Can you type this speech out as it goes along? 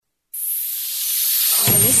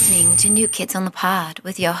listening to New Kids on the Pod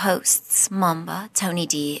with your hosts, Mamba, Tony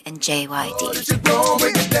D, and JYD.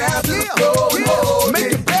 Break it down to the floor.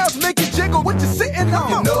 Make it bounce, make it jiggle. What you sitting on?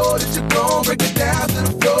 You know that you're gon' break it down to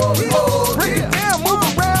the floor. Break it down,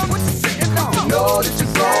 move around. What you sitting on? You know that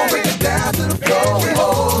you're gon' break it down to the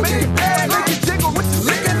floor. Make it bounce, make it jiggle. What you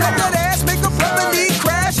sitting on? That ass make a brother need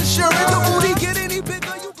crash. And sure, if the booty get any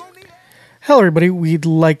bigger, you gon' need. Hello, everybody. We'd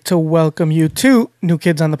like to welcome you to New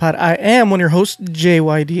Kids on the Pod. I am one of your hosts,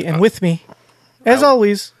 JYD, and with me, as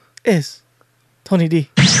always, is Tony D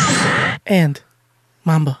and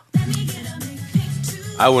Mamba.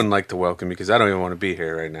 I wouldn't like to welcome you because I don't even want to be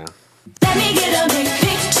here right now.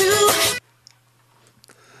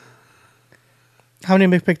 How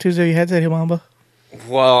many McPick 2s have you had today, Mamba?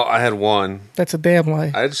 Well, I had one. That's a damn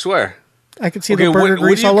lie. I swear. I can see the burger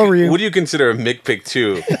grease all over you. What do you consider a McPick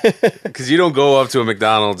 2? Because you don't go up to a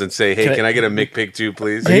McDonald's and say, "Hey, can I get a McPick 2,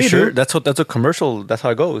 please?" Yeah, Are you you sure? do. That's a commercial. That's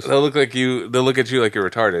how it goes. They'll look at you like you're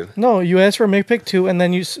retarded. No, you ask for a McPick 2, and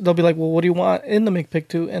then they'll be like, well, what do you want in the McPick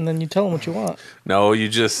 2? And then you tell them what you want. No, you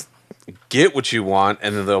just get what you want,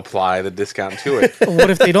 and then they'll apply the discount to it. What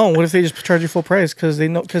if they don't? What if they just charge you full price because you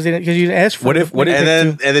didn't ask for it?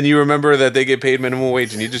 And then you remember that they get paid minimum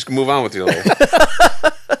wage, and you just move on with your life.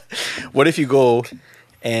 What if you go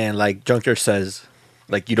and like Junkyard says,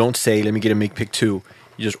 like you don't say, "Let me get a McPick 2."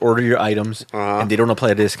 You just order your items, and they don't apply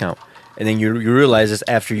a discount. And then you realize this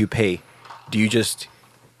after you pay. Do you just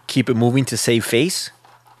keep it moving to save face,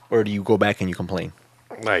 or do you go back and you complain?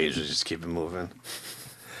 I usually just keep it moving.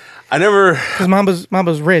 I never. Because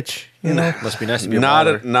Mamba's rich, you know. Must be nice to be a Not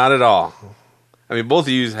baller. at all. I mean, both of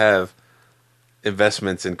you have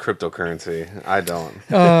investments in cryptocurrency. I don't.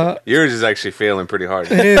 Yours is actually failing pretty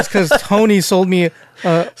hard. It is because Tony sold me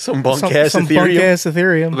Some bunk ass some Ethereum. bunk-ass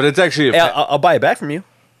Ethereum. But it's actually Hey, I'll buy it back from you.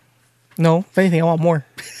 No, if anything, I want more.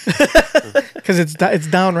 Because it's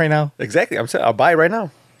down right now. Exactly. I'm saying I'll buy it right now.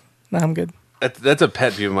 No, I'm good. that's a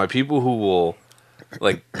pet peeve of mine. People who will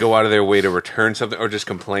like go out of their way to return something or just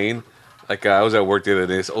complain. Like I was at work the other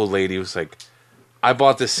day. This old lady was like, "I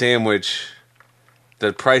bought this sandwich.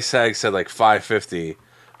 The price tag said like $5.50,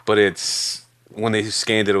 but it's when they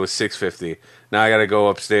scanned it, it was $6.50. Now I got to go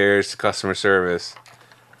upstairs to customer service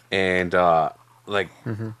and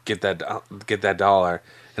get that dollar."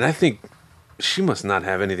 And I think she must not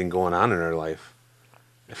have anything going on in her life.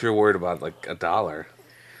 If you're worried about like a dollar.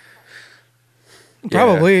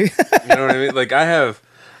 Probably. You know what I mean? Like I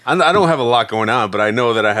don't have a lot going on, but I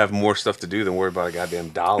know that I have more stuff to do than worry about a goddamn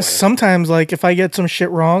dollar. Sometimes, like, if I get some shit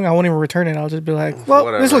wrong, I won't even return it. I'll just be like, well,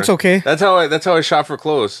 Whatever. this looks okay. That's how I shop for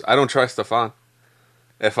clothes. I don't try stuff on.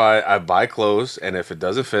 If I buy clothes and if it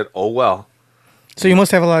doesn't fit, oh well. So you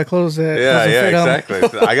must have a lot of clothes that doesn't fit.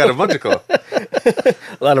 Exactly. I got a bunch of clothes.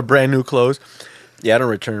 A lot of brand new clothes. Yeah, I don't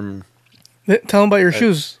return. Tell them about your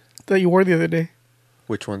shoes that you wore the other day.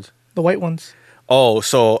 Which ones? The white ones. Oh,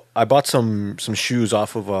 so I bought some shoes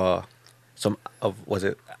off of was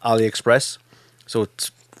it AliExpress? So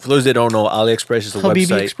for those that don't know, AliExpress is a Habibi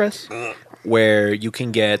website Express. where you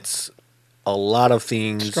can get a lot of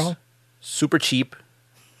things Strong. super cheap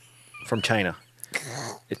from China.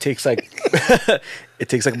 It takes like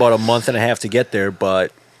about a month and a half to get there,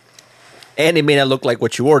 and it may not look like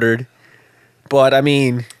what you ordered, but I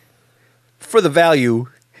mean, for the value,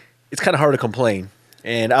 it's kind of hard to complain.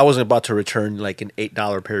 And I wasn't about to return like an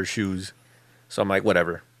 $8 pair of shoes, so I'm like,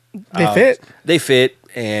 whatever. They fit. They fit,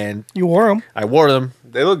 and You wore them. I wore them.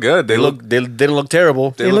 They look good. They didn't look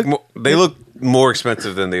terrible. They look more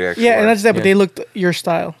expensive than they actually Yeah, are. and that's that. But Yeah. they looked your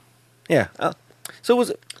style. Yeah. So it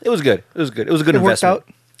was good. It was good. It was a good It worked investment. out?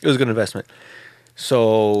 It was a good investment.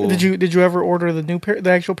 So Did you ever order the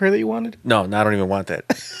actual pair that you wanted? No, I don't even want that.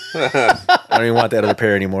 I don't even want that other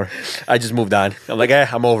pair anymore. I just moved on. I'm like,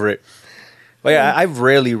 I'm over it. But yeah, I've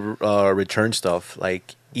rarely returned stuff.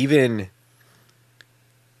 Like even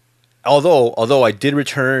although I did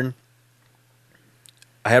return,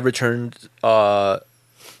 I have returned. I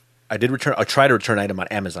tried to return an item on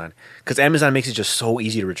Amazon because Amazon makes it just so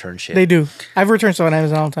easy to return shit. They do. I've returned stuff on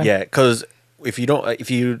Amazon all the time. Yeah, because if you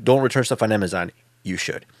don't return stuff on Amazon, you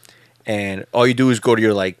should. And all you do is go to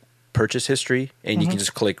your like purchase history, and you can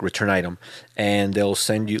just click return item, and they'll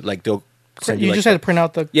send you like You just had to print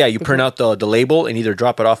out the. you print out the label and either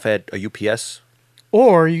drop it off at a UPS.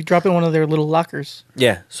 Or you drop it in one of their little lockers.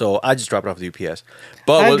 Yeah, so I just drop it off at the UPS.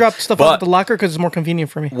 But I dropped stuff off at the locker because it's more convenient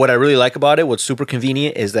for me. What I really like about it, what's super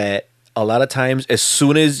convenient, is that a lot of times, as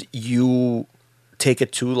soon as you take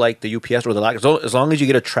it to like the UPS or the locker, so as long as you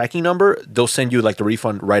get a tracking number, they'll send you like the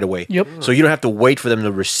refund right away. Yep. So you don't have to wait for them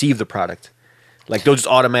to receive the product. Like they'll just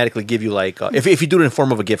automatically give you like if you do it in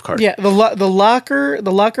form of a gift card. Yeah, the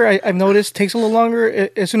locker I've noticed takes a little longer.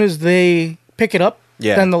 As soon as they pick it up,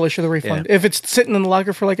 Yeah. then they'll issue the refund. Yeah. If it's sitting in the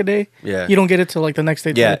locker for like a day, Yeah. you don't get it till like the next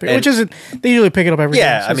day. Yeah, which isn't. They usually pick it up every day.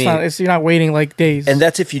 Yeah, so I it's mean- not, you're not waiting like days. And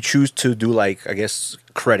that's if you choose to do like I guess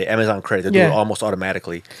credit, Amazon credit. They do Yeah. it almost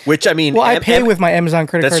automatically. Which I mean, well, I pay with my Amazon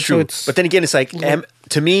credit that's card, true. so it's. But then again, it's like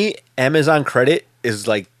to me, Amazon credit is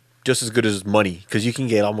like just as good as money because you can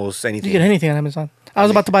get almost anything. you get anything on Amazon. I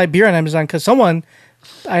was about to buy beer on Amazon because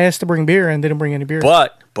I asked to bring beer and they didn't bring any beer.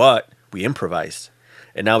 But we improvised,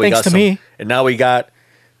 and now we Thanks got to some, me. and now we got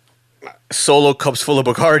solo cups full of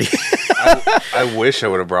Bacardi. I wish I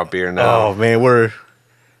would have brought beer now. Oh man,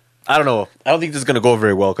 I don't know. I don't think this is gonna go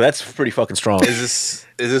very well because that's pretty fucking strong. Is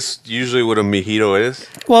this usually what a mojito is?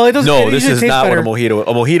 Well, it doesn't. No, it this usually is tastes not better. what a mojito.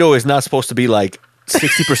 A mojito is not supposed to be like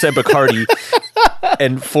 60% Bacardi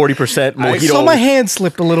and 40% mojito. So my hand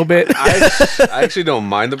slipped a little bit. I actually don't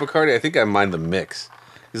mind the Bacardi. I think I mind the mix.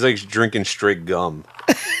 It's like drinking straight gum,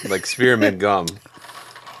 like spearmint gum.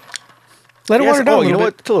 Let it water down a you little know bit.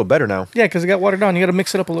 what? It's a little better now. Yeah, because it got watered down. You got to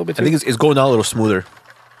mix it up a little bit too. I think it's going down a little smoother.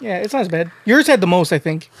 Yeah, it's not as bad. Yours had the most, I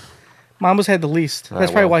think. Mama's had the least.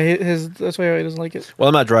 That's probably why his. That's why he doesn't like it. Well,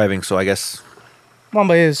 I'm not driving, so I guess.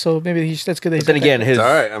 Mamba is, so maybe that's good. That he But then said again, that. his. It's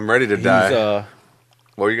all right. I'm ready to he's, die.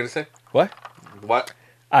 What were you gonna say? what? What?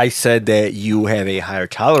 I said that you have a higher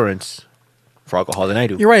tolerance for alcohol than I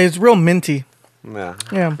do. You're right. It's real minty. Yeah.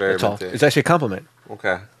 Yeah. Very That's all. minty. It's actually a compliment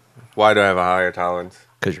Okay. Why do I have a higher tolerance?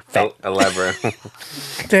 because you're fat. Elaborate.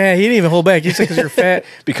 Damn, he didn't even hold back. He said because you're fat.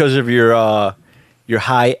 Because of your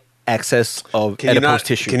high excess of adipose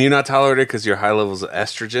tissue. Can you not tolerate it because your high levels of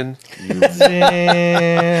estrogen?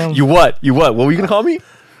 Damn. You what? You what? What were you gonna call me?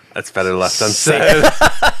 That's better left unsaid.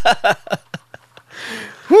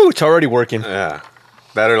 Woo! It's already working. Yeah.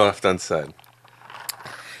 Better left unsaid.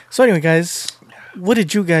 So anyway, guys, what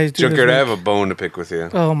did you guys do? Junkyard, I this have a bone to pick with you.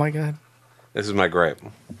 week? Oh my god. This is my gripe.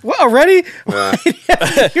 What already? Yeah.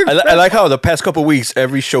 I like how the past couple weeks,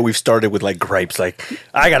 every show we've started with like gripes. Like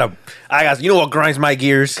I got. You know what grinds my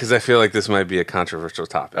gears? Because I feel like this might be a controversial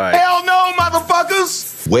topic. All right. Hell no,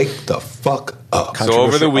 motherfuckers! Wake the fuck up. So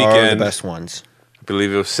over the Controversial are weekend- the best ones. I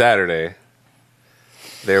believe it was Saturday,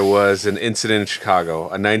 there was an incident in Chicago.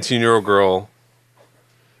 A 19-year-old girl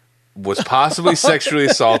was possibly sexually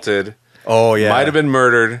assaulted, Oh yeah, might have been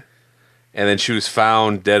murdered, and then she was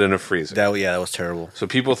found dead in a freezer. that. Yeah, that was terrible. So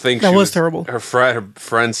people think That she was terrible. Her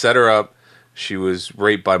friend set her up. She was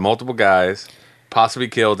raped by multiple guys, possibly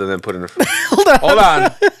killed, and then put in a freezer. Hold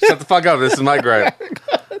on. Shut the fuck up. This is my gripe.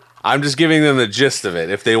 I'm just giving them the gist of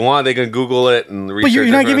it. If they want, they can Google it and research. But you're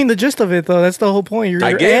not it. giving the gist of it though. That's the whole point.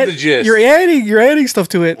 I gave the gist. You're adding stuff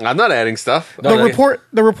to it. I'm not adding stuff. The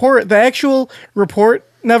actual report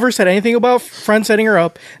never said anything about friend setting her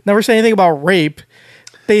up. Never said anything about rape.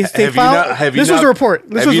 They Have you found not? Have you this not, was a report.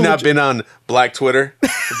 This have was you a not legit- been on Black Twitter,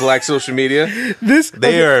 Black social media?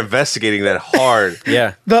 They are investigating that hard.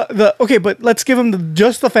 Yeah. Okay, but let's give them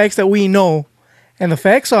just the facts that we know, and the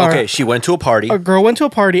facts are Okay, she went to a party. a girl went to a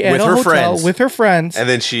party at With a her hotel friends. with her friends, And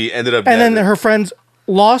then she ended up. and dead. then her friends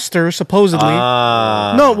lost her supposedly.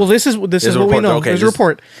 No, well, this is a what we report, know. okay, There's a this-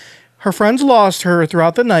 report. Her friends lost her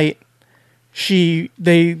throughout the night. They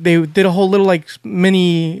did a whole little like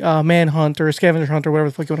mini manhunt or a scavenger hunt or whatever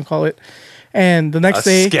the fuck you want to call it. And the a next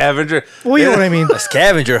day, scavenger. well, you know what I mean. A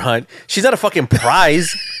scavenger hunt. She's not a fucking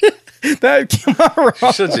prize. That came out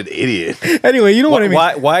wrong. Such an idiot. Anyway, you know what I mean.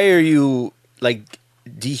 Why are you like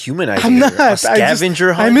dehumanizing I'm her? not. A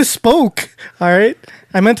scavenger I hunt? misspoke. All right.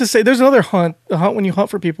 I meant to say there's another hunt. A hunt when you hunt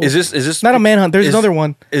for people. Is this not a manhunt? There's is- another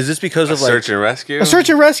one. Is this because of like Search and rescue. A search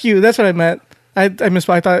and rescue. That's what I meant. I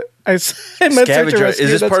misspoke. I thought I meant search and scavenger? rescue.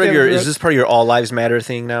 Is this That's part of your? scavenger Is this part of your All Lives Matter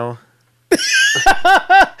thing now?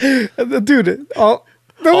 hunt. Dude? No,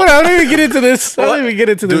 I don't even get into this. I don't even get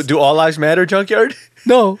into this. Do All Lives Matter, Junkyard?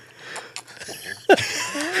 No.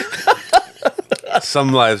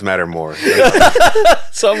 Some lives matter more.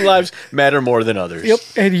 Some lives matter more than others. Yep.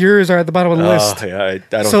 And yours are at the bottom of the list. Oh, yeah, I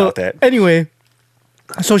don't So doubt that. anyway,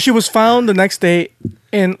 so she was found the next day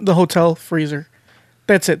in the hotel freezer.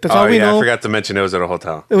 That's it. That's all Oh we yeah, know. I forgot to mention it was at a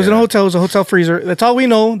hotel. It was in a hotel. It was a hotel freezer. That's all we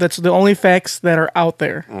know. That's the only facts that are out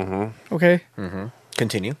there. Mm-hmm. Okay,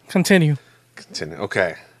 Continue. continue. Continue.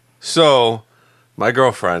 Okay, so my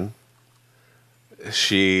girlfriend,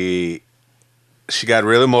 she got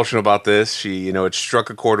really emotional about this. It struck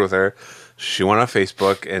a chord with her. She went on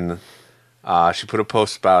Facebook and she put a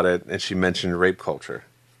post about it, and she mentioned rape culture.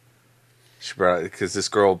 She brought it because this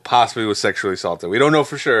girl possibly was sexually assaulted. We don't know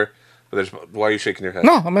for sure, but why are you shaking your head?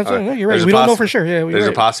 No, I'm not saying you're right. There's a We don't know for sure. Yeah, there's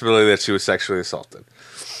right. a possibility that she was sexually assaulted.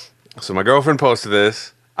 So my girlfriend posted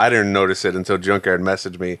this. I didn't notice it until Junkyard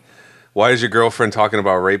messaged me. Why is your girlfriend talking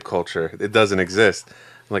about rape culture? It doesn't exist.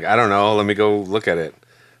 I'm like, I don't know. Let me go look at it.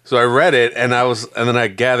 So I read it, and then I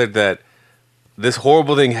gathered that this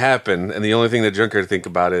horrible thing happened, and the only thing that Junkyard think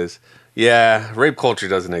about is, yeah, rape culture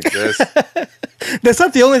doesn't exist. That's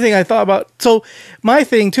not the only thing I thought about. So my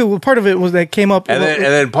thing too, part of it was that came up. And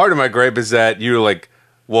then part of my gripe is that you were like,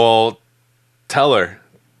 well, tell her.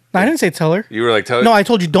 I didn't say tell her. You were like, tell her. No, I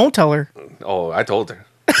told you don't tell her. Oh, I told her.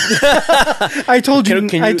 I told you.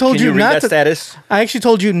 I told can you read not that to. status? I actually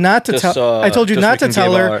told you not to Just, tell. I told you just not we to can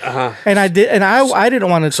tell give her, our- and I did. And I didn't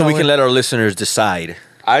want to. So tell we her. can let our listeners decide.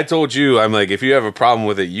 I told you, I'm like, if you have a problem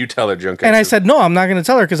with it, you tell her, Junkyard. And I said no, I'm not going to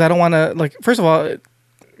tell her because I don't want to. Like, first of all,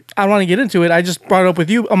 I don't want to get into it. I just brought it up with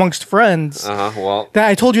you amongst friends. well, That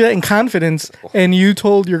I told you that in confidence, and you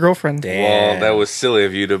told your girlfriend well, that was silly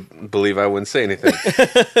of you to believe I wouldn't say anything.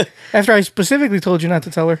 after I specifically told you not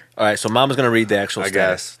to tell her. All right, so Mama's going to read the actual I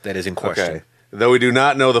status guess. that is in question. Okay. Though we do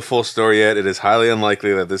not know the full story yet, it is highly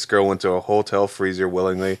unlikely that this girl went to a hotel freezer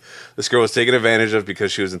willingly. This girl was taken advantage of because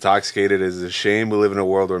she was intoxicated. It is a shame we live in a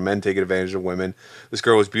world where men take advantage of women. This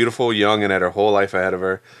girl was beautiful, young, and had her whole life ahead of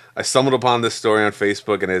her. I stumbled upon this story on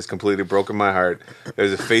Facebook, and it has completely broken my heart.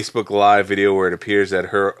 There's a Facebook Live video where it appears that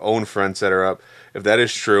her own friend set her up. If that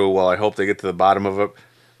is true, well, I hope they get to the bottom of it.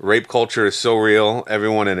 Rape culture is so real,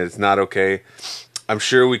 everyone, and it's not okay. I'm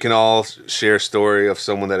sure we can all share a story of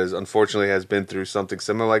someone that is unfortunately has been through something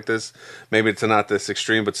similar like this. Maybe it's not this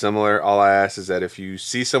extreme, but similar. All I ask is that if you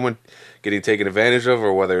see someone getting taken advantage of,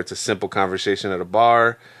 or whether it's a simple conversation at a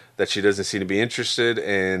bar, that she doesn't seem to be interested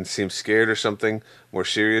and seems scared or something more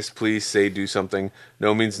serious, please say do something.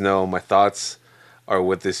 No means no. My thoughts are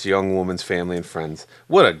with this young woman's family and friends.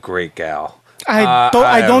 What a great gal. I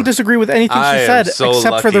don't disagree with anything I she am said, so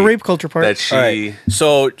except for the lucky rape culture part. that she. All right.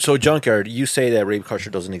 So Junkyard, you say that rape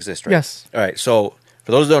culture doesn't exist, right? Yes. All right. So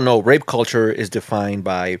for those who don't know, rape culture is defined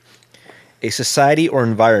by a society or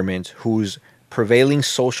environment whose prevailing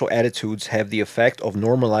social attitudes have the effect of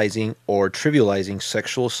normalizing or trivializing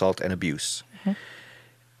sexual assault and abuse. Mm-hmm.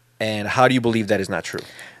 And how do you believe that is not true?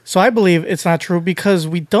 So I believe it's not true because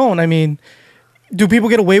we don't. I mean, do people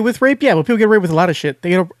get away with rape? Yeah, but people get away with a lot of shit. They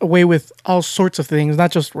get away with all sorts of things,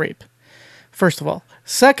 not just rape. First of all.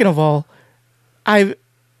 Second of all,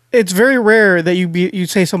 it's very rare that you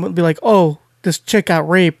say someone be like, "Oh, this chick got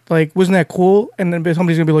raped. Like, wasn't that cool?" And then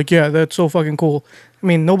somebody's gonna be like, "Yeah, that's so fucking cool." I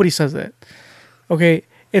mean, nobody says that. Okay,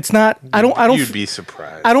 it's not. I don't. You'd be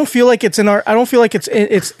surprised. I don't feel like it's in our. I don't feel like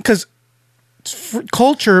it's because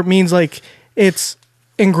culture means like it's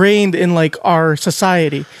ingrained in like our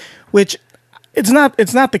society, which it's not.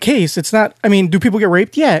 It's not the case. It's not. I mean, do people get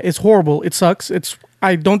raped? Yeah, it's horrible. It sucks.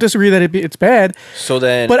 I don't disagree that it's bad. So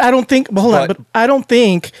then, But I don't think. But hold on. But I don't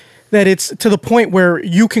think that it's to the point where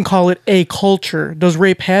you can call it a culture. Does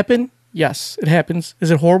rape happen? Yes, it happens. Is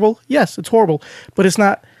it horrible? Yes, it's horrible. But it's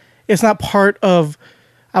not. It's not part of,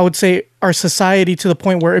 I would say, our society to the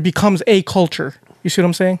point where it becomes a culture. You see what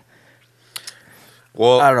I'm saying?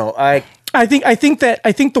 Well, I don't know. I think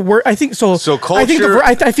the word. I think so. So I think culture-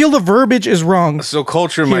 I feel the verbiage is wrong. so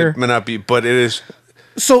culture Here. might not be, but it is.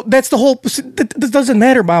 So that's the whole. This doesn't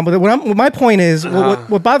matter, Bob. But what my point is,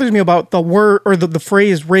 what bothers me about the word or the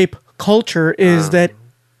phrase rape culture is that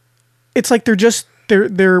it's like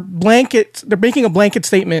they're blanket. They're making a blanket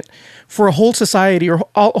statement for a whole society or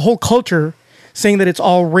a whole culture, saying that it's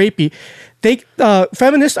all rapey. They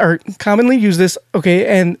feminists are commonly use this, okay,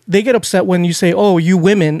 and they get upset when you say, "Oh, you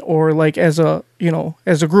women," or like as a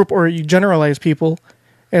group, or you generalize people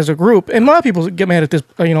as a group. And a lot of people get mad at this.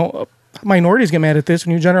 Minorities get mad at this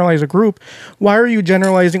when you generalize a group. Why are you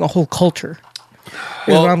generalizing a whole culture?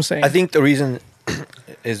 Is what I'm saying. I think the reason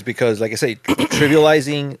is because, like I say,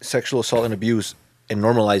 trivializing sexual assault and abuse and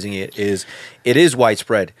normalizing it is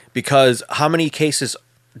widespread. Because how many cases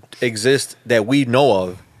exist that we know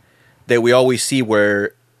of that we always see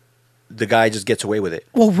where the guy just gets away with it?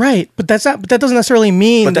 Well, right, but that's not. But that doesn't necessarily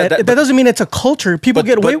mean But that. that- That doesn't mean it's a culture. People But-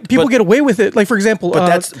 get away. but- People but- get away with it. Like for example, But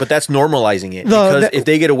that's normalizing it. Because if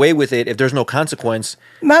they get away with it, if there's no consequence,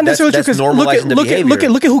 not necessarily that's because normalizing the behavior.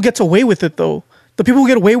 look at who gets away with it though. The people who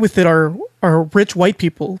get away with it are rich white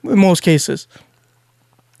people in most cases.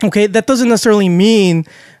 Okay, that doesn't necessarily mean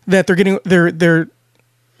that they're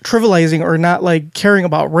trivializing or not like caring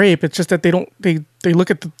about rape. It's just that they look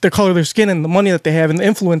at the color of their skin and the money that they have and the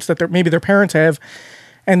influence that maybe their parents have,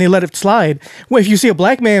 and they let it slide. Well, if you see a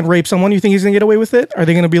black man rape someone, you think he's gonna get away with it? Are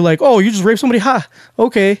they gonna be like, "Oh, you just raped somebody? Ha,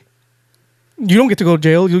 okay, you don't get to go to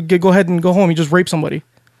jail. You go ahead and go home. You just raped somebody."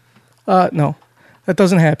 No, that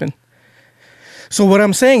doesn't happen. So what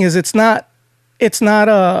I'm saying is, it's not.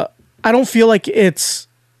 I don't feel like it's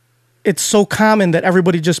it's so common that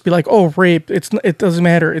everybody just be like, oh, rape, it doesn't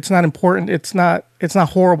matter, it's not important, it's not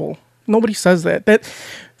horrible. Nobody says that.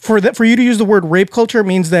 For you to use the word rape culture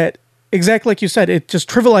means that, exactly like you said, it just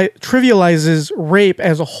trivializes rape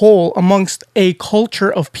as a whole amongst a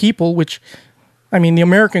culture of people, which, I mean, the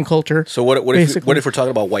American culture. So what if we're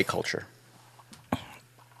talking about white culture?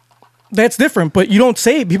 That's different, but they don't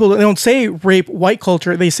say rape white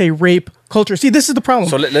culture, they say rape culture. See, this is the problem.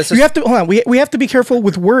 So let's have to hold on. We have to be careful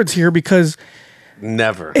with words here because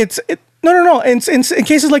never. No. In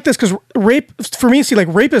cases like this, because rape, for me, see, like,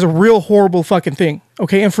 rape is a real horrible fucking thing.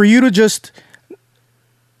 Okay, and for you to just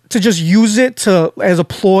use it as a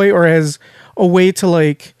ploy or as a way to,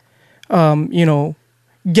 like,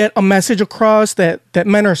 get a message across that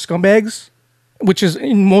men are scumbags, which is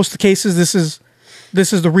in most cases this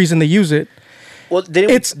is the reason they use it. Well,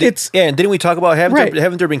 didn't we talk about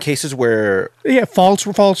haven't there been cases where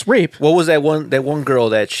false rape? What was that one girl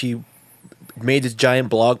that she made this giant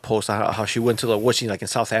blog post on how she went to in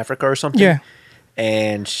South Africa or something? Yeah.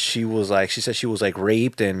 And she said she was like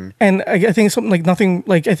raped and I think something like nothing,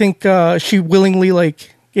 like, I think she willingly,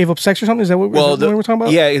 like, gave up sex or something. Is that what we're talking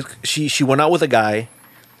about? Yeah, she went out with a guy.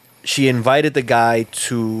 She invited the guy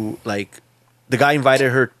to, like, the guy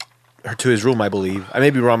invited her to his room, I believe. I may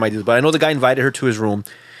be wrong, but I know the guy invited her to his room.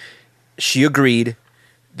 She agreed.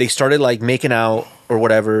 They started, like, making out or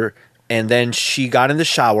whatever, and then she got in the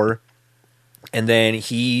shower, and then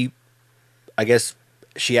I guess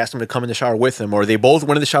she asked him to come in the shower with him, or they both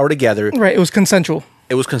went in the shower together. Right, it was consensual.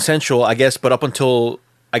 I guess, but up until,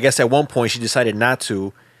 I guess at one point she decided not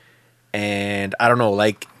to, and I don't know,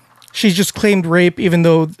 like... She just claimed rape, even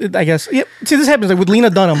though, I guess... Yeah, see, this happens, like, with Lena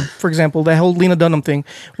Dunham, for example, the whole Lena Dunham thing,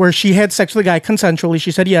 where she had sex with a guy consensually, she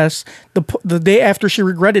said yes, the day after she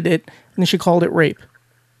regretted it, and then she called it rape.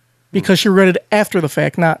 Because she regretted it after the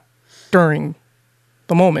fact, not during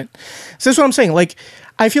the moment. So that's what I'm saying, like...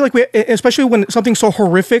 I feel like especially when something's so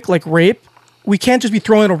horrific like rape, we can't just be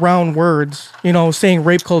throwing around words, saying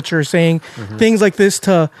rape culture, saying things like this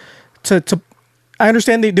to. I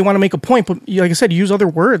understand they want to make a point, but like I said, use other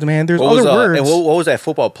words, man. There's other words. And what was that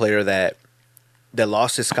football player that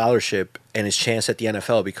lost his scholarship and his chance at the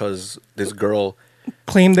NFL because this girl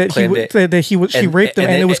claimed that she raped him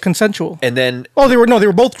and it was consensual. And then they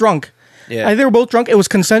were both drunk. Yeah. They were both drunk. It was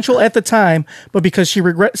consensual at the time, but because she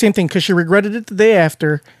regretted it the day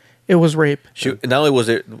after, it was rape. Not only was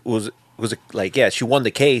it like, yeah, she won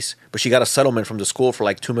the case, but she got a settlement from the school for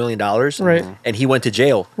like $2 million. Right. And he went to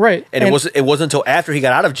jail. Right. And it wasn't until after he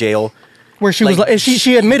got out of jail where she was like,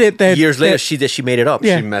 she admitted that years later she made it up.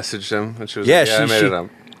 Yeah. She messaged him and she was like, I made it up.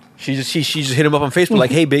 She just hit him up on Facebook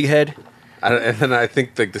like, hey, big head. And then I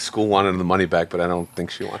think, like, the school wanted the money back, but I don't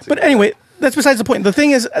think she wants it. But anyway, that's besides the point. The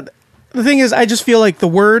thing is, I just feel like the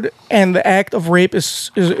word and the act of rape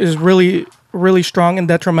is really, really strong and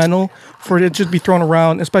detrimental for it to just be thrown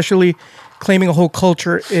around, especially claiming a whole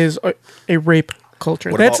culture is a rape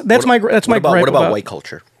culture. That's my gripe. What about white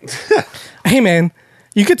culture? Hey, man,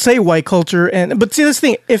 you could say white culture, but see, this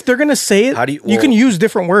thing, if they're gonna say it, you can use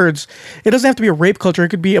different words. It doesn't have to be a rape culture. It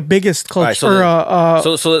could be a biggest culture, right,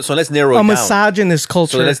 so let's narrow it down. A misogynist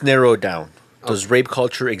culture. So let's narrow it down. Does rape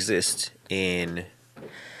culture exist in?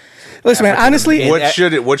 Listen, man, honestly... What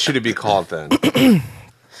should it be called then?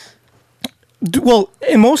 Well,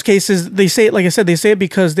 in most cases, they say it, like I said, they say it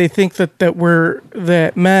because they think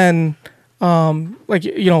that men,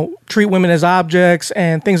 treat women as objects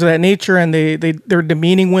and things of that nature, and they're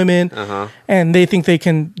demeaning women, and they think they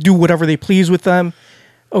can do whatever they please with them.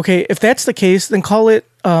 Okay, if that's the case, then call it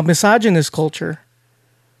misogynist culture.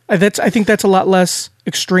 I think that's a lot less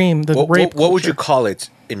extreme than rape culture. What would you call it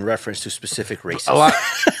in reference to specific races? I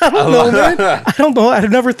don't know, man. I don't know.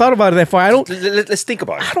 I've never thought about it that far. Let's think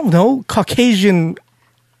about it. I don't know. Caucasian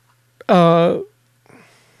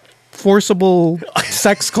forcible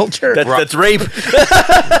sex culture. That's rape.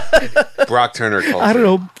 Brock Turner culture. I don't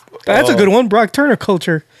know. That's a good one. Brock Turner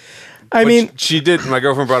culture. I mean, she did. My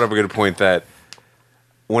girlfriend brought up a good point that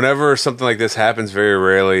whenever something like this happens, very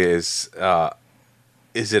rarely is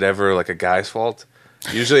it ever like a guy's fault?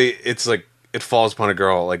 Usually, it's like it falls upon a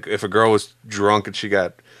girl. Like if a girl was drunk and she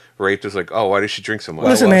got raped, it's like, oh, why did she drink so much?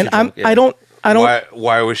 Listen, man, I don't.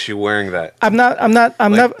 Why was she wearing that? I'm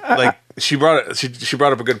not. She brought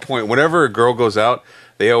up a good point. Whenever a girl goes out,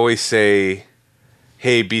 they always say,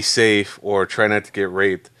 "Hey, be safe," or "Try not to get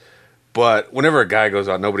raped." But whenever a guy goes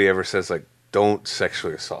out, nobody ever says like, "Don't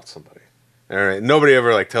sexually assault somebody." All right, nobody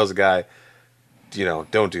ever like tells a guy,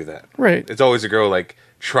 don't do that. Right. It's always a girl like,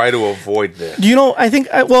 try to avoid this. I think.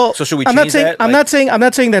 So should we change that? I'm not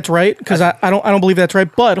saying that's right because I don't believe that's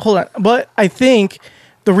right. But hold on. But I think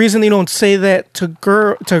the reason you don't say that to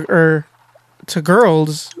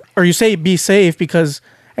girls, or you say be safe because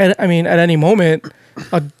at any moment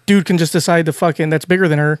a dude can just decide to fucking that's bigger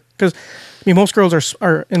than her, because most girls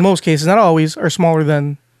are in most cases, not always, are smaller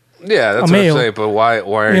than Yeah, that's a what I'm male. saying. But why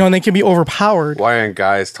and they can be overpowered. why aren't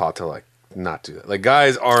guys taught to like not do that? Like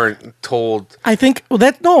guys aren't told. I think I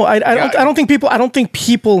don't think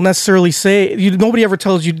people necessarily say nobody ever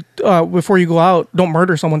tells you before you go out, don't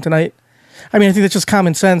murder someone tonight. I think that's just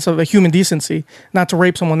common sense of a human decency, not to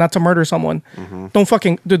rape someone, not to murder someone. Mm-hmm. Don't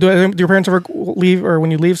fucking do your parents ever leave, or when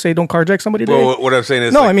you leave say don't carjack somebody today? Well, what I'm saying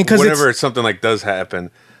is, No, like, 'cause whenever something like does happen,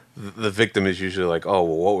 the victim is usually like, "Oh,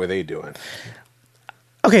 well, what were they doing?"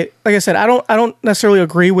 Okay, like I said, I don't necessarily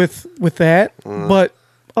agree with that, but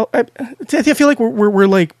I feel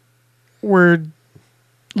like we're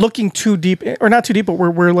looking too deep, or not too deep, but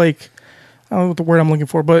we're like, I don't know what the word I'm looking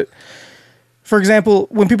for, but for example,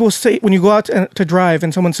 when you go out to drive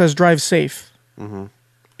and someone says drive safe,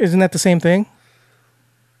 isn't that the same thing?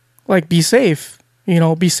 Like, be safe,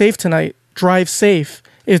 be safe tonight, drive safe.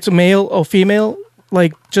 It's a male or female,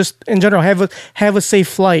 like, just in general, have a safe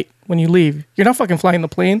flight when you leave. You're not fucking flying the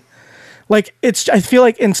plane. Like, I feel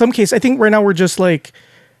like in some cases, I think right now we're just like,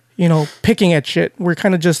 picking at shit. We're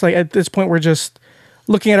kind of just like, at this point, we're just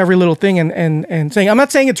looking at every little thing and saying, I'm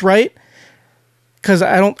not saying it's right, because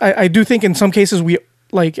I do think in some cases we,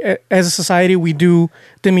 like, as a society, we do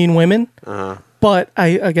demean women. But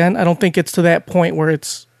I don't think it's to that point where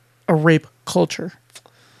it's a rape culture.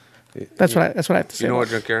 That's what I have to say. You know what,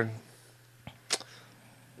 Drunk Aaron?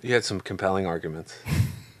 You had some compelling arguments.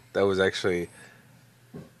 That was actually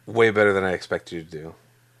way better than I expected you to do.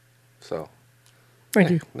 So, Thank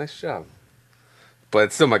you. nice job. But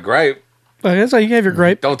it's still my gripe. I guess you have your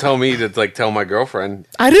gripe. Don't tell me to like tell my girlfriend.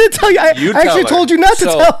 I didn't tell you. I You actually tell her. told you not to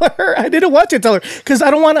So- tell her. I didn't want to tell her because I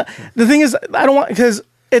don't want to. The thing is, I don't want, because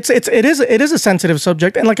it is a sensitive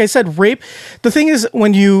subject, and like I said, rape. The thing is,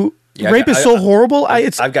 when rape is so horrible.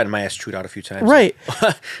 I've gotten my ass chewed out a few times. Right.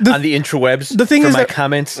 On the interwebs. The thing for is my that-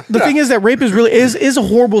 comments. The thing is that rape is really is a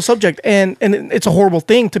horrible subject, and it's a horrible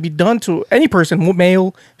thing to be done to any person,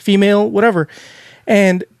 male, female, whatever.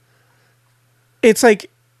 And it's like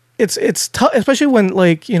it's tough, especially when,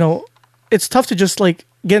 like, it's tough to just like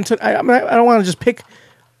get into. I don't want to just pick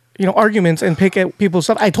arguments and pick at people's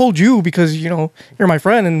stuff. I told you because you're my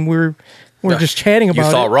friend and we're just chatting You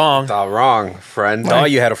about thought it. wrong. Thought wrong, friend.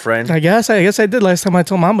 Thought you had a friend. I guess I did last time I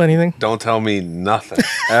told Mamba anything. Don't tell me nothing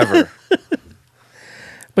ever.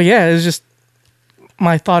 But yeah, it's just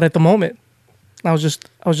my thought at the moment. I was just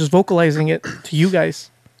vocalizing it to you guys,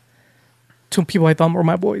 to people I thought were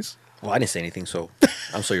my boys. Well, I didn't say anything, so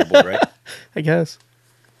I'm still your boy, right? I guess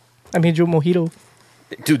I made you a mojito.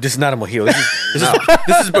 Dude, this is not a mojito.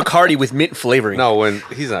 This is Bacardi with mint flavoring. No, when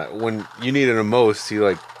you needed him most, he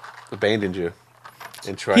like abandoned you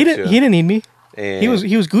and tried He to. didn't need me. And He was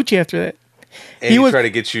Gucci after that. And he he was- tried to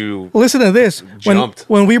get you. Listen to this. Jumped.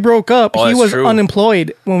 When we broke up, Oh, he that's was true.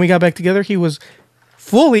 unemployed. When we got back together, he was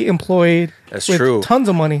fully employed. That's with true. Tons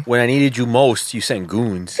of money. When I needed you most, you sent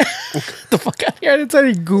goons. The fuck out of here! I didn't say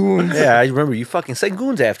any goons. Yeah, I remember you fucking sent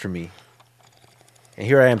goons after me. And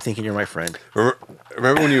here I am thinking you're my friend.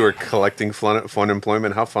 Remember when you were collecting fun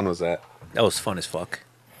employment? How fun was that? That was fun as fuck.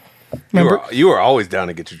 Remember? You were always down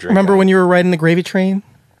to get your drink. Remember on. when you were riding the gravy train?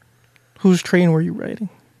 Whose train were you riding?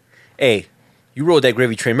 Hey, you rode that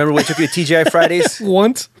gravy train. Remember when I took you to TGI Fridays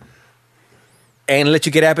Once. and let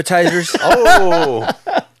you get appetizers? Oh,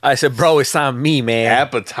 I said, bro, it's on me, man.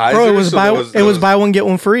 appetizers. Bro, it was So buy one get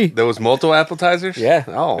one free. There was multiple appetizers. Yeah.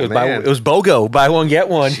 Oh it was man. it was BOGO. Buy one, get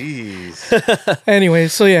one. Jeez. Anyway,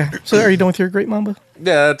 so yeah. So are you done with your great Mamba?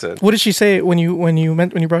 Yeah, that's it. What did she say when you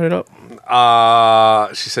brought it up?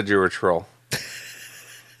 She said you were a troll.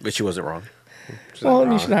 But she wasn't wrong. She's Well, not I mean,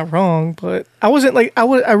 wrong. she's not wrong, but I wasn't like I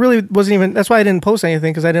really wasn't even. That's why I didn't post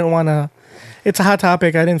anything, because I didn't want to. It's a hot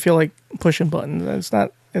topic. I didn't feel like pushing buttons. It's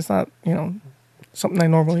not something I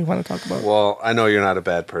normally want to talk about. Well, I know you're not a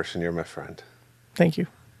bad person. You're my friend, Thank you.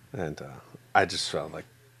 and I just felt like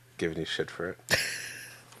giving you shit for it.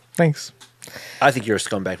 Thanks. I think you're a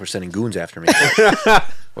scumbag for sending goons after me.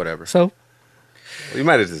 Whatever. So You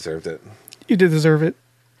might have deserved it. you did deserve it.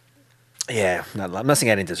 Yeah, I'm not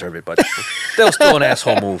saying I didn't deserve it, but that was still an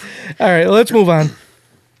asshole move. All right, let's move on.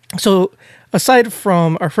 So, aside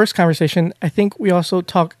from our first conversation, I think we also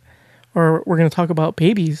we're going to talk about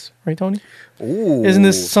babies, right, Tony? Ooh. Isn't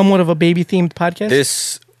this somewhat of a baby-themed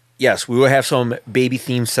podcast? Yes, we will have some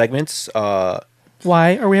baby-themed segments.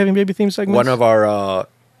 Why are we having baby-themed segments? One of our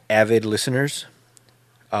avid listeners,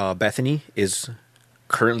 Bethany, is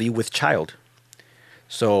currently with child.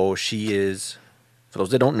 So she is, for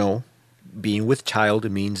those that don't know, being with child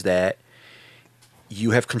means that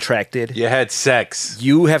you have contracted. You had sex.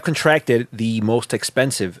 You have contracted the most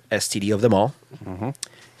expensive STD of them all,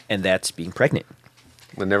 and that's being pregnant.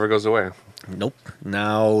 It never goes away. Nope.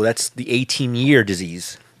 Now that's the 18-year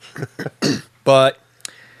disease. But,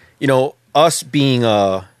 us being,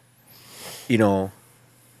 the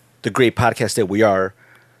great podcast that we are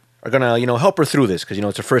going to, help her through this because,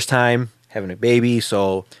 it's her first time having a baby.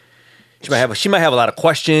 So she might have a lot of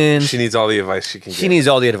questions. She needs all the advice she can get. She needs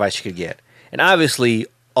all the advice she could get. And obviously,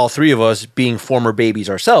 all three of us being former babies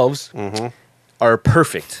ourselves are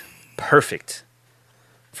perfect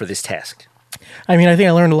for this task. I mean, I think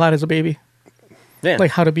I learned a lot as a baby, Yeah.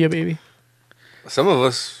 like how to be a baby. Some of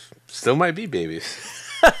us still might be babies.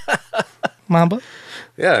 Mamba,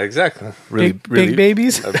 Yeah, exactly. really, big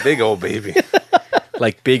babies. A big old baby.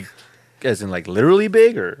 like big, as in like literally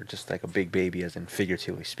big, or just like a big baby as in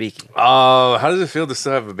figuratively speaking. How does it feel to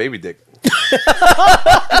still have a baby dick?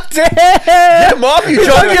 Get him off you,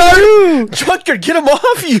 Junkyard! Junkyard, get him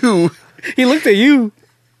off you! He looked at you.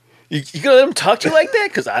 You gonna let him talk to you like that?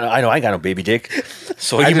 Because I know I got no baby dick.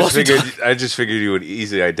 So I he just must figured you would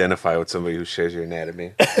easily identify with somebody who shares your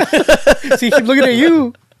anatomy. See, he keep looking at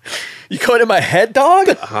you. You coming in my head, dog?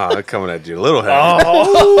 Coming at you, little head.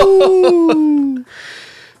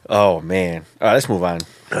 Oh man! All right, let's move on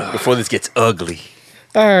before this gets ugly.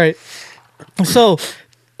 All right. So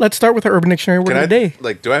let's start with our Urban Dictionary word Can of I the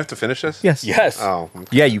day. do I have to finish this? Yes. Yes. Oh,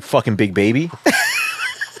 Yeah, you fucking big baby.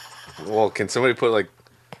 well, can somebody put like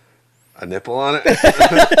a nipple on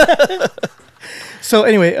it? So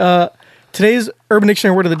anyway, today's Urban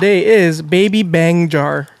Dictionary word of the day is baby bang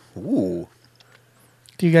jar. Ooh.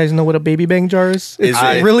 Do you guys know what a baby bang jar is? It's Is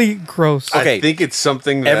it- really gross. Okay. I think it's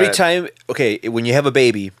something that Every time, when you have a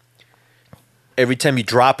baby, every time you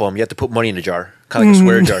drop them, you have to put money in the jar, kind of like a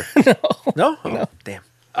swear jar. No, oh, damn.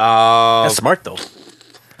 That's smart though.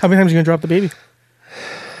 How many times are you gonna drop the baby?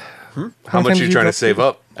 How many much times you you trying to drop save the-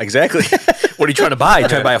 up? Exactly. What are you trying to buy? You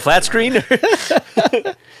trying to buy a flat screen?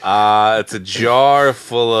 It's a jar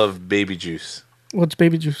full of baby juice. What's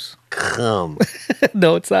baby juice? Come.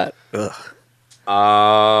 No, it's not.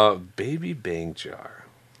 Baby bang jar.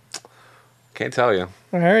 Can't tell you.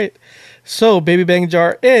 All right. So, baby bang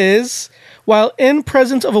jar is while in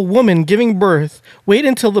presence of a woman giving birth, wait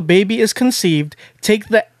until the baby is conceived, take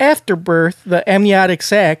the afterbirth, the amniotic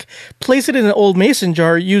sac, place it in an old mason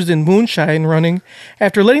jar used in moonshine running.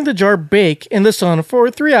 After letting the jar bake in the sun for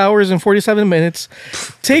 3 hours and 47 minutes,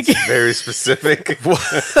 take it, Very specific.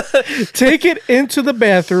 take it into the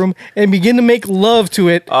bathroom and begin to make love to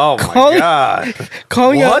it. Oh my calling, god.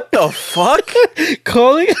 Calling out What the fuck?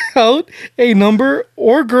 calling out a number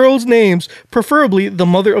or girls' names, preferably the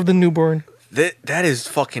mother of the newborn. That is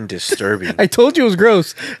fucking disturbing. I told you it was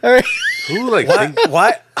gross. All right. Who like Why?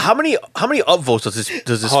 Why? How many upvotes does this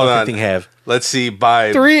Hold fucking on. thing have? Let's see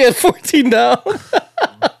by 3 and 14 down.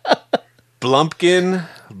 Blumpkin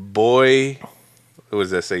boy. What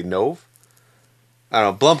does that say? Nove? I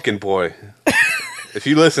don't know. Blumpkin boy. If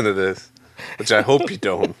you listen to this, which I hope you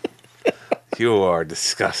don't, you are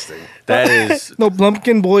disgusting. That is. No,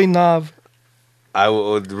 Blumpkin Boy Nav. I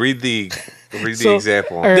will read the So,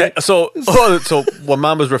 example. all right. So what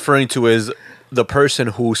Mom was referring to is the person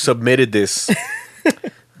who submitted this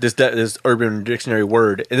this Urban Dictionary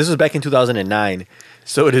word, and this was back in 2009.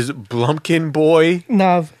 So it is Blumpkin Boy.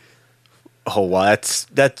 Nav. Oh, wow,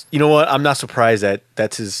 that's you know what? I'm not surprised that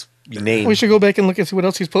that's his name. We should go back and look and see what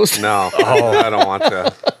else he's posted. No, I don't want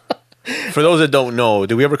to. For those that don't know,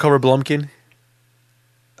 did we ever cover Blumpkin?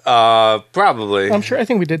 Probably. I'm sure. I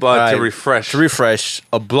think we did. But All to right. refresh, To refresh,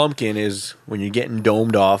 a Blumpkin is when you're getting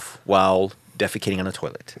domed off while defecating on a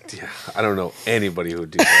toilet. yeah, I don't know anybody who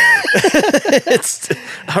would do that.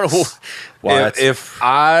 I don't know. Wow, that's- if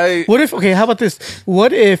I What if? Okay, how about this?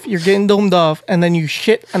 What if you're getting domed off and then you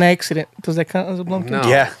shit an accident? Does that count as a Blumpkin? No.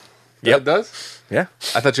 yeah, it does, yeah.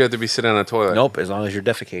 I thought you had to be sitting on a toilet. Nope, as long as you're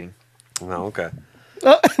defecating. No, okay.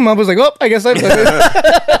 Oh, Mom was like, "Oh, I guess I."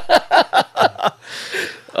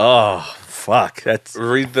 Fuck, that's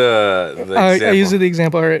Read the example. I used the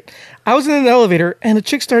example. All right. I was in an elevator and a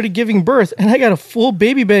chick started giving birth, and I got a full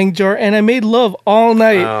baby bang jar, and I made love all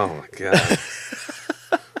night. Oh my god.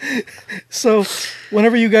 So,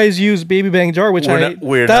 whenever you guys use baby bang jar, which I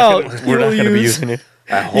we're doubt not you gonna will be use, using it.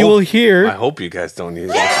 I hope, you will hear. I hope you guys don't use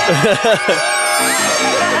it.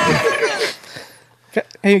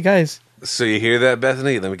 Hey guys, So you hear that,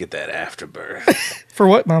 Bethany? Let me get that afterbirth. for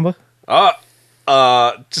what, Mamba?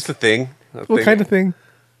 Just a thing. What kind of thing?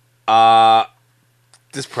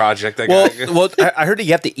 This project I Well, got. I heard that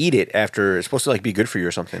you have to eat it after. It's supposed to like be good for you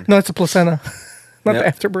or something. No, it's a placenta, not Yeah. the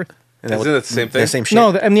afterbirth. And that Isn't it the same thing? The same shit.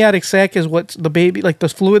 No, the amniotic sac is what's the baby, like the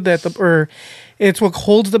fluid or it's what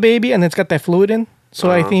holds the baby and it's got that fluid in. So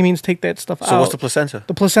I think it means take that stuff out. So what's the placenta?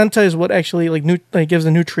 The placenta is what actually like gives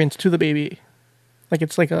the nutrients to the baby. Like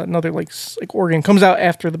it's like another like organ comes out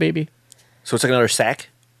after the baby. So it's like another sack?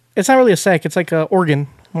 It's not really a sac. It's like a organ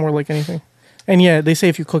more like anything. And yeah, they say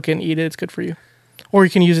if you cook it and eat it, it's good for you. Or you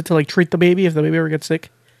can use it to like treat the baby if the baby ever gets sick.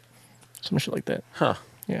 Some shit like that. Huh.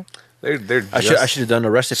 Yeah. They're I should have done a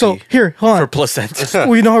recipe So here, hold for on. placenta.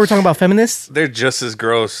 Well, you know how we're talking about feminists? they're just as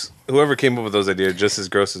gross. Whoever came up with those ideas, just as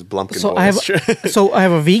gross as Blumpkin So boys. I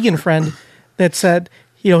have a vegan friend that said,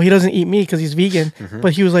 you know, he doesn't eat meat because he's vegan.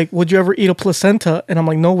 But he was like, "Would you ever eat a placenta?" And I'm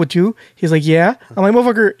like, "No, would you?" He's like, "Yeah." I'm like,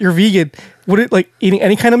 "Motherfucker, you're vegan. Would it like eating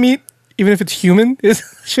any kind of meat, even if it's human?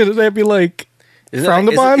 Should that be like frowned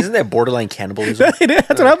upon?" Isn't that borderline cannibalism? That's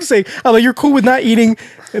what I'm saying. I'm like, you're cool with not eating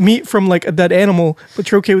meat from like a dead animal,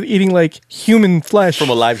 but you're okay with eating like human flesh From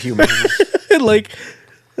a live human. like.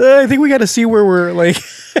 I think we got to see where we're like,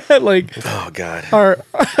 like Oh, God. our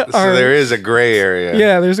So there is a gray area.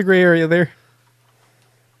 yeah. There's a gray area there.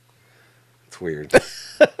 It's weird.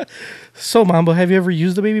 So, Mambo, have you ever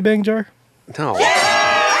used the baby bang jar? No.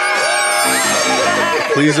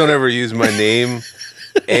 Please don't ever use my name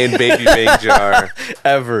and baby bang jar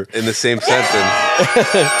Ever. in the same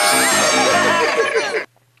sentence.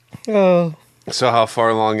 Oh, So how far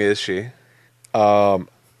along is she? I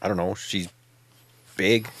don't know. She's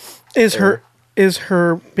big. is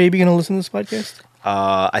her baby gonna listen to this podcast?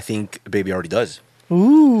 I think baby already does.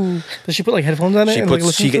 Ooh, does she put like headphones on it? She and, puts like,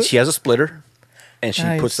 listen to it? she has a splitter, and she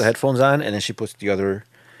Nice. puts the headphones on, and then she puts the other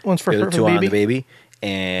One's for the her other for two the on baby. the baby,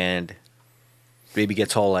 and baby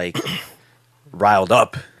gets all like riled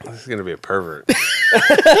up. This is gonna be a pervert.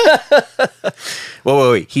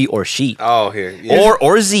 Wait. He or she, Oh, here. Yeah.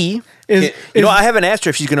 or Z. Is, You know, I haven't asked her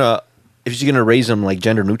if she's gonna raise them like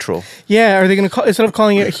gender neutral. yeah, are they gonna call instead of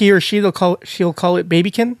calling it he or she, she'll call it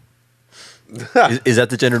babykin? Is that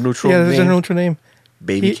the gender neutral? Yeah, that's a name? gender neutral name.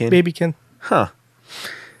 Babykin. Babykin Huh.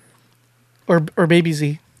 or baby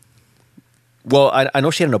Z. Well, I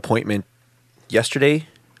know she had an appointment yesterday,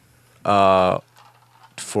 to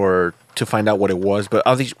find out what it was, but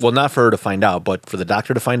I think not for her to find out, but for the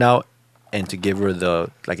doctor to find out and to give her in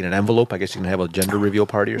an envelope. I guess you can have a gender reveal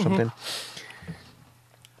party or something.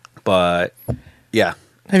 But yeah,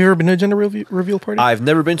 Have you ever been to a gender reveal party? I've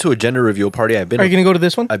never been to a gender reveal party. Are you gonna go to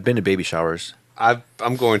this one? I've been to baby showers. I'm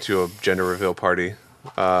going to a gender reveal party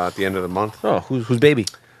at the end of the month. Oh, who's baby?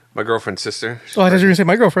 My girlfriend's sister. Oh, I thought you were gonna say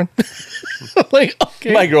my girlfriend. Like,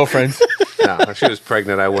 okay. My girlfriend. No, if she was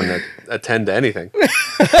pregnant, I wouldn't attend to anything.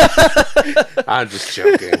 I'm just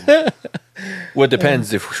joking. Well, it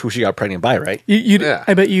depends if who she got pregnant by, right? You'd, Yeah.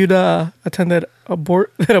 I bet you'd attend that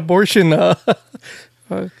abortion. Are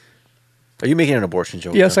you making an abortion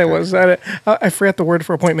joke? Yes, I Okay. was. I forgot the word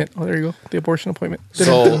for appointment. Oh, there you go. The abortion appointment.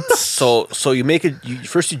 So you make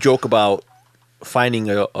first you joke about finding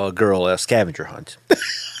a girl at a scavenger hunt.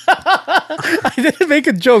 I didn't make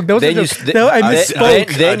a joke. That was Then a you joke. No, I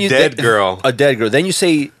misspoke. then A dead girl. A dead girl. Then you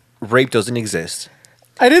say rape doesn't exist,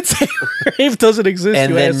 I didn't say rape doesn't exist. and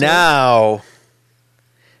you then asshole.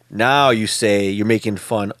 now you say you're making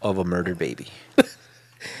fun of a murdered baby.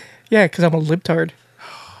 Yeah, because I'm a libtard.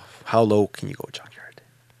 How low can you go, Junkyard?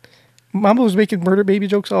 Mama was making murder baby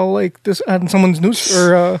jokes all like this on someone's news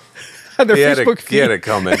or on their He had, Facebook he had feed. it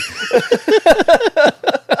coming.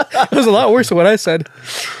 It was a lot worse than what I said.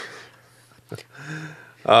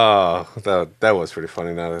 Oh, that was pretty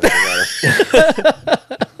funny now that I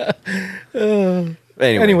think about it.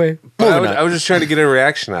 Anyway, But Moving on. I was just trying to get a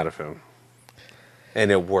reaction out of him.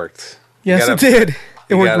 And it worked. He yes, got it upset. did. It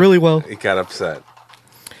He worked got- really well. He got upset.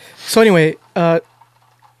 So anyway,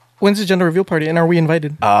 when's the gender reveal party, and are we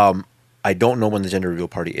invited? I don't know when the gender reveal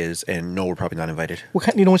party is, and no, we're probably not invited. What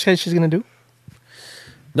kind? You know what kind she's gonna do?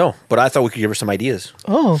 No, but I thought we could give her some ideas.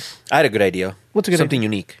 Oh, I had a good idea. What's a good Something idea?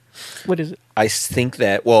 unique. what is it? I think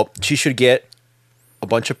that, well, she should get a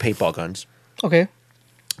bunch of paintball guns Okay.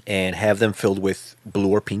 and have them filled with blue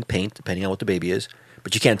or pink paint, depending on what the baby is.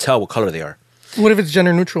 But you can't tell what color they are. What if it's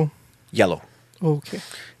gender neutral? Yellow. Okay.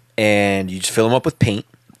 And you just fill them up with paint.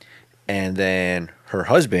 And then her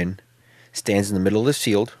husband stands in the middle of this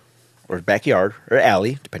field or backyard or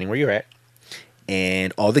alley, depending where you're at.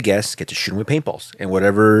 And all the guests get to shoot him with paintballs. And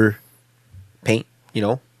whatever paint,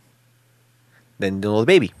 then they'll know the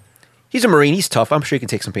baby. He's a Marine. He's tough. I'm sure he can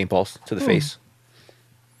take some paintballs to the face.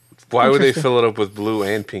 Why would they Interesting. fill it up with blue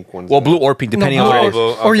and pink ones? Well, blue or pink, depending blue on what it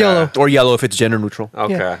or, is. or yellow. Or yellow if it's gender neutral.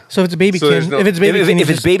 Okay. Yeah. So if it's babykin, there's no- if it's babykin, If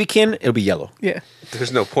it's babykin, it'll be yellow. yeah,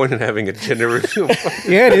 There's no point in having a gender reveal.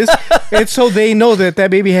 yeah, it is. It's so they know that that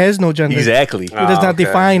baby has no gender. Exactly. It is not okay,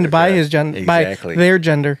 defined by okay. his gender, Exactly. by their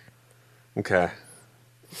gender. Okay.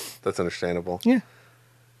 That's understandable. Yeah.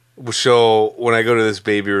 So when I go to this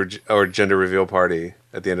baby or gender reveal party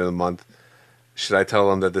at the end of the month, should I tell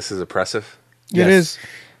them that this is oppressive It Yes. is.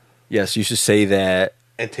 Yes, you should say that.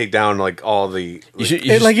 and take down like all the? You should,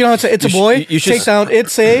 It's a you should- boy. you should- Take down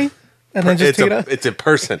it's a, and then just It's take it out, it's a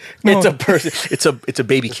person. No. It's a person. It's a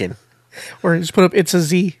babykin. or just put up it's a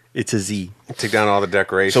Z. It's a Z. Take down all the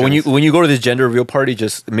decorations. So when you go to this gender reveal party,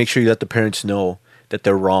 just make sure you let the parents know that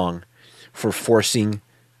they're wrong for forcing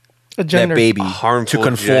A gender. that baby Harmful to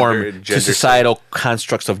conform gender to societal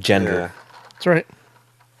constructs of gender. Yeah. That's right.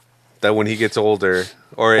 That when he gets older,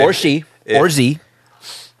 or Or if- she, if- or Z,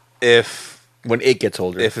 if when it gets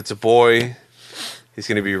older. if it's a boy, he's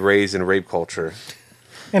going to be raised in rape culture,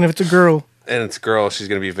 And if it's a girl, and it's a girl, she's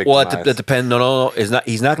going to be well, victimized. that depends. No. It's not.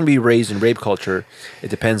 He's not going to be raised in rape culture. It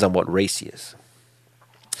depends on what race he is.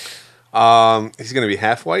 He's going to be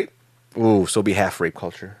half white, Ooh, so it'll be half rape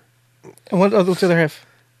culture. and what's the other half?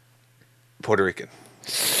 Puerto Rican,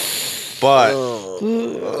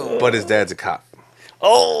 but his dad's a cop,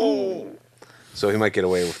 Oh, so he might get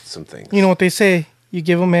away with some things. You know what they say? You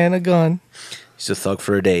give a man a gun, he's a thug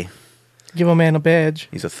for a day. give a man a badge.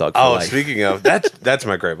 He's a thug for Oh, life. speaking of that's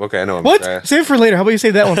my grape. Okay, I know I'm What? trash. Save it for later. How about you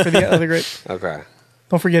save that one for the other great? Okay,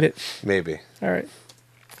 Don't forget it. maybe. All right.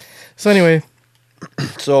 So anyway,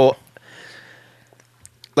 So,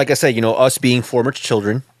 like I said, us being former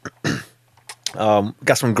children,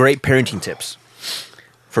 got some great parenting tips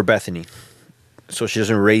for Bethany, so she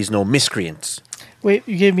doesn't raise no miscreants. wait.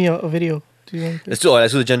 You gave me a video. Do you want to- Let's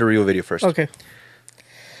do the gender reveal video first. Okay.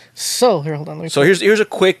 So here, hold on. Let me So here's a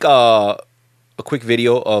quick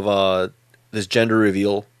video of this gender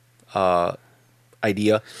reveal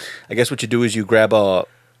idea. I guess what you do is you grab a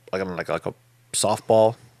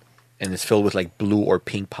softball, and it's filled with like blue or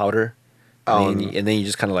pink powder. And then you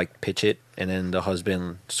just kind of like pitch it, and then the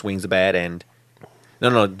husband swings the bat and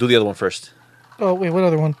no, do the other one first. Oh wait, what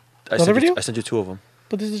other one? I The other video? sent you two of them.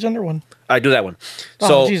 But this is a gender one. All right, do that one. Oh,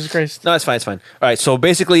 So Jesus Christ. No, it's fine. It's fine. All right. So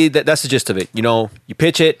basically, that's the gist of it. You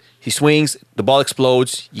pitch it, he swings, the ball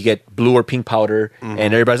explodes, you get blue or pink powder, and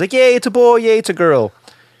everybody's like, "Yay, it's a boy! Yay, it's a girl!"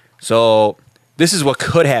 So this is what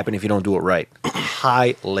could happen if you don't do it right.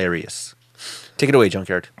 Hilarious. Take it away,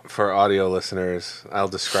 Junkyard. For audio listeners, I'll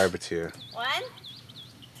describe it to you. 1,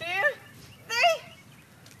 2, 3.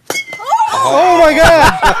 Oh my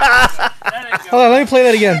God! Hold on, let me play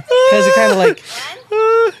that again because it kind of like.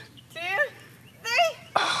 1, 2, 3.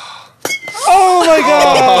 Oh my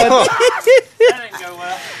God!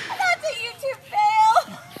 That's a YouTube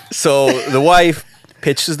fail. So the wife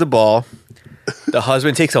pitches the ball. The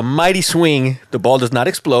husband takes a mighty swing. The ball does not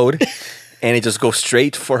explode, and it just goes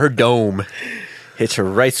straight for her dome. Hits her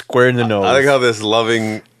right square in the nose. I like how this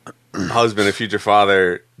loving husband and future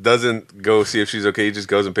father doesn't go see if she's okay. He just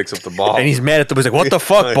goes and picks up the ball. And he's mad at the boy. He's like, "What the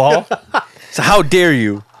fuck, ball? So how dare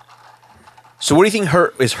you?" So what do you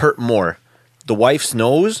think is hurt more, the wife's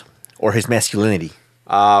nose or his masculinity?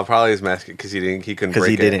 Probably his mask because he couldn't Because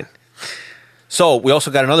break he it. didn't. So we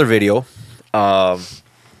also got another video.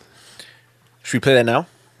 Should we play that now?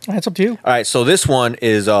 That's up to you. All right. So this one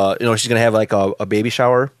is, she's gonna have like a baby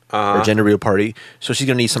shower or gender reveal party. So she's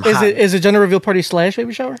gonna need some. Is it gender reveal party /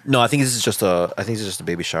 baby shower? No, I think this is just a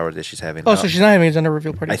baby shower that she's having. Oh, so she's not having a gender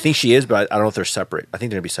reveal party. I think she is, but I don't know if they're separate. I think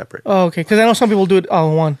they're gonna be separate. Oh, okay. Because I know some people do it all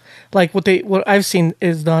in one. Like what I've seen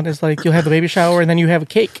is done is like you'll have the baby shower and then you have a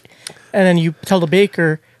cake, and then you tell the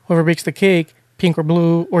baker, whoever bakes the cake, pink or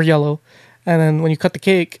blue or yellow, and then when you cut the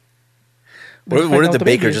cake, What find if out the the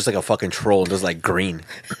baby baker is. just like a fucking troll and does like green?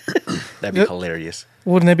 That'd be Yep. hilarious.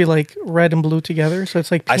 wouldn't that be like red and blue together? So it's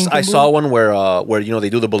like pink I and blue? saw one where they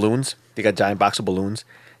do the balloons. They got a giant box of balloons.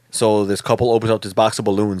 So this couple opens up this box of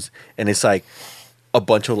balloons, and it's like a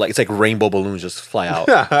bunch of it's like rainbow balloons just fly out,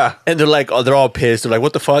 and they're like, they're all pissed. They're like,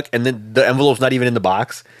 "What the fuck?" And then the envelope's not even in the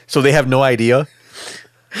box, so they have no idea.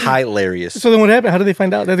 Hilarious. So then what happened? How did they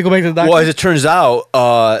find out? They had to go back to the doctor. Well, as it turns out,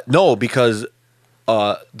 no, because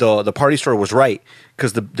the party store was right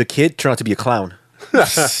because the kid turned out to be a clown,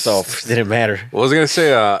 so it didn't matter. Well, I was gonna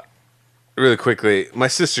say really quickly. My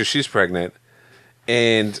sister, she's pregnant,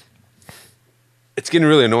 and it's getting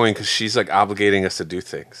really annoying because she's like obligating us to do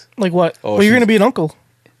things. Like what? Oh, well, you're she's- going to be an uncle.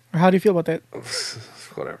 Or how do you feel about that?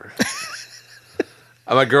 Whatever.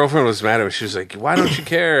 My girlfriend was mad at me. She was like, "Why don't you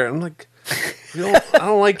care?" I'm like, I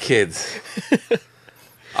don't like kids.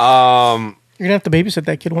 Yeah, You're gonna have to babysit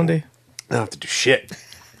that kid one day. I don't have to do shit.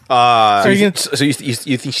 So are you gonna, So you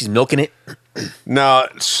think she's milking it? No,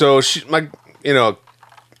 so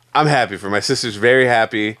I'm happy for her. My sister's very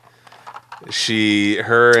happy.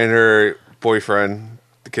 Her and her boyfriend,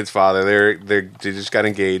 the kid's father, they just got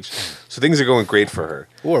engaged. So things are going great for her.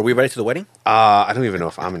 Oh, are we ready to the wedding? I don't even know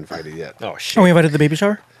if I'm invited yet. Oh shit! are we invited to the baby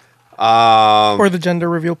shower? Or the gender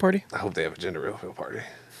reveal party? I hope they have a gender reveal party.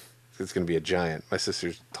 It's going to be a giant. My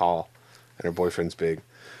sister's tall, and her boyfriend's big.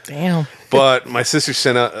 Damn. But my sister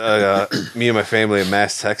sent me and my family a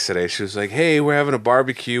mass text today. She was like, "Hey, we're having a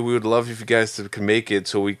barbecue. We would love if you guys can make it,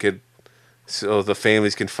 so the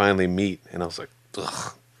families can finally meet." And I was like,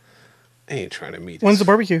 "Ugh, I ain't trying to meet." When's the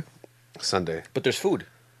barbecue? Sunday? But there's food.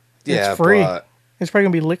 Yeah, It's free. but It's probably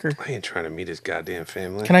gonna be liquor. I ain't trying to meet his goddamn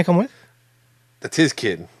family. Can I come with? That's his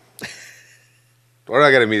kid. Or do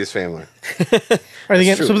I got to meet his family? Are they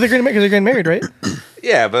getting, true. so they're getting married, right?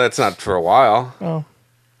 Yeah, but that's not for a while. Oh.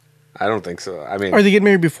 I don't think so. I mean, Are they getting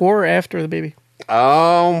married before or after the baby?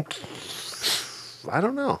 I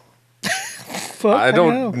don't know. Fuck, I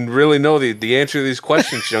know. don't really know the answer to these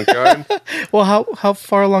questions, Junkyard. Well, how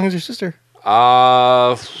far along is your sister?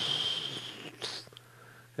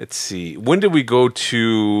 Let's see. When did we go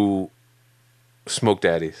to Smoke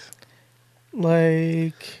Daddy's?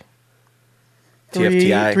 Like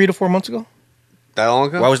TFTI. 3 to 4 months ago. That long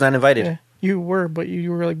ago? Why was I not invited? Yeah, you were, but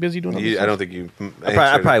you were like busy doing. Other I stuff. don't think you.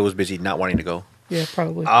 I probably was busy not wanting to go. Yeah,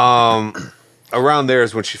 probably. Around there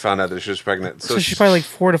is when she found out that she was pregnant. so she's probably like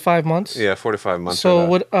 4 to 5 months. yeah, 4 to 5 months.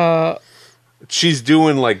 So of that. what? She's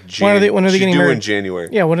doing like When are they getting she's married? doing January.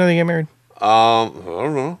 Yeah, when are they getting married? I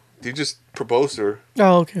don't know. He just proposed to her.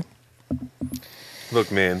 Oh, okay.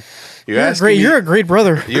 Look, man, You're a great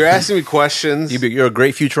brother. You're asking me questions You're a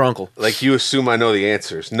great future uncle. like you assume I know the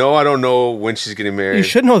answers. No, I don't know when she's getting married. You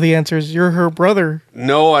should know the answers. You're her brother.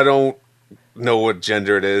 No, I don't know what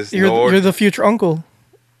gender it is. You're the future uncle.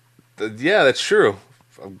 Yeah, that's true.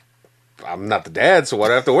 I'm not the dad, so why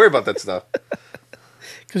do I have to worry about that stuff?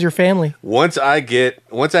 Because you're family. Once I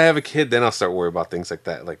have a kid, then I'll start worrying about things like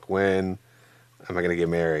that. Like when am I going to get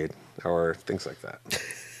married or things like that.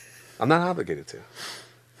 I'm not obligated to.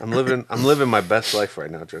 I'm living my best life right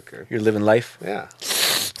now, Joker. You're living life. Yeah.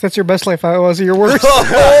 That's your best life. How was it your worst?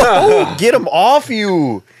 Oh, get him off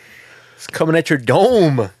you! It's coming at your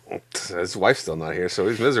dome. His wife's still not here, so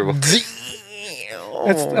he's miserable.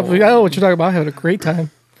 I know what you're talking about. I had a great time.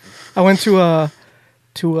 I went to what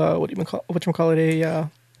do you call it? A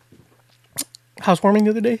housewarming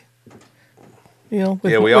the other day. You know,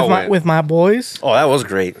 Yeah, we all went. with my boys. Oh, that was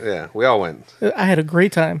great. Yeah, we all went. I had a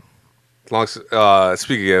great time.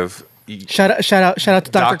 Speaking of Shout out to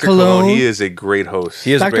Dr. Dr. Cologne. he is a great host.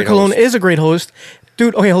 He is a Dr. great Cologne host. is a great host.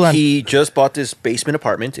 Dude, okay, hold on. He just bought this basement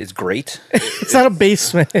apartment. It's great. It's not a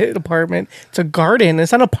basement apartment. It's a garden.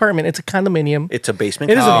 It's not an apartment. It's a condominium. It's a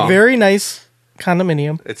basement. It is condo. a very nice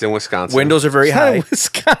condominium. It's in Wisconsin. Windows are very It's not high. in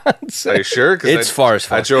Wisconsin. Are you sure? 'Cause It's far as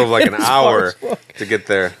fuck. I drove like an It is far hour as fuck. to get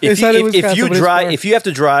there. It's not in Wisconsin, but it's far. If you have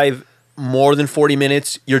to drive more than 40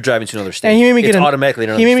 minutes, you're driving to another state. And he made me It's get automatically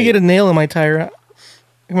another He made me state. get a nail in my tire.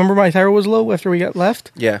 Remember my tire was low after we got left?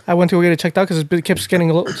 Yeah. I went to go get it checked out because it keeps getting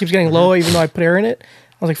low even though I put air in it.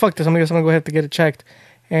 I was like, fuck this. I'm gonna go have to get it checked.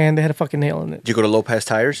 And they had a fucking nail in it. Did you go to Lopez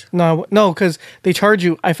Tires? No, because they charge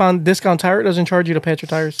you. I found Discount Tire. It doesn't charge you to patch your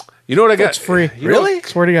tires. You know what I got? It's free. You know- Really?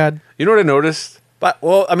 Swear to God. You know what I noticed? But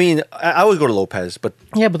well, I mean, I always go to Lopez, but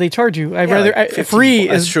Yeah, but they charge you. I'd yeah, rather like 15 free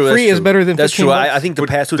That's is true, that's free is true. better than that's 15 true. bucks. I think the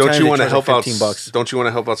past two Don't times you they want to charged help like out? 15 bucks. Don't you want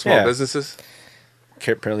to help out small Yeah. businesses?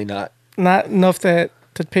 Apparently not. Not enough to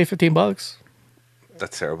pay $15.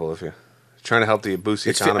 That's terrible of you. Trying to help the boost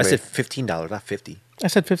the It's economy. I said $15, not 50. I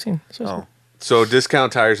said 15. So Oh, So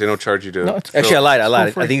discount tires, they don't charge you to. No, it's- actually, I lied.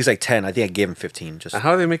 It's I think it's like 10. I think I gave him 15. Just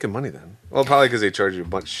How are they making money then? Well, probably because they charge you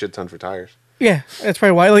a shit ton for tires. yeah, that's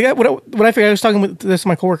probably why. Like what I figured, I was talking with this to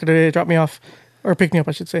my coworker today. They dropped me off or picked me up,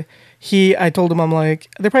 I should say. I told him, I'm like,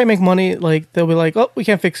 they probably make money. Like they'll be like, oh, we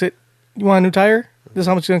can't fix it. You want a new tire? This is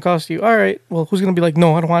how much it's gonna cost you. All right. Well, who's gonna be like,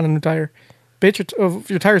 no, I don't want a new tire. Bitch,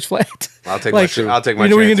 your tire's flat. I'll take like, my. I'll take my.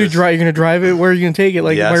 You know what you're gonna do? chances. You're gonna drive it. Where are you gonna take it?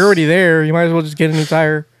 Like, Yes. if you're already there, you might as well just get a new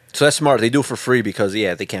tire. so that's smart. They do it for free because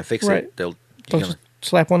they can't fix Right. it. They'll. Don't just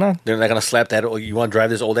slap one on. They're not gonna slap that. Oh, you want to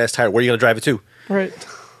drive this old ass tire? Where are you gonna drive it to? Right.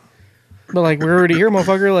 But like, we're already here,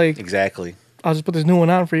 motherfucker. Like, Exactly. I'll just put this new one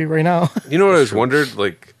on for you right now. You know what I always wondered?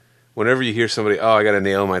 Like, whenever you hear somebody, oh, I got a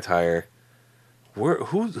nail in my tire.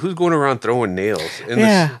 Who's going around throwing nails? In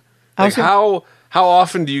Yeah. This, I like, was- how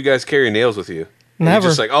often do you guys carry nails with you? And you're Never.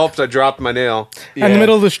 just like, oh, I dropped my nail. In the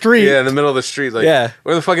middle of the street. Yeah, in the middle of the street. Like, Yeah.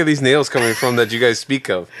 where the fuck are these nails coming from that you guys speak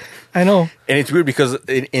of? I know. And it's weird because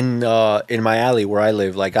in my alley where I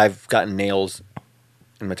live, like I've gotten nails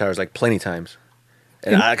in my tires like plenty times.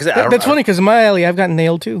 And That's funny because in my alley, I've gotten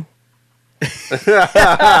nailed too.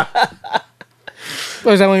 Oh,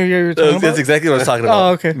 is that what you were talking about? That's exactly what I was talking about.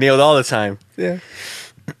 Oh, okay. Nailed all the time. Yeah.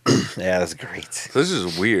 Yeah, that's great. So this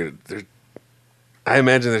is weird. I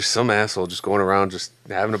imagine there's some asshole just going around just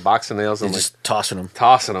having a box of nails and And like just tossing them.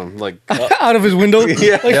 tossing them. Like, Out of his window.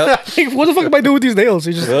 Yeah. Like, Yep. like, what the fuck am I doing with these nails?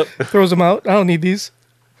 He just Yep. throws them out. I don't need these.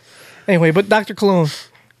 Anyway, but Dr. Cologne,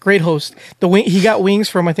 great host. He got wings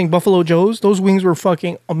from, I think, Buffalo Joe's. Those wings were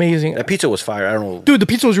fucking amazing. That pizza was fire. I don't know. Dude, the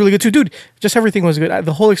pizza was really good too. Dude, just everything was good.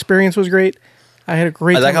 The whole experience was great. I had a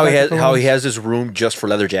great I like time how with Dr. Cologne's. has this room just for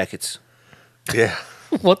leather jackets. yeah.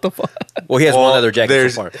 What the fuck? Well, he has one leather jacket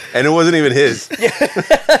there's- so far, and it wasn't even his.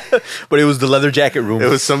 but it was the leather jacket room. It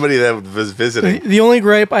was somebody that was visiting. The only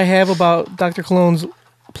gripe I have about Dr. Cologne's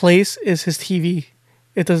place is his TV.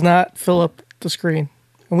 It does not fill up the screen.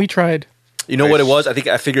 And we tried. You know what it was? I think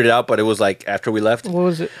I figured it out, but it was like after we left. What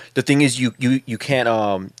was it? The thing is, you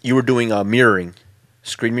can't. You were doing mirroring,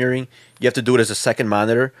 screen mirroring. You have to do it as a second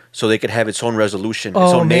monitor so they could have its own resolution, its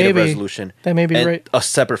Oh, own native maybe. resolution. That may be and right.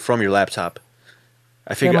 Separate from your laptop.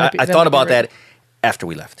 I figured. might be- I that thought might be about right. that after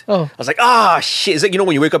we left. Oh. I was like, shit! Is that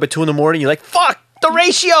when you wake up at 2 a.m, you're like, fuck the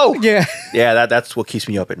ratio. Yeah. Yeah, that's what keeps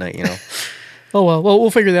me up at night. You know. Oh, well, we'll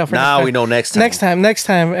figure that out for Now next time. we know next time. Next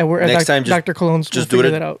time, we're at Next time, Dr. Cologne's, just we'll do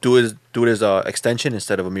figure it. that out. Do it as a extension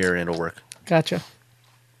instead of a mirror, and it'll work. Gotcha.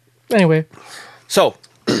 Anyway, So,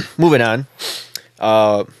 moving on.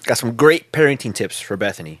 Got some great parenting tips for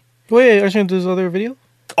Bethany. wait, are you going to do this other video?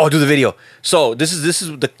 Oh, do the video. So this is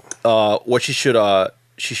the what she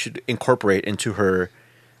should incorporate into her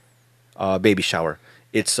baby shower.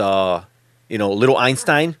 It's Little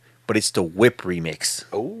Einstein, but it's the Whip remix.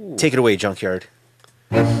 Oh. Take it away, Junkyard.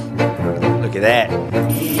 Look at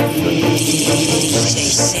that.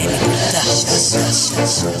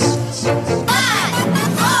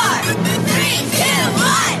 We're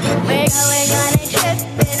going on a trip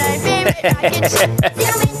in our favorite rocket ship,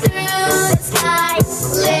 zooming through the sky.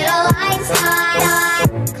 Little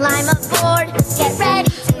Einstein, climb aboard, get ready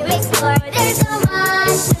to explore. There's so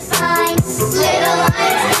much to find. Little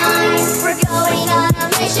Einstein, we're going on a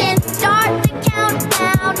mission. Start the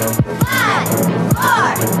countdown. 5,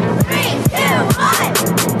 4, 3, 2,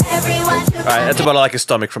 1. Everyone to All right, that's about all I can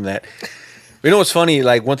stomach from that. You know what's funny?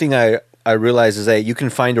 Like one thing I realized is that you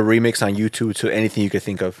can find a remix on YouTube to anything you could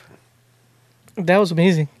think of. That was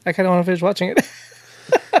amazing. I kind of want to finish watching it.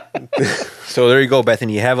 So there you go,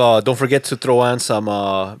 Bethany. You have don't forget to throw on some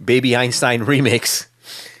Baby Einstein remix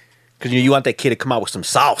because you want that kid to come out with some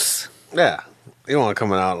sauce. Yeah. You don't want to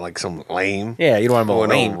come out like some lame. Yeah, you don't want Or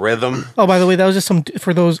to no lame. rhythm. Oh, by the way, that was just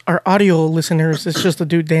for our audio listeners. It's just a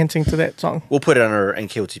dude dancing to that song. We'll put it on our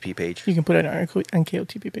NKOTP page. You can put it on our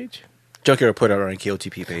NKOTP page. Junkyard will put it on our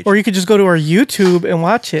NKOTP page. Or you could just go to our YouTube and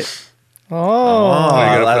watch it. Oh. Are you I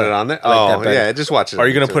going to like- put it on there? I like that Oh, better. yeah. Just watch it. Are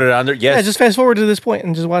you going to put it on there? Yes. Yeah, just fast forward to this point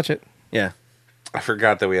and just watch it. Yeah. I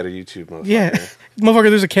forgot that we had a YouTube motherfucker. Yeah. Motherfucker,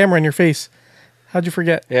 there's a camera in your face. How'd you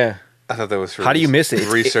forget? Yeah. I thought that was for How do you miss it?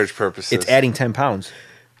 research purposes. It's adding 10 pounds.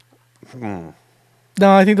 No,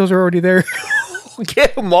 I think those are already there.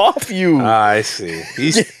 Get him off you. Ah, I see.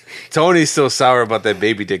 Tony's still sour about that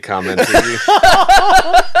baby dick comment.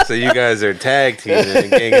 So you guys are tag teaming and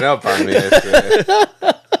ganging up on me.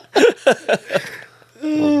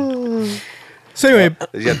 So anyway,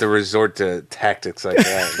 You have to resort to tactics like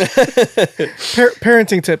that.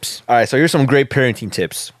 parenting tips. All right, so here's some great parenting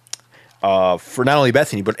tips for not only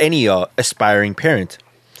Bethany, but any aspiring parent.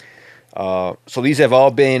 So these have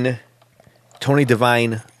all been Tony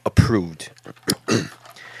Devine approved.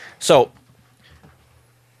 So,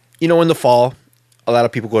 in the fall, a lot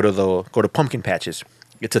of people go to pumpkin patches.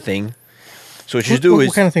 It's a thing. So what you do What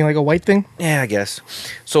is, kind of thing? Like a white thing? yeah, I guess.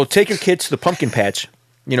 So take your kids to the pumpkin patch,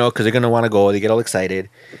 because they're going to want to go. They get all excited.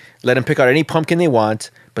 Let them pick out any pumpkin they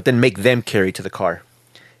want, but then make them carry it to the car.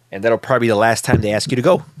 And that'll probably be the last time they ask you to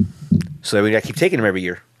go. So that we got to keep taking them every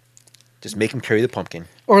year. Just make them carry the pumpkin.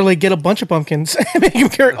 Or like get a bunch of pumpkins and make them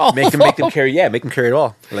carry all Make them carry it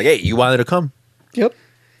all. Like, hey, you wanted to come. Yep.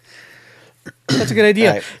 That's a good idea.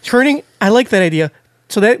 All right. Turning, I like that idea.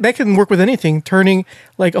 So that can work with anything. Turning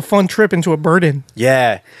like a fun trip into a burden.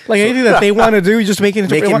 Yeah. Like anything that they want to do, you just make it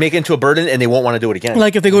into Make it into a burden and they won't want to do it again.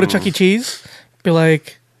 Like if they go to Chuck E. Cheese, be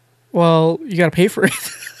like, well, you got to pay for it.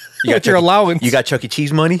 You got your allowance. You got Chuck E.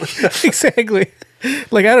 Cheese money? Exactly.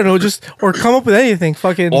 Like, I don't know, or come up with anything.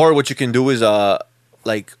 Fucking. Or what you can do is, all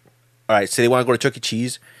right, say they want to go to Chuck E.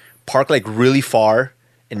 Cheese, park like really far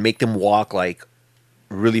and make them walk like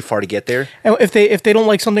really far to get there. And if they don't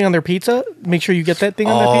like something on their pizza, make sure you get that thing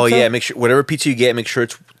on Oh their pizza. yeah, make sure whatever pizza you get, make sure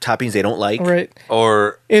it's toppings they don't like. Right.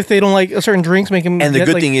 Or If they don't like a certain drinks, make them. And the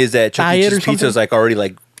good thing is that Chuck E. diet or Cheese pizza is something. like already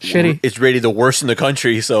like Shitty. It's rated the worst in the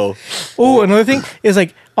country. So Oh, another thing is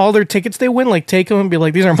like all their tickets they win, like take them and be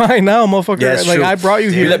like, these are mine now, motherfucker. yeah, it's like true. I brought you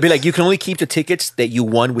here, Be like, you can only keep the tickets that you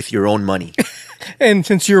won with your own money. and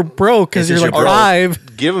since you're broke, because And you're since like you're broke.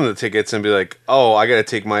 5, give them the tickets and be like, oh, I got to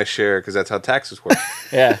take my share because that's how taxes work.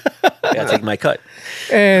 yeah, take my cut.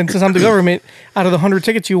 and since I'm the government, out of the 100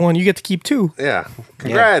 tickets you won, you get to keep 2. Yeah.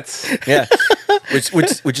 Congrats. Yeah, which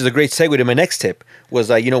is a great segue to my next tip. Was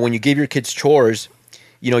when you give your kids chores,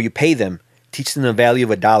 you pay them, teach them the value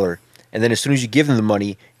of $1, and then as soon as you give them the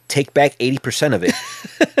money, take back 80% of it,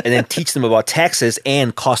 and then teach them about taxes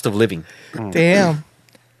and cost of living. Damn.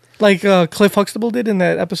 Like Cliff Huxtable did in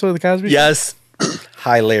that episode of the Cosby Show. Yes,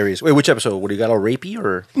 hilarious. Wait, which episode? What do you got all rapey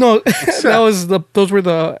or? No, those were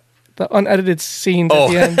the unedited scenes at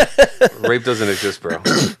the end. Rape doesn't exist, bro.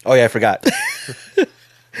 Oh yeah, I forgot. All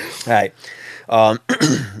right.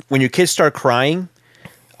 When your kids start crying,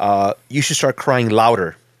 you should start crying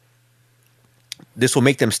louder. This will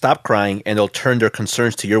make them stop crying, and they'll turn their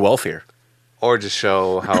concerns to your welfare. Or just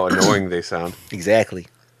show how annoying they sound. Exactly.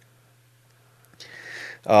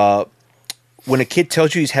 When a kid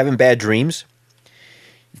tells you he's having bad dreams,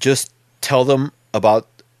 just tell them about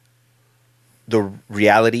the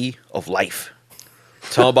reality of life.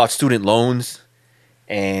 Tell them about student loans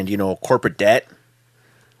and, corporate debt,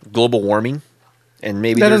 global warming, and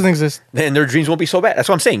maybe That their- doesn't exist. Then their dreams won't be so bad. That's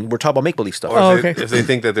what I'm saying. We're talking about make-believe stuff. Or Oh, if, they, okay. if they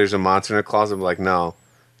think that there's a monster in a closet, I'm like, no.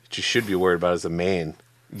 What you should be worried about is the man.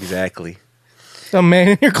 Exactly. The man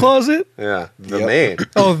in your closet? Yeah. The Yep. man.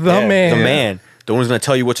 Oh, the Yeah, man. The man. The one who's going to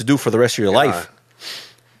tell you what to do for the rest of your life.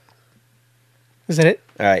 Is that it?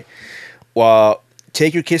 All right. Well,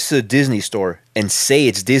 take your kids to the Disney store and say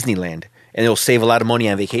it's Disneyland, and it'll save a lot of money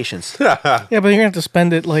on vacations. Yeah, but you're going to have to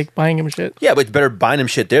spend it like buying him shit. Yeah, but it's better buying them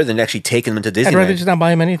shit there than actually taking them to Disneyland. I'd rather just not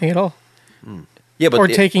buy him anything at all. yeah, but Or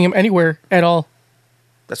taking him anywhere at all.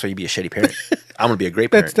 that's why you be a shitty parent. I'm gonna be a great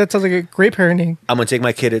parent. That sounds like a great parenting. I'm gonna take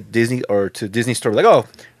my kid at Disney or to Disney store. Like, oh,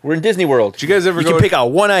 we're in Disney World. Did you guys ever You go? can pick out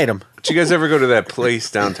one item. Did you guys ever go to that place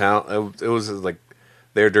downtown? It was like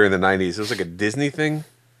there during the '90s. It was like a Disney thing.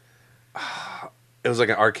 It was like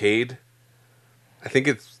an arcade. I think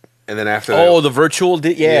it's, and then after that, Oh, the virtual. I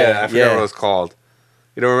forgot what it was called.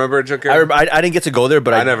 You don't remember it, Junker? I didn't get to go there,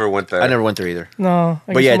 but I never went there. I never went there either. No,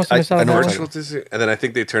 I But guess yeah, I must have missed out I on know that it's one. Virtual Disney, and then I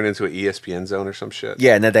think they turned into an ESPN zone or some shit.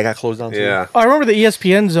 Yeah, and then that got closed down too. Yeah. Oh, I remember the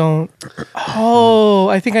ESPN zone. Oh,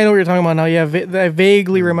 I think I know what you're talking about now. Yeah, I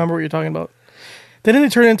vaguely remember what you're talking about. Didn't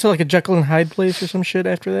it turn into like a Jekyll and Hyde place or some shit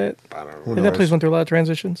after that? I don't know. I think that place went through a lot of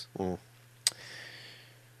transitions. All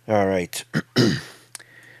right.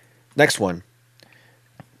 Next one.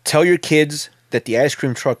 Tell your kids that the ice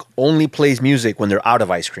cream truck only plays music when they're out of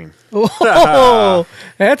ice cream. Oh,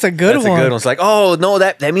 that's a good That's one. a good one. It's like, oh no,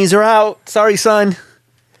 that means they're out. Sorry, son.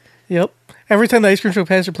 Yep. Every time the ice cream truck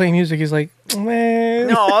passes or playing music, he's like, man,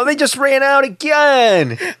 No, they just ran out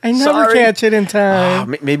again. I never Sorry. catch it in Ah,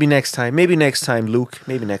 time. maybe next time. Maybe next time, Luke.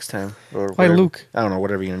 Maybe next time. Or Why whatever. Luke? I don't know.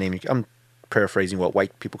 Whatever you're gonna name it. I'm paraphrasing what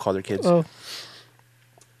white people call their kids. Oh,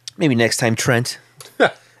 Maybe next time, Trent.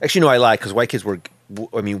 Actually, no, I lied because white kids were.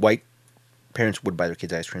 White parents would buy their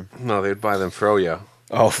kids ice cream. No, they'd buy them Froyo.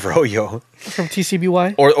 Oh, froyo. from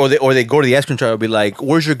TCBY. Or they go to the ice cream truck and be like,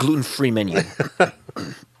 "Where's your gluten-free menu?"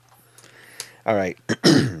 All right.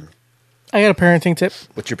 I got a parenting tip.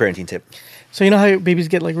 What's your parenting tip? So you know how babies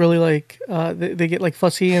get like really like they get like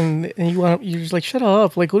fussy and you're just like shut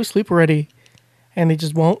up, like go to sleep already, and they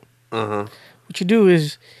just won't. What you do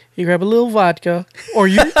is you grab a little vodka or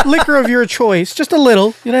your liquor of your choice, just a little.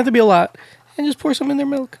 You don't have to be a lot, and just pour some in their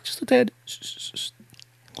milk, just a tad.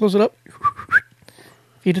 Close it up.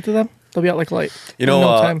 Feed it to them. They'll be out like light. You know,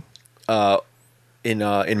 in no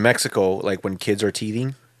time. In Mexico, like when kids are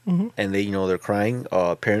teething Mm-hmm. and they're crying,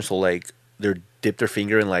 parents will dip their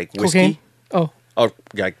finger in like whiskey. Cocaine. Oh, Oh,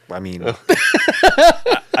 yeah, I mean,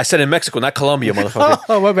 I said in Mexico, not Colombia, motherfucker.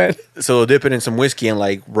 oh, my bad. So they'll dip it in some whiskey and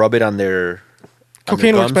like rub it on their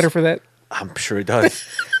Cocaine works gums. better for that. I'm sure it does.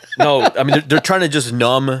 No, I mean they're trying to just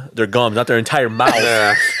numb their gums, not their entire mouth,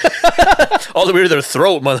 Yeah. all the way to their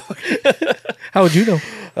throat, motherfucker. How would you know?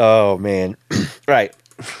 Oh man, right.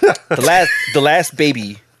 The last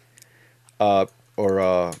baby,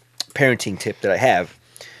 parenting tip that I have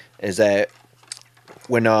is that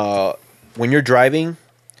when you're driving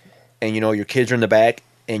and your kids are in the back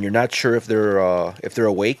and you're not sure if they're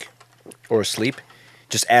awake or asleep,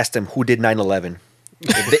 just ask them who did 9/11.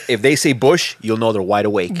 If they say Bush, you'll know they're wide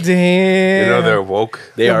awake. Damn. You know they're woke.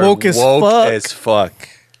 They They're are woke as fuck. as fuck.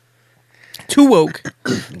 Too woke.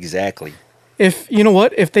 Exactly. If you know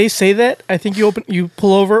what, if they say that, I think you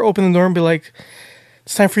pull over, open the door, and be like,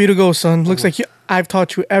 "It's time for you to go, son. Looks like I've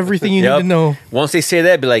taught you everything you need to know. Once they say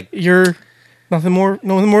that, be like, You're nothing more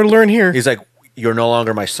to learn here." he's like, you're no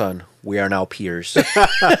longer my son. We are now peers. So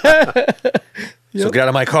get out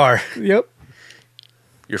of my car. Yep,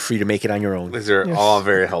 You're free to make it on your own. These are Yes. all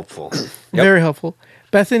very helpful. very helpful.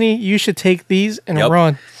 Bethany, you should take these and Yep.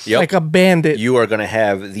 run Yep. like a bandit. You are going to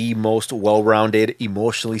have the most well-rounded,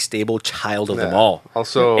 emotionally stable child of them Yeah. all.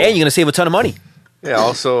 Also, And you're going to save a ton of money. yeah.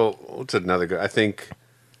 Also, what's another good? I think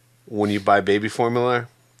when you buy baby formula,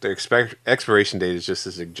 the expiration date is just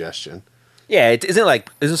a suggestion. Yeah, it isn't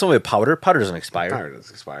something with powder. Powder doesn't expire. Powder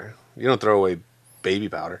doesn't expire. You don't throw away baby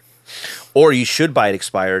powder. Or you should buy it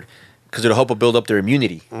expired because it'll help build up their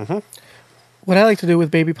immunity. What I like to do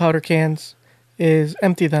with baby powder cans is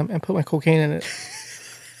empty them and put my cocaine in it.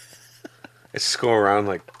 It's just go around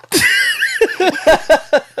like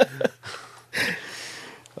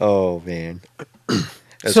Oh, man.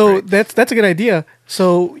 So that's a good idea.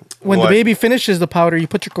 So when What? the baby finishes the powder, you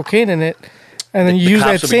put your cocaine in it, and then you use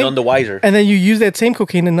cops that will be same none the wiser. and then you use that same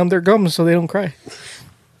cocaine to numb their gums so they don't cry.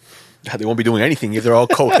 They won't be doing anything if they're all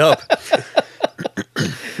coked up.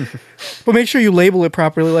 But make sure you label it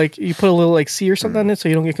properly. Like you put a little like C or something on it, so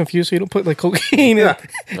you don't get confused. So you don't put like cocaine Yeah.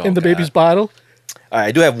 in the baby's bottle. All right,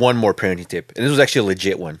 I do have one more parenting tip. And this was actually a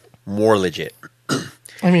legit one. More legit.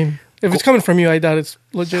 I mean, if it's coming from you, I doubt it's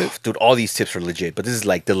legit. Dude, all these tips are legit, but this is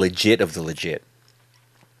like the legit of the legit.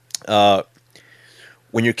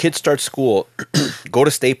 When your kids start school, go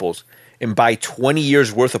to Staples and buy 20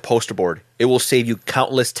 years worth of poster board. It will save you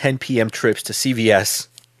countless 10 p.m. trips to CVS.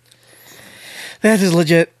 That is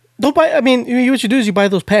legit. Don't buy. I mean, what you do is you buy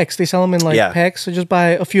those packs. They sell them in like Yeah. packs. So just buy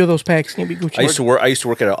a few of those packs and you'll be Gucci. I used to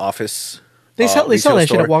work at an office. They sell retail that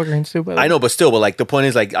shit at store. Walgreens too. By the way. I know, but still, but the point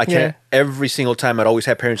is, I can't. Yeah. Every single time, I'd always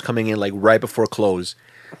have parents coming in right before close.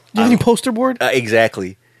 Do you have any poster board?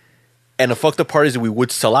 Exactly. And the fucked up part is that we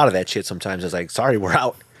would sell out of that shit sometimes. It's like, sorry, we're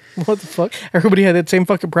out. What the fuck? Everybody had that same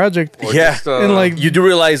fucking project. Yeah. just, And like You do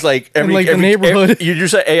realize, the neighborhood. you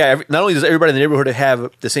just not only does everybody in the neighborhood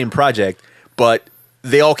have the same project, but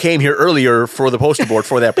they all came here earlier for the poster board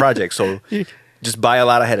for that project. So just buy a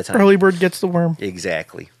lot ahead of time. early bird gets the worm.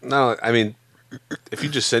 Exactly. no. I mean, if you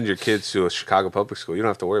just send your kids to a Chicago public school, you don't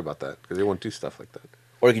have to worry about that because they won't do stuff like that.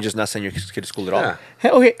 Or you can just not send your kid to school at all. Yeah. Hey,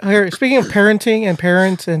 okay, here, speaking of parenting and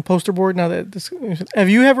parents and poster board, now that this, have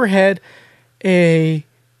you ever had a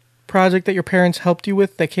project that your parents helped you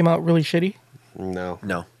with that came out really shitty? No.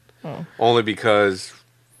 No. Only because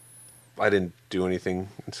I didn't do anything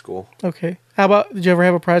in school. Okay. How about, did you ever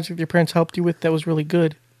have a project your parents helped you with that was really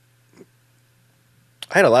good?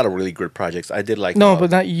 I had a lot of really good projects. I did No,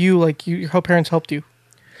 but not you, like you, your parents helped you.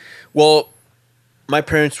 Well, my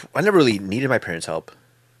parents, I never really needed my parents' help.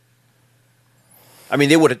 I mean,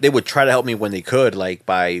 they would try to help me when they could, like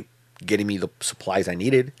by getting me the supplies I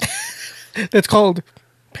needed. That's called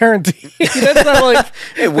parenting. That's not like,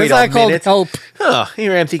 Hey, wait that's not a called minute. help. Oh,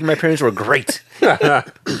 here I am thinking my parents were great.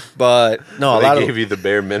 But no, a They lot gave of you the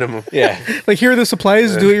bare minimum. yeah, Like, here are the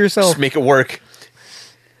supplies, do it yourself. just make it work.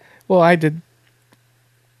 Well, I did.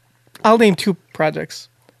 I'll name two projects.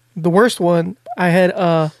 The worst one, I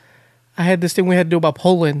had this thing we had to do about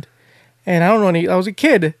Poland, and I don't know any. I was a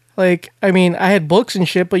kid. Like, I mean, I had books and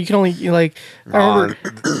shit, but you can only I remember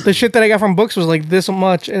the shit that I got from books was like this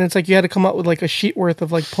much, and it's like you had to come up with like a sheet worth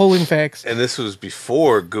of like Poland facts. And this was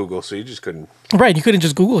before Google, so you just couldn't. Right, you couldn't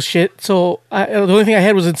just Google shit. So the only thing I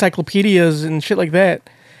had was encyclopedias and shit like that.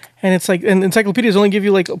 And it's like, and encyclopedias only give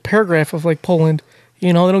you like a paragraph of like Poland.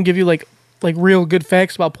 You know, they don't give you like real good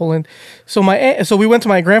facts about Poland. So so we went to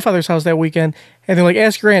my grandfather's house that weekend, and they're like,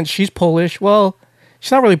 ask your aunt, she's Polish. Well,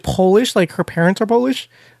 she's not really Polish. Like her parents are Polish.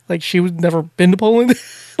 Like she was never been to Poland.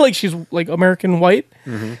 Like she's like American white.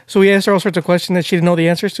 So we asked her all sorts of questions that she didn't know the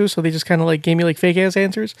answers to. So they just kind of like gave me like fake ass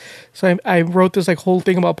answers. So I wrote this like whole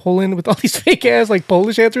thing about Poland with all these fake ass like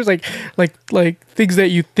Polish answers, like things that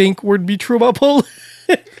you think would be true about Poland.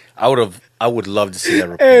 I would love to see that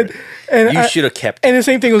report. And You should have kept And the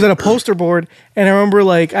same thing was on a poster board. And I remember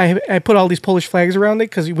like I put all these Polish flags around it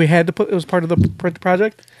because we had to put, it was part of the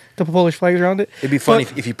project to put Polish flags around it. It'd be funny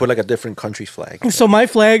But- if you put like a different country's flag. So my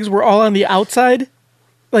flags were all on the outside.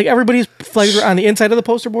 Like everybody's flags were on the inside of the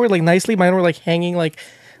poster board, like nicely. Mine were like hanging like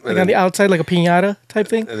And on the then- outside, like a piñata type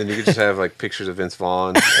thing. And then you could just have like pictures of Vince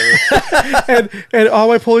Vaughn. And all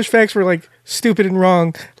my Polish facts were like stupid and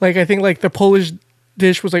wrong. Like I think like the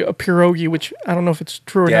dish was like a pierogi, which I don't know if it's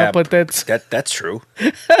true or not, but that's that's true.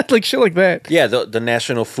 like shit like that. Yeah, the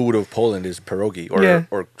national food of Poland is pierogi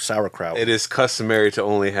or sauerkraut. It is customary to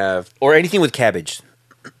only have. Or anything with cabbage.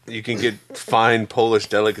 You can get fine Polish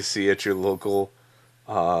delicacy at your local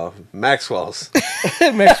Maxwell's.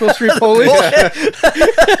 Maxwell Street Polish.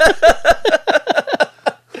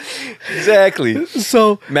 Exactly.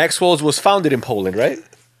 So Maxwell's was founded in Poland, right?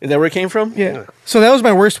 Is that where it came from? yeah. So that was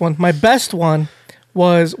my worst one. My best one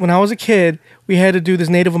was when I was a kid. We had to do this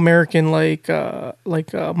Native American mock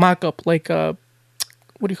up, what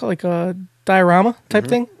do you call it? Like a diorama type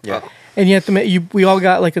thing. Yeah. And you have to we all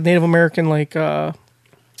got like a Native American like a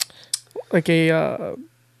what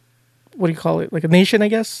do you call it? Like a nation, I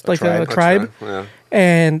guess, like a tribe. Yeah.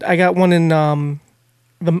 And I got one in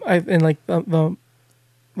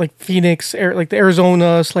like Phoenix, like the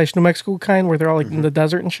Arizona / New Mexico kind, where they're all like in the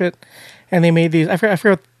desert and shit. And they made these. I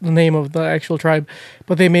forgot the name of the actual tribe,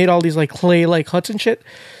 but they made all these like clay like huts and shit.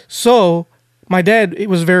 So my dad, it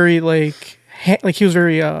was very like he was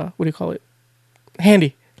very what do you call it?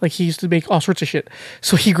 Handy. Like he used to make all sorts of shit.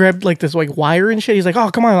 So he grabbed like this like wire and shit. He's like, "Oh,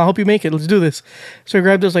 come on, I'll help you make it. Let's do this." So he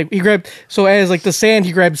grabbed as like the sand,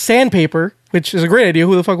 he grabbed sandpaper, which is a great idea.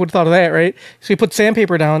 Who the fuck would have thought of that, right? So he put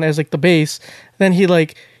sandpaper down as like the base. Then he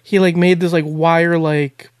made this like wire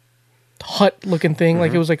like hut looking thing,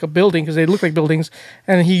 like it was like a building because they look like buildings.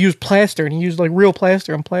 And he used plaster, and he used like real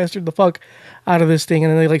plaster and plastered the fuck out of this thing,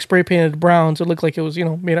 and then they like spray painted brown so it looked like it was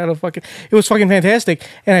made out of fucking. It was fucking fantastic.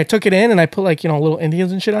 And I took it in and I put like little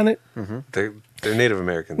Indians and shit on it. They're Native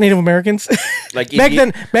Americans. Native Americans. Like back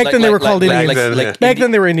then they were called Indians. Back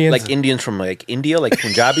then they were Indians. Like Indians from like India, like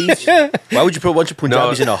Punjabis. Why would you put a bunch of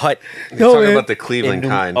Punjabis in a hut? You're No, talking man. about the Cleveland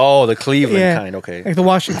kind. Oh, the Cleveland kind. Okay. Like the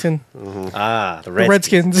Washington. The The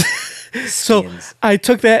Redskins. So I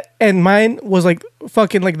took that, and mine was like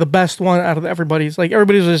fucking like the best one out of everybody's. Like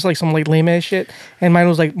everybody's was just like some like lame ass shit, and mine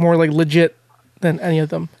was like more like legit than any of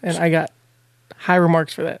them, and I got high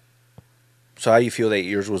remarks for that. So how do you feel that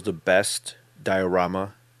yours was the best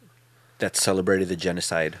diorama that celebrated the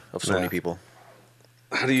genocide of so many people?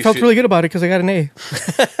 How do you Felt feel, really good about it because I got an A.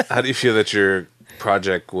 How do you feel that your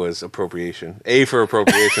project was appropriation? A for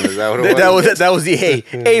appropriation, is that what it was? That was the A.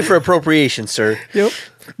 A for appropriation, sir. Yep.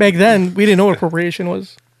 Back then, we didn't know what appropriation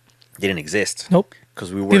was. Didn't exist. Nope.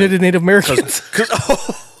 Because we were. Neither did Native Americans.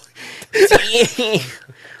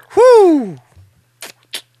 Whoo!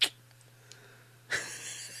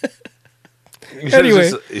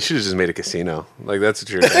 Anyway. You should have just made a casino. Like, that's what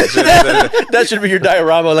you're. That should be your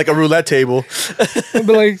diorama, like a roulette table. But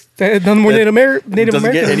like, none more Native American.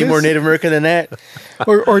 Doesn't get any more Native American than that.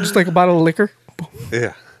 Or just like a bottle of liquor.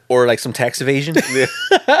 Yeah. Or like some tax evasion.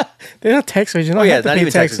 They're not tax evasion. Oh yeah, not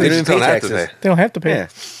even taxes. They They don't don't pay have to taxes. pay. They don't have to pay. Yeah.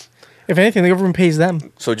 If anything, the government pays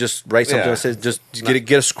them. So just write something Yeah. that says just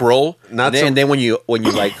get a scroll. Not and so- then when you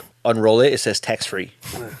like unroll it, it says tax free.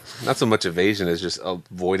 Not so much evasion as just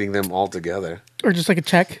avoiding them altogether. Or just like a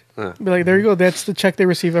check. Be like, there you go. That's the check they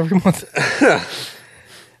receive every month.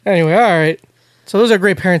 Anyway, all right. So those are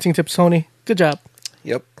great parenting tips, Tony. Good job.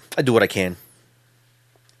 Yep, I do what I can.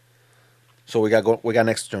 So we got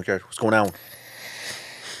next, Junkyard. What's going on?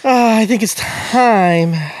 I think it's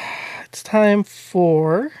time. It's time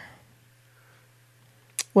for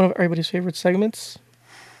one of everybody's favorite segments.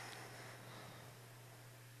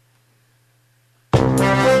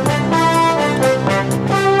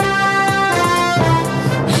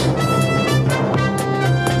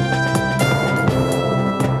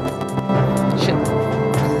 Shit.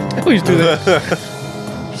 I always do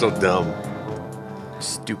that. So dumb.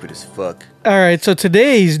 Stupid as fuck. All right, so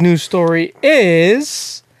today's news story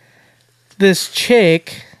is this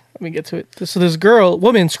chick. Let me get to it. So this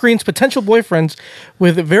woman screens potential boyfriends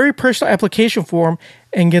with a very personal application form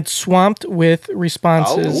and gets swamped with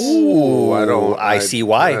responses. Ooh, I see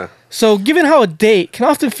why. yeah. So given how a date can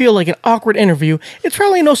often feel like an awkward interview, it's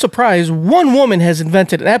probably no surprise one woman has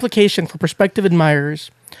invented an application for prospective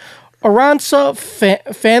admirers. Aranza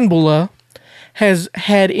Fanbula has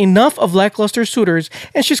had enough of lackluster suitors,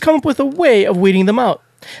 and she's come up with a way of weeding them out.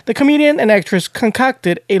 The comedian and actress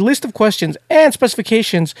concocted a list of questions and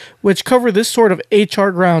specifications which cover this sort of HR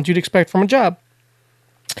ground you'd expect from a job,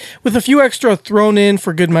 with a few extra thrown in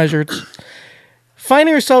for good measure.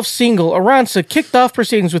 Finding herself single, Aranza kicked off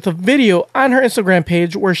proceedings with a video on her Instagram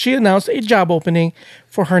page where she announced a job opening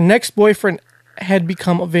for her next boyfriend had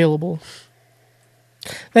become available.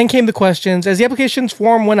 Then came the questions. As the application's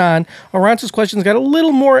form went on, Aranza's questions got a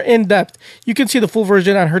little more in-depth. You can see the full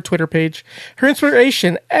version on her Twitter page. Her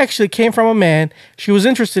inspiration actually came from a man she was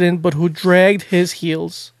interested in, but who dragged his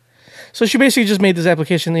heels. So she basically just made this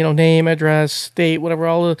application, name, address, state, whatever,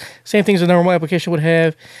 all the same things a normal application would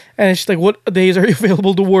have. And she's like, what days are you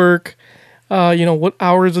available to work? What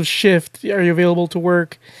hours of shift are you available to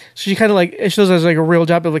work? So she kind of she does it as like a real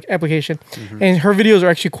job application. And her videos are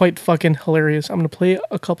actually quite fucking hilarious. I'm going to play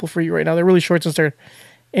a couple for you right now. They're really short since they're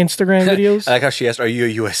Instagram videos. I like how she asked, "Are you a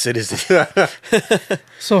U.S. citizen?"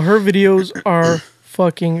 So her videos are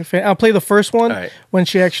fucking I'll play the first one All right. when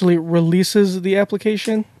she actually releases the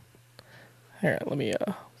application. Here, let me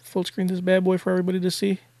full screen this bad boy for everybody to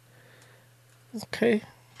see. Okay.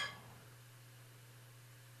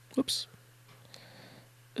 Whoops.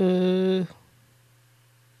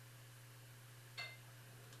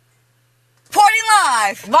 Reporting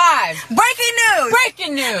live.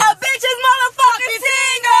 Breaking news. A bitch is motherfucking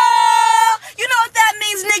single. You know what that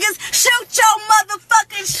means, niggas? Shoot your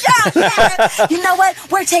motherfucking shot. nigga. You know what?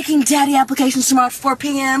 We're taking daddy applications tomorrow at 4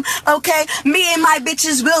 p.m. Okay? Me and my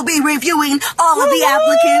bitches will be reviewing all of the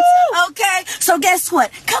applicants. Okay? So guess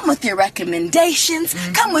what? Come with your recommendations.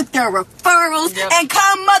 Come with your referrals. And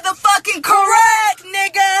come motherfucking correct,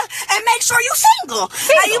 nigga. And make sure you single.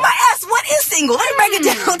 Now you might ask, what is single? Let me break it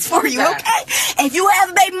down for you, okay? If you have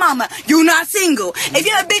a baby mama, you're not single. If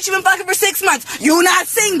you have a bitch you've been fucking for 6 months, you're not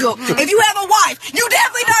single. If you have a wife, you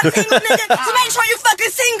definitely not single, nigga. So make sure you fucking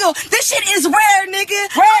single. This shit is rare, nigga.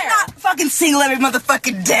 I'm not fucking single every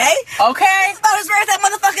motherfucking day. Okay. It's about as rare as that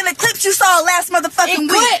motherfucking eclipse you saw last motherfucking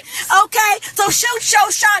week. Okay? So shoot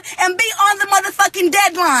your shot and be on the motherfucking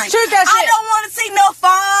deadline. Shoot that I shit. don't want to see no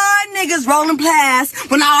fine niggas rolling past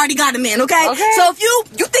when I already got them in, okay? Okay. So if you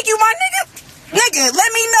think you my nigga,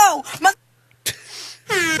 let me know.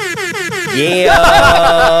 Yeah,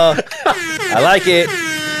 I like it.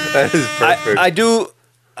 That is perfect. I do.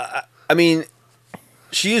 I mean,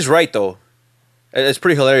 she is right though. It's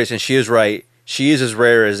pretty hilarious, and she is right. She is as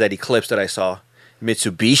rare as that eclipse that I saw,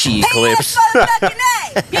 Mitsubishi eclipse.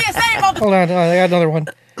 Hold on, I got another one.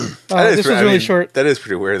 That is This was pretty- I really mean, short. That is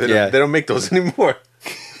pretty weird. Yeah. They don't make those anymore.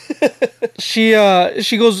 She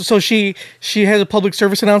goes, so she has a public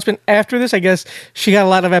service announcement after this. I guess she got a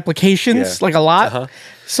lot of applications, Yeah. like a lot. Uh-huh.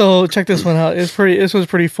 So check this one out. This was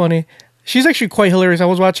pretty funny. She's actually quite hilarious. I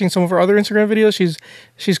was watching some of her other Instagram videos.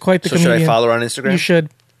 She's quite the So comedian. should I follow her on Instagram? You should.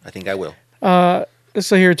 I think I will.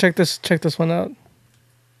 So here, check this one out.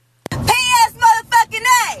 P.S. motherfucking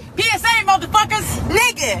A. PSA, motherfuckers.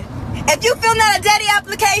 Nigga, if you fill out a daddy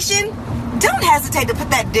application, don't hesitate to put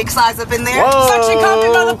that dick size up in there. Suction cup,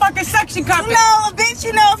 motherfucker. Suction cup. You know, bitch,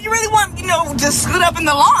 if you really want, just scoot up in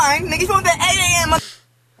the line. Nigga, if you want that 8 a.m.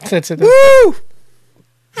 That's it. Woo!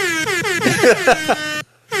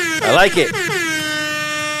 I like it.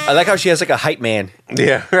 I like how she has like a hype man.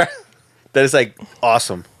 Yeah. That is like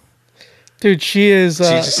awesome. Dude, she is. She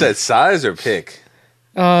just said size or pick.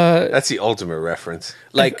 That's the ultimate reference.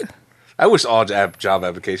 Like, I wish all job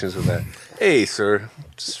applications were that. Hey, sir,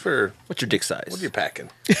 just for what's your dick size? what are you packing?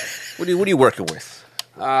 What are you working with?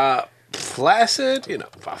 Flaccid,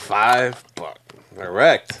 about 5, but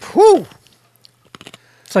erect. Whew.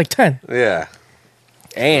 It's like 10. Yeah.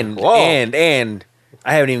 And Whoa. and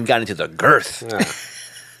I haven't even gotten into the girth.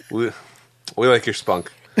 Yeah. We like your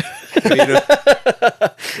spunk.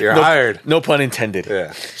 You're hired. No pun intended.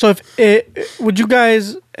 Yeah. So would you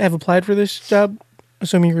guys have applied for this job,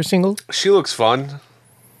 assuming you were single? She looks fun.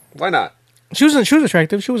 Why not? She was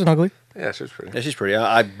attractive. She wasn't ugly. Yeah, she was pretty. Yeah, she's pretty.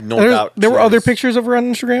 I no doubt. There she were other is. pictures of her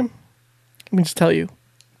on Instagram. Let me just tell you,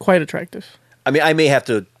 quite attractive. I mean, I may have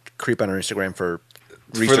to creep on her Instagram for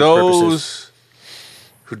research For those purposes.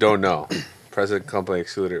 who don't know, President Company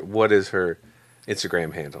Excluder, what is her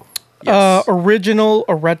Instagram handle? Yes. Original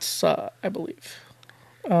Aretsa, I believe.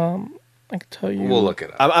 I can tell you. We'll look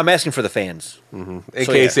it up. I'm asking for the fans. In so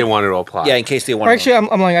case yeah. they wanted to apply. Yeah, in case they Or want. actually, I'm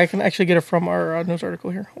lying. I can actually get it from our news article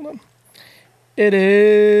here. Hold on. It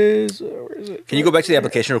is. Where is it? Can you go back to the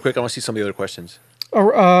application real quick? I want to see some of the other questions. Well,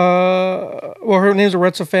 her name's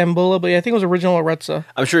Aretsa Fambula, but yeah, I think it was Original Aretsa.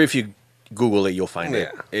 I'm sure if you Google it, you'll find it.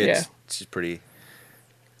 Yeah. It's pretty.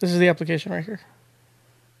 This is the application right here.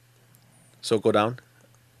 So go down.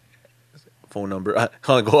 Phone number.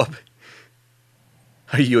 Hold on, go up.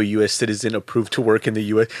 Are you a U.S. citizen approved to work in the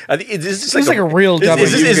U.S.? I think it's just This is like a real job.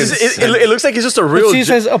 It looks like it's just a real. She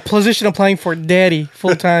says a position applying for daddy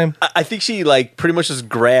full time. I think she pretty much just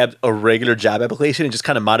grabbed a regular job application and just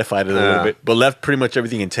kind of modified it a little Yeah. bit, but left pretty much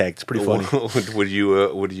everything intact. It's pretty funny. would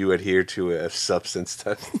you adhere to a substance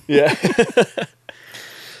test? Yeah.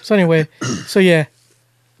 So anyway, so yeah,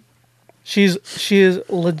 she is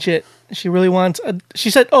legit. She really wants. She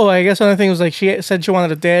said, "Oh, I guess another thing was like she said she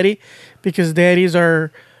wanted a daddy because daddies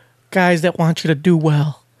are guys that want you to do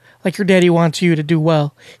well. Like your daddy wants you to do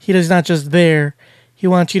well. He is not just there. He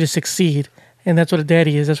wants you to succeed, and that's what a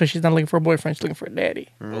daddy is. That's why she's not looking for a boyfriend. She's looking for a daddy.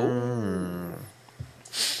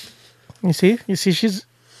 You see, she's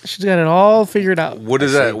got it all figured out. What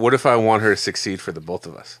is that? What if I want her to succeed for the both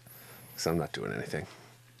of us? Because I'm not doing anything.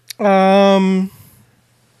 I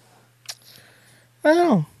don't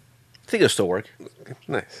know. I think it'll still work.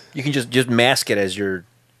 Nice. You can just mask it as you're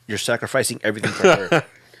sacrificing everything for her.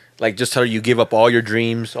 Like, just tell her you give up all your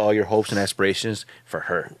dreams, all your hopes and aspirations for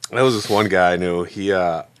her. There was this one guy I knew. He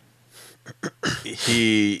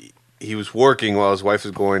was working while his wife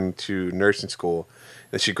was going to nursing school.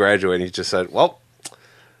 Then she graduated, and he just said, "Well,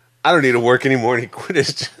 I don't need to work anymore," and he quit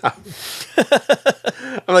his job.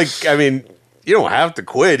 I'm like, I mean, you don't have to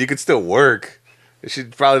quit. You could still work. She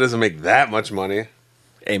probably doesn't make that much money.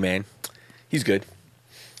 Hey, man, he's good.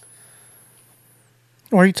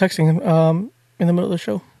 Why are you texting him in the middle of the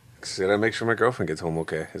show? Did I make sure my girlfriend gets home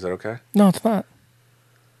okay? Is that okay? No, it's not.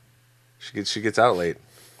 She gets out late.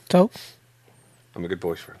 So I'm a good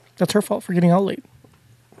boyfriend. that's her fault for getting out late.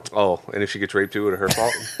 Oh, and if she gets raped too, is it her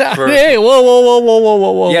fault? Hey,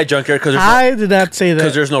 whoa. Yeah, Junkyard, because I did not say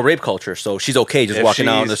that. there's no rape culture, so she's okay just If walking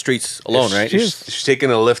out on she's- the streets alone, right? She's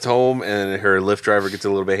taking a lift home, and her Lyft driver gets a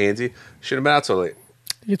little bit handsy. Shouldn't have been out so late.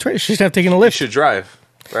 That's right. She should have taken a You lift. should drive,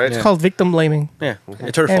 right? It's called victim blaming. Yeah,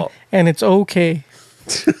 it's her And, fault. and it's okay.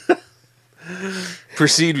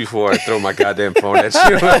 Proceed before I throw my goddamn phone at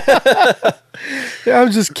you.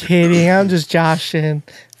 I'm just kidding. I'm just joshing.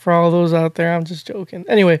 For all those out there, I'm just joking.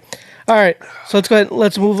 Anyway, all right. So let's go ahead.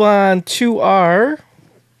 Let's move on to our.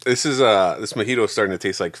 This mojito is starting to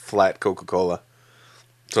taste like flat Coca-Cola,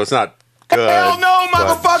 so it's not good. Hell no, but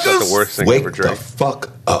It's not motherfuckers! the worst thing I ever Wake the drank.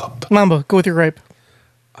 fuck up. Mamba, go with your gripe.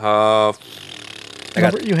 I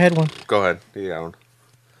got- You had one. Go ahead. You got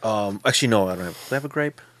one. Actually, no, I don't have. Do I have a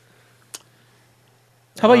gripe?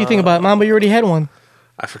 How about you think about it? Mamba, you already had one.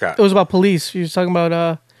 I forgot. It was about police. You were talking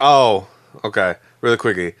about. Oh, okay. Really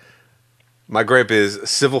quickly. My gripe is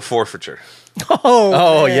civil forfeiture.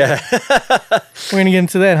 Oh, yeah. We're going to get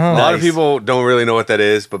into that, huh? A lot of Nice. people don't really know what that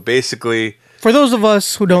is, but basically, For those of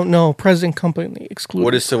us who don't know, present company excluded.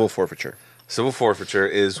 What is civil forfeiture? civil forfeiture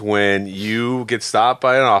is when you get stopped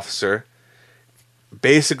by an officer.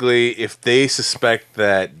 Basically, if they suspect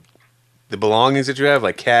that the belongings that you have,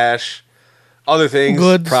 like cash, other things,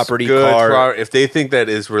 Goods. Property, car. if they think that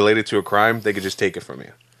is related to a crime, they could just take it from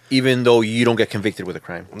you. Even though you don't get convicted with a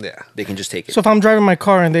crime. Yeah. They can just take it. So if I'm driving my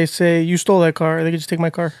car and they say, you stole that car, they can just take my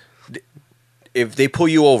car. If they pull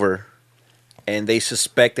you over and they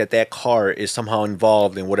suspect that that car is somehow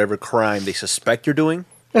involved in whatever crime they suspect you're doing,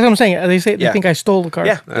 That's what I'm saying. They say they Yeah. think I stole the car.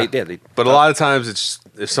 yeah, they But a lot of times it's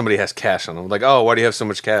if somebody has cash on them. Like, oh, why do you have so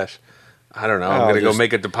much cash? I don't know. I'm Oh, going to go just-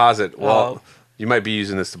 make a deposit. Well, Oh. you might be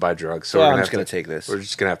using this to buy drugs. So Well, we're I'm gonna just have gonna take this. We're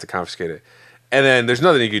just going to have to confiscate it. And then there's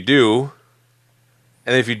nothing you could do.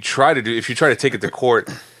 And if you try to take it to court,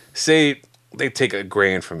 say they take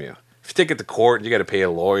 $1,000 from you. If you take it to court, you got to pay a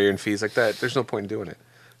lawyer and fees like that. There's no point in doing it.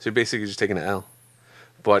 So you're basically just taking an L.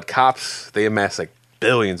 But cops, they amass like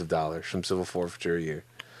billions of dollars from civil forfeiture a year.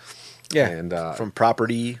 yeah, And, from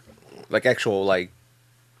property, like actual like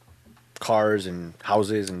cars and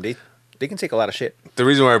houses, and they can take a lot of shit. The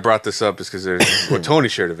reason why I brought this up is because there's well, Tony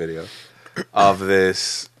shared a video of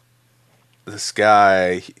this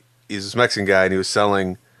guy. He's this Mexican guy, and he was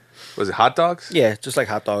selling, was it hot dogs? Yeah, just like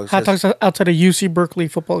hot dogs. Hot dogs outside a UC Berkeley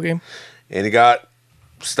football game. And he got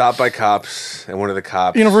stopped by cops, and one of the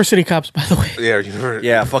cops, University cops, by the way.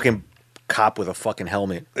 Yeah, a fucking cop with a fucking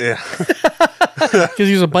helmet. yeah. Because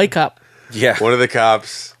he was a bike cop. Yeah, One of the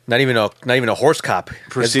cops not even a horse cop.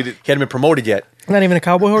 Proceeded- He hadn't been promoted yet. Not even a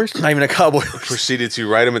cowboy horse. Not even a cowboy. proceeded to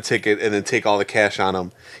write him a ticket and then take all the cash on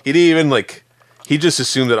him. He didn't even he just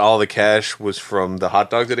assumed that all the cash was from the hot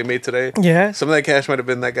dogs that he made today. Yeah. Some of that cash might have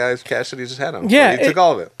been that guy's cash that he just had on him. Yeah, So he took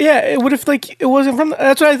all of it. Yeah, what if it wasn't from?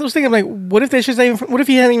 That's what I was thinking. Like, what if that shit's not even? What if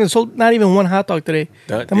he hadn't even sold not even one hot dog today?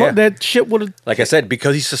 Yeah. That shit would have. Like I said,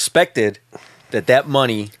 because he suspected that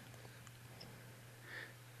money,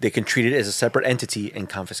 they can treat it as a separate entity and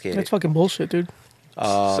confiscate That's it. fucking bullshit, dude.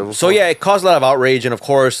 So yeah, it caused a lot of outrage, and of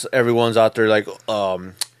course, everyone's out there like,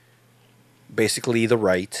 basically the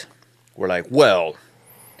right. We're like, well,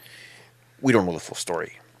 we don't know the full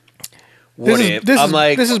story. What if?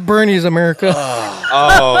 This is Bernie's America.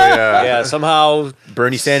 Oh, yeah. yeah, somehow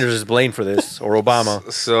Bernie Sanders is blamed for this, or Obama.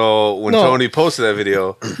 So when No. Tony posted that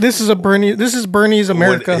video, This is Bernie's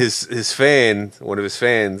America. one of his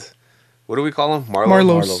fans, what do we call him?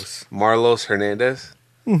 Marlos. Marlos Hernandez.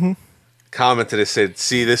 Commented and said,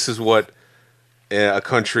 "See, this is what a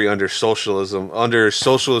country under socialist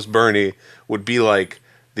Bernie would be like.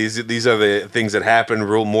 These are the things that happen.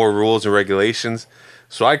 More rules and regulations.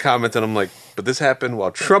 So I commented, I'm like, but this happened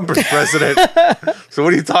while Trump was president. So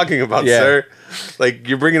what are you talking about, Yeah. sir? Like,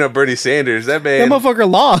 you're bringing up Bernie Sanders. That That man. motherfucker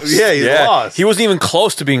lost. Yeah, he lost. He wasn't even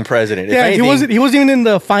close to being president. If Yeah, anything, he wasn't even in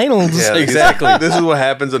the finals. Yeah, Exactly. This is what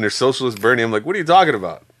happens under socialist Bernie. I'm like, what are you talking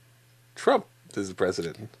about? Trump is the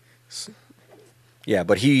president. Yeah,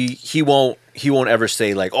 but he won't ever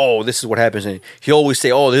say like, oh, this is what happens. And he'll always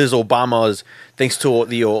say, oh, this is Obama's, thanks to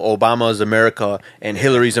the Obama's America and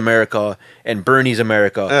Hillary's America and Bernie's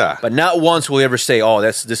America. Yeah. But not once will he ever say, oh,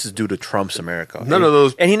 this is due to Trump's America. None of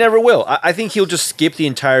those- and he never will. I think he'll just skip the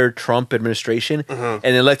entire Trump administration, and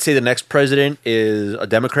then let's say the next president is a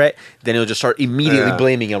Democrat, then he'll just start immediately Yeah.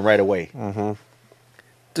 blaming him right away.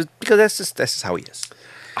 Because that's just how he is.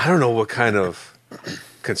 I don't know what kind of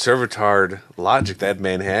conservatard logic that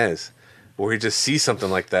man has, where he just sees something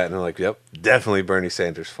like that and they're like, yep, definitely Bernie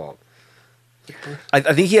Sanders' fault. I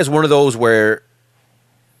think he has one of those where,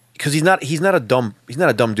 because he's not a dumb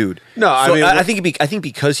dude. No, I So mean- I think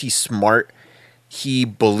because he's smart, he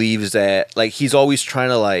believes that like he's always trying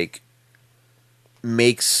to like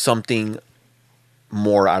make something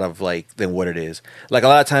more out of like than what it is. Like a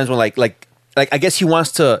lot of times when like I guess he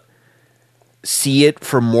wants to see it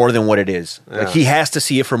for more than what it is. Like Yeah. he has to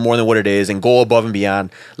see it for more than what it is and go above and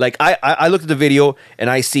beyond. Like I looked at the video and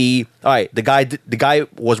I see, all right, the guy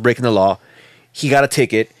was breaking the law. He got a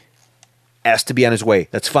ticket, asked to be on his way.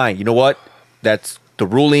 That's fine. You know what? That's the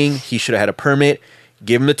ruling. He should have had a permit.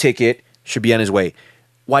 Give him the ticket. Should be on his way.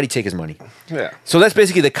 Why'd he take his money? Yeah. So that's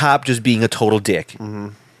basically the cop just being a total dick.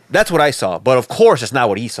 That's what I saw. But of course, that's not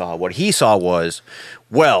what he saw. What he saw was,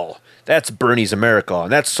 well, that's Bernie's America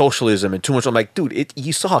and that's socialism and too much. I'm like, dude,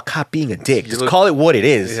 you saw a cop being a dick. Just look- call it what it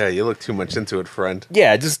is. Yeah, you look too much into it, friend.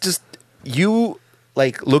 Yeah, just you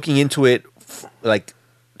like looking into it like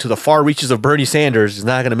to the far reaches of Bernie Sanders is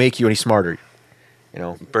not going to make you any smarter. You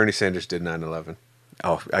know. Bernie Sanders did 9/11.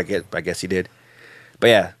 Oh, I guess he did. But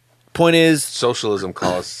yeah, point is, Socialism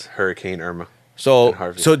caused Hurricane Irma. so And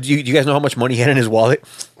Harvey. do you guys know how much money he had in his wallet?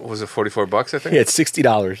 What was it, $44, I think? He had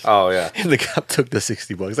 $60. Oh, yeah. And the cop took the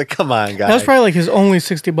 $60. Like, come on, guys. That was probably like his only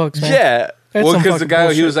 $60, man. yeah. That's Well, some because the fucking guy, he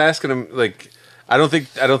bullshit. was asking him, like, I don't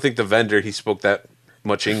think the vendor, he spoke that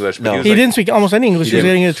much English. But No. he was He like, didn't speak almost any English. He was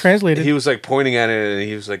didn't. getting it translated. He was like pointing at it, and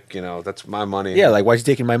he was like, you know, that's my money. Yeah, like, why'd you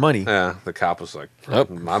taking my money? Yeah, the cop was like, Oh.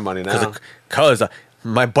 my money now. Because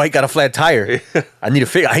my bike got a flat tire. I need to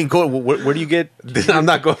figure. I ain't going. Where do you get? I'm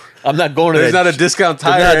not going. I'm not going to There's that. not a discount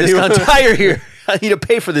There's tire. not a discount anywhere. tire here. I need to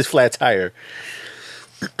pay for this flat tire.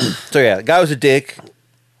 So yeah, the guy was a dick.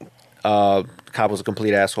 Cop was a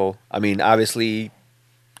complete asshole. I mean, obviously,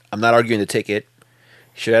 I'm not arguing the ticket.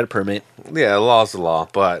 He should have had a permit. Yeah, law's the law,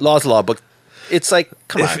 but Law's the law, but it's like,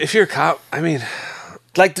 come on. if you're a cop, I mean,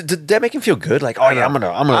 Like, did that make him feel good? Like, oh yeah,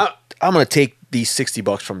 I'm gonna take these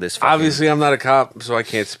 $60 from this. fucking- obviously I'm not a cop, so I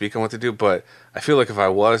can't speak on what to do. But I feel like if I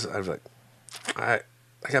was, I'd be like, I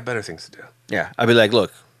got better things to do. yeah. I'd be like,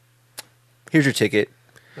 look, here's your ticket.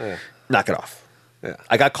 Yeah. Knock it off. Yeah.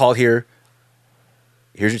 I got called here.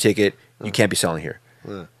 Here's your ticket. You can't be selling here.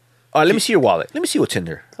 Let me see your wallet. Let me see what's in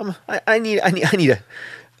there. I need a. I'm just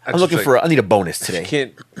looking like- for. I need a bonus You today.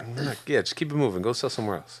 can't. Yeah, just keep it moving. Go sell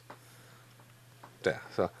somewhere else. Yeah.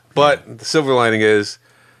 So, but the silver lining is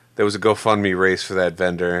there was a GoFundMe race for that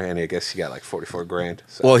vendor, and I guess he got like $44,000.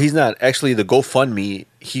 So. Well, he's not actually the GoFundMe.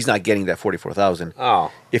 He's not getting that 44,000.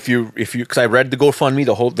 Oh. If you because I read the GoFundMe,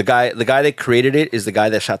 the guy that created it is the guy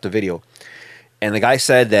that shot the video, and the guy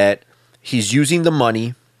said that he's using the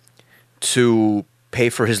money to pay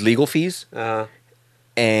for his legal fees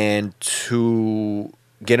and to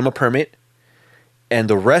get him a permit, and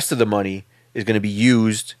the rest of the money is going to be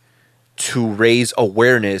used to raise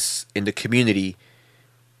awareness in the community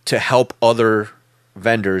to help other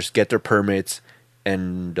vendors get their permits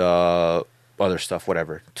and other stuff,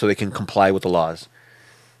 whatever, so they can comply with the laws.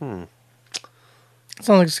 Sounds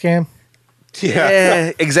like a scam.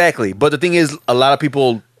 Yeah, exactly. But the thing is, a lot of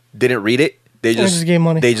people didn't read it. They just gave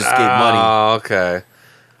money. They just gave money. Oh, okay.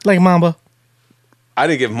 Like Mamba. I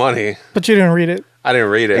didn't give money. But you didn't read it. I didn't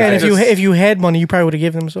read it. And I if just- you had money, you probably would have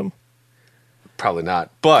given him some. probably not,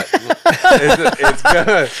 but it's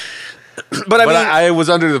good. But I But mean, I was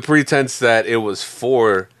under the pretense that it was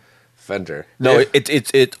for vendor. no,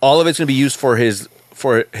 If- it all of it's going to be used for his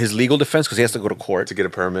legal defense because he has to go to court to get a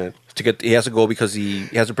permit. he has to go because he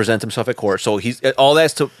has to present himself at court. So he's all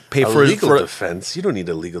that's to pay A for his legal for defense. You don't need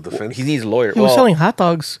a legal defense. he needs a lawyer. He was Well, selling hot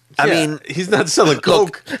dogs. I Yeah, mean, he's not selling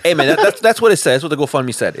coke. look, hey man, that's what it says. What the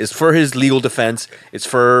GoFundMe said. It's for his legal defense. It's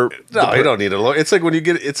for No, you don't need a lawyer. It's like when you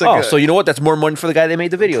get. It's like Oh, so you know what? That's more money for the guy that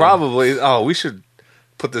made the video. probably. Oh, we should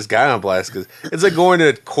put this guy on blast because it's like going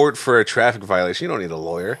to court for a traffic violation. You don't need a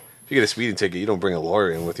lawyer. If you get a speeding ticket, you don't bring a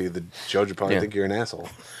lawyer in with you. The judge would probably think you're an asshole.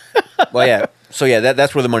 Well, yeah. So yeah,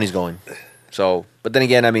 that's where the money's going. So, but then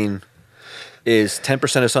again, I mean, is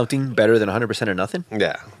 10% of something better than 100% of nothing?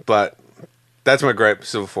 Yeah, but that's my gripe: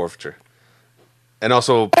 civil forfeiture, and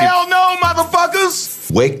also Hell no,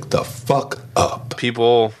 motherfuckers! Wake the fuck up.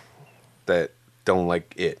 people that don't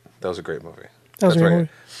like it. That was a great movie. That was a That's great right. movie.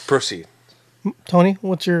 Proceed. Tony,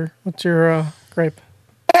 what's your gripe?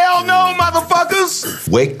 Hell no, motherfuckers!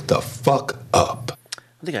 Wake the fuck up.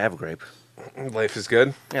 I think I have a gripe. Life is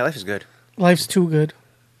good. Yeah, life is good. Life's too good.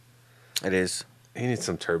 It is. You need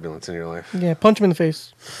some turbulence in your life. Yeah, punch him in the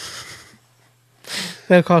face.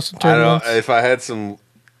 That'll cause some I don't turbulence. know. If I had some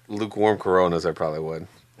lukewarm Coronas, I probably would.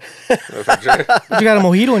 If I drank- But you got a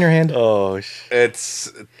mojito in your hand. Oh shit.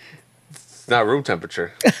 it's not room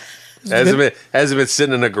temperature. Hasn't been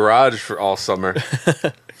sitting in a garage for all summer.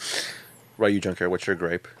 Right, you junkyard. What's your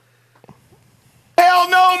gripe? Hell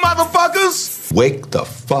no, motherfuckers! Wake the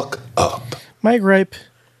fuck up. My gripe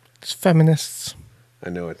is feminists. I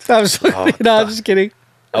know it. I was no, I'm just kidding.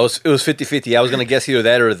 It was 50-50. I was gonna guess either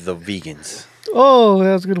that or the vegans. Oh,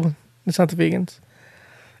 that was a good one. It's not the vegans.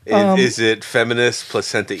 Is it feminist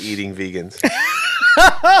placenta eating vegans?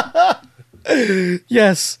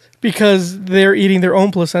 Yes, because they're eating their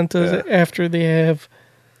own placentas after they have,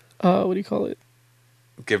 what do you call it?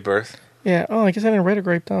 Give birth. Yeah. Oh, I guess I didn't write a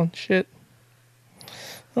gripe down. Shit.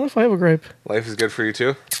 I don't know if I have a gripe. Life is good for you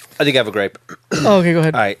too. I think I have a gripe. Oh, okay, go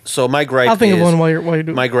ahead. All right. So my gripe. I'll think is, of one while you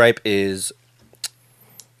do. My gripe is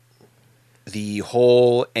the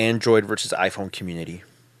whole Android versus iPhone community.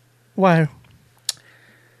 Why?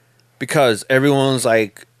 Because everyone's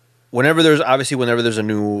like, whenever there's a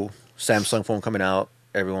new Samsung phone coming out,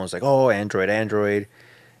 everyone's like, oh, Android,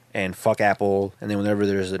 and fuck Apple. And then whenever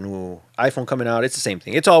there's a new iPhone coming out, it's the same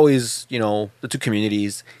thing. It's always, the two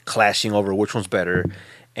communities clashing over which one's better.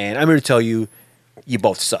 And I'm here to tell you, you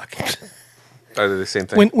both suck. Are they the same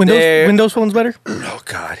thing? Windows phone's better? Oh,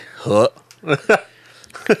 God. Huh.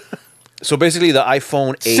 So basically, the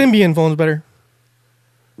iPhone 8... Symbian phone's better.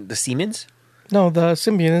 The Siemens? No, the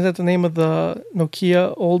Symbian. Is that the name of the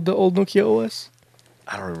Nokia, the old Nokia OS?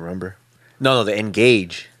 I don't remember. No, the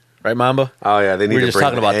Engage. Right, Mamba? Oh yeah, they need We were to just bring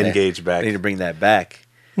talking about that. Engage back. They need to bring that back.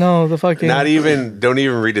 No, the fucking... Don't even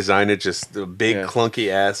redesign it. Just the big clunky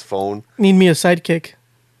ass phone. Need me a sidekick.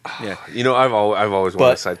 Yeah. I've always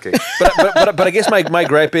wanted a sidekick. But I guess my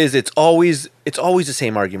gripe is it's always the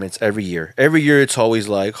same arguments every year. Every year it's always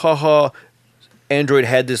like, haha, Android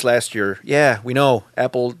had this last year. Yeah, we know.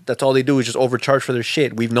 Apple, that's all they do is just overcharge for their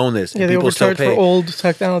shit. We've known this. Yeah, and they people still overcharge pay. for old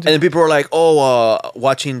technology. And then people are like,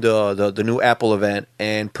 watching the new Apple event,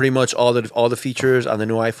 and pretty much all the features on the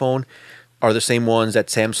new iPhone are the same ones that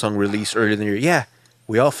Samsung released earlier in the year. Yeah,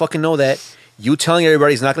 we all fucking know that. You telling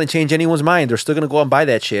everybody is not going to change anyone's mind. They're still going to go out and buy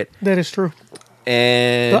that shit. That is true.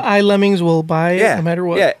 And The iLemmings will buy it no matter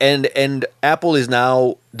what. Yeah, and Apple is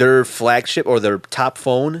now their flagship or their top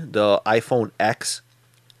phone, the iPhone X,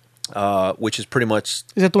 which is pretty much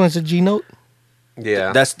Is that the one that's a G Note?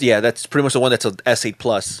 Yeah, that's pretty much the one that's a S8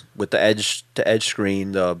 Plus with the edge to edge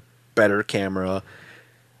screen, the better camera.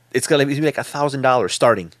 It's gonna be like $1,000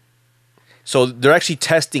 starting. So they're actually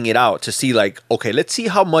testing it out to see, like, okay, let's see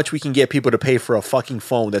how much we can get people to pay for a fucking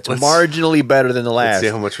phone that's marginally better than the last. Let's see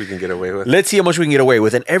how much we can get away with. Let's see how much we can get away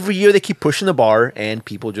with. And every year they keep pushing the bar, and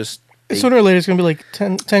people just... Sooner or later, it's going to be like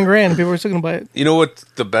 10 grand. People are still going to buy it. You know what?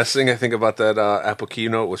 The best thing I think about that Apple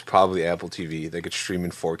keynote was probably Apple TV. They could stream in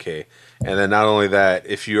 4K, and then not only that,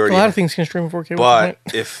 if you already A lot of things can stream in 4K. but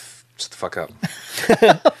if shut the fuck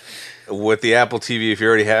up with the Apple TV, if you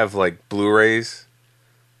already have like Blu-rays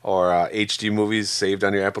or HD movies saved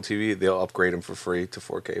on your Apple TV, they'll upgrade them for free to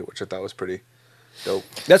 4K, which I thought was pretty dope.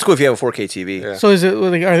 That's cool if you have a 4K TV. Yeah. So is it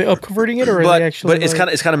like, are they upconverting it, or are they actually? But it's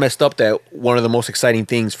kind of messed up that one of the most exciting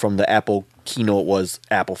things from the Apple keynote was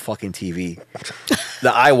Apple fucking TV. The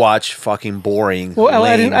iWatch fucking boring. Well,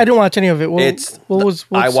 I lame. didn't watch any of it. What was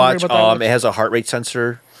iWatch? about the It has a heart rate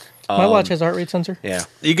sensor. My watch has a heart rate sensor. Yeah,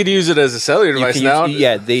 You could use it as a cellular device now.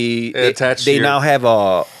 They now have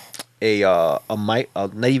a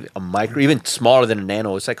micro, even smaller than a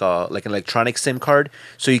nano. It's like an electronic SIM card,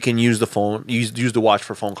 so you can use the phone, use the watch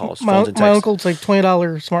for phone calls. My phones and my texts. uncle's like $20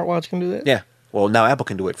 smartwatch can do that. Yeah. Well, now Apple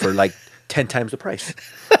can do it for like 10 times the price.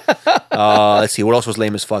 Let's see. What else was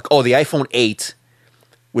lame as fuck? Oh, the iPhone 8,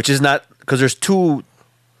 which is not... Because there's two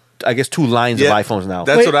lines of iPhones now.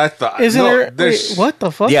 That's what I thought. Isn't No, there? there's- Wait, what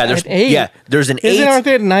the fuck? Yeah, there's At 8? yeah, there's an 8. Aren't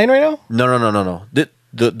they at 9 right now? No.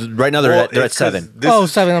 The right now they're Well, at it's 'cause 7. this Oh,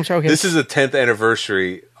 is- 7. I'm sorry. Okay. This is the 10th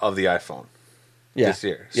anniversary of the iPhone Yeah. this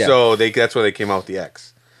year. Yeah. So that's why they came out with the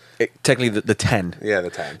X. technically the 10. Yeah, the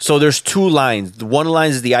 10. So there's two lines. The one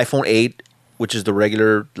line is the iPhone 8, which is the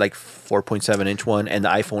regular like 4.7 inch one, and the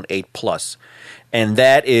iPhone 8 Plus, and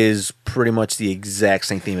that is pretty much the exact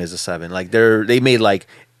same theme as the 7. Like they made like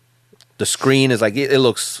the screen is like it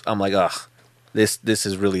looks. I'm like, ugh, this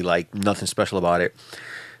is really like nothing special about it.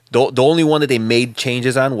 The only one that they made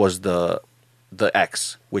changes on was the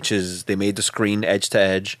X, which is they made the screen edge to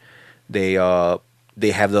edge. They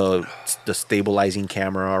have the stabilizing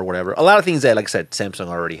camera or whatever. A lot of things that, like I said, Samsung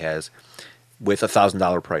already has with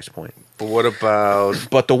 $1,000 price point. But what about...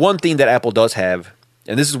 But the one thing that Apple does have,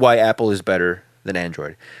 and this is why Apple is better than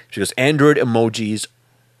Android, because Android emojis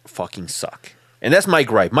fucking suck. And that's my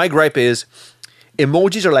gripe. My gripe is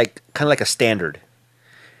emojis are like kind of like a standard.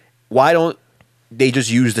 Why don't they just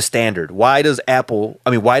use the standard? Why does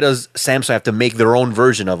Samsung have to make their own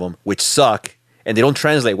version of them, which suck, and they don't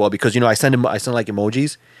translate well? Because, I send like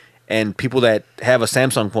emojis, and people that have a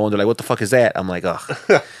Samsung phone, they're like, what the fuck is that? I'm like, ugh.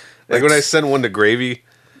 Like when I sent one to Gravy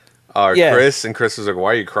or Yeah. Chris, and Chris was like,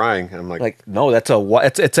 why are you crying? And I'm like, No, that's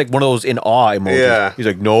it's like one of those in awe emojis. Yeah. He's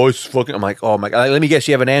like, no, it's fucking. I'm like, oh my god. Let me guess,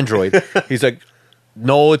 you have an Android. He's like,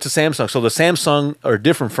 no, it's a Samsung. So the Samsung are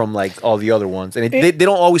different from like all the other ones, and they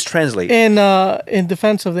don't always translate. And in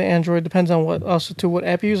defense of the Android, depends on what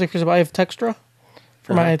app you use. Like, for example, I have Textra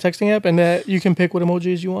for my texting app, and that you can pick what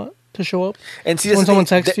emojis you want to show up. And see, when that's the someone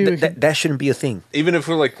thing, texts you, that shouldn't be a thing. even if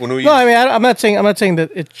we're like, when we No, I mean, I'm not saying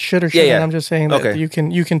that it should or shouldn't. yeah. I'm just saying that Okay. you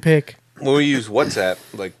can pick. when we use WhatsApp,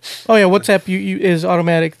 like, Oh yeah, WhatsApp you is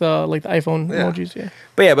automatic. The iPhone Yeah. emojis. Yeah.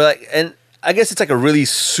 But and I guess it's like a really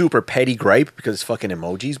super petty gripe because it's fucking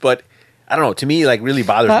emojis. But I don't know. To me, like, really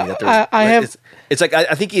bothers me that there's. I have- It's like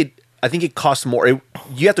I think it costs more. You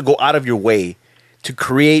have to go out of your way to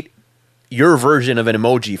create your version of an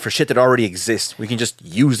emoji for shit that already exists. We can just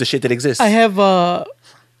use the shit that exists. I have an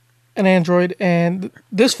Android, and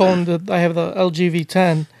this phone that I have, the LG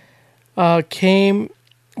V10, came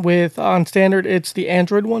with on standard. It's the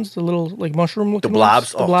Android ones, the little like mushroom the looking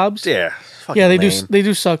blobs. ones, the blobs. Yeah. Yeah, they Fucking lame. they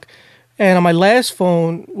do suck. And on my last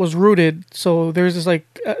phone was rooted, so there's this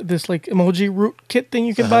emoji root kit thing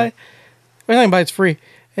you can buy. Or not even buy, it's free,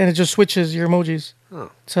 and it just switches your emojis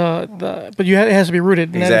to the. But it has to be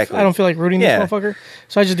rooted. And Exactly. I don't feel like rooting Yeah. this motherfucker,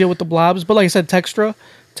 so I just deal with the blobs. But like I said, Textra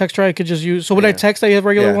I could just use. So when I text, I have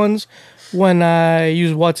regular Yeah. ones. When I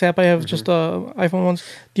use WhatsApp, I have just the iPhone ones.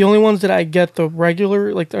 The only ones that I get the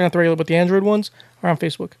regular, like they're not the regular, but the Android ones are on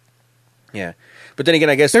Facebook. Yeah. But then again,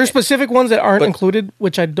 I guess There's specific ones that aren't But- included,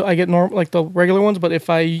 which I get normal, like the regular ones. But if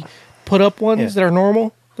I put up ones Yeah. that are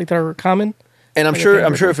normal, like that are common, and I'm I get sure the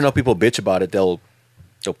Android if enough people bitch about it, they'll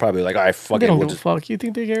probably like, I fucking they don't will give a just fuck. You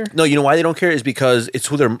think they care? No, you know why they don't care is because it's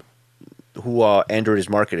who Android is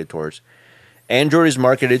marketed towards. Android is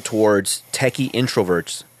marketed towards techie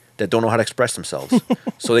introverts that don't know how to express themselves,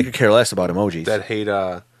 so they could care less about emojis. that hate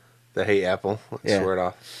Apple. Yeah. Swear it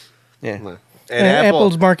off. yeah, And And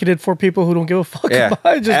Apple's marketed for people who don't give a fuck Yeah.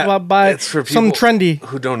 about it. Just buy it's for some people trendy.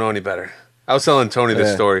 who don't know any better. I was telling Tony this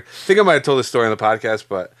Yeah. story. I think I might have told this story on the podcast,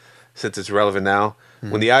 but since it's relevant now,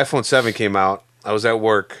 when the iPhone 7 came out, I was at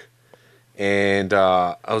work, and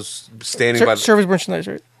I was standing by. Service merchandise,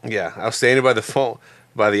 right? I was standing by the phone,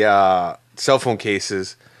 by the cell phone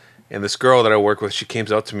cases, and this girl that I work with, she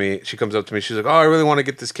comes up to me. She's like, "Oh, I really want to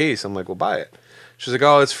get this case." I'm like, "Well, buy it." She's like,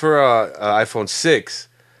 "Oh, it's for iPhone 6.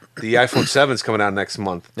 The iPhone 7's coming out next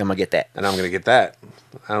month, I'm gonna get that. and I'm gonna get that."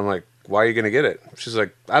 And I'm like, "Why are you gonna get it?" She's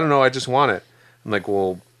like, "I don't know. I just want it." I'm like,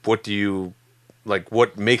 "Well, what do you like?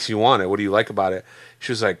 What makes you want it? What do you like about it?"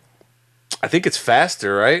 She was like, "I think it's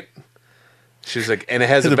faster, right?" She was like, "And it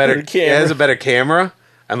has a better camera."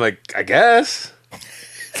 I'm like, "I guess."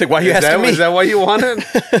 It's like, why are you asking me? Is that why you want it?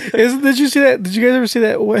 Did you see that? Did you guys ever see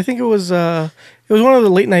that? I think it was one of the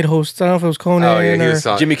late night hosts. I don't know if it was Conan Oh yeah, he or was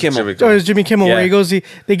on Jimmy Kimmel. oh, it was Jimmy Kimmel Yeah. where he goes.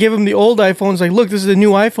 They give him the old iPhones. Like, look, this is the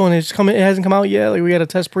new iPhone. It hasn't come out yet. Like, we got a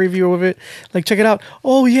test preview of it. Like, check it out.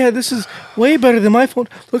 Oh yeah, this is way better than my phone.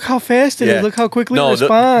 Look how fast it is. Look how quickly it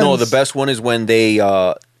responds. The best one is when they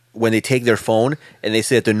take their phone and they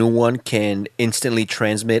say that the new one can instantly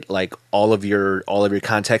transmit like all of your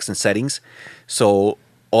contacts and settings. So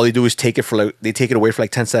all they do is take it away for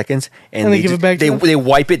like 10 seconds and they give it back to them? They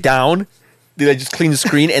wipe it down. They just clean the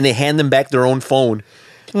screen and they hand them back their own phone.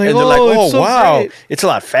 Like, and they're like, it's "Oh so wow, great." it's a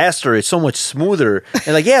lot faster. It's so much smoother."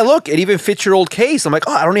 And like, "Yeah, look, it even fits your old case." I'm like,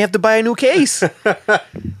 "Oh, I don't even have to buy a new case."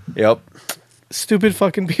 Yep, Stupid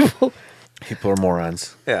fucking people. people are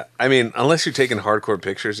morons. Yeah, I mean, unless you're taking hardcore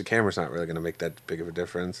pictures, the camera's not really going to make that big of a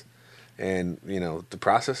difference. And the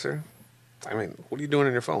processor. I mean, what are you doing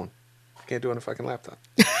on your phone? You can't do it on a fucking laptop.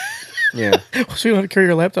 Yeah. So you don't have to carry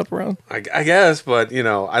your laptop around. I guess, but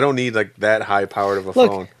I don't need like that high powered of a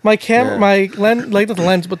Look, phone. my camera, Yeah. my lens, like not the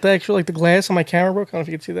lens, but the actual like the glass on my camera broke. I don't know if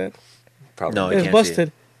you can see that. Probably. No, It's can't see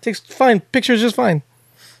busted. Takes fine. Pictures just fine.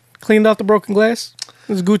 Cleaned off the broken glass.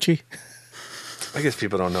 It's Gucci. I guess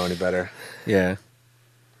people don't know any better. Yeah.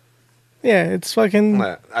 Yeah, it's fucking.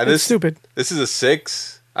 It's stupid. This is a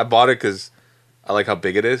 6. I bought it because I like how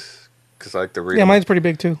big it is. Because I like to read. Yeah, mine's pretty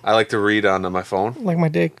big too. I like to read on my phone. Like my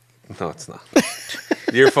dick. No, it's not.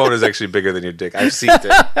 Your phone is actually bigger than your dick. I've seen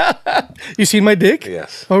it. You seen my dick?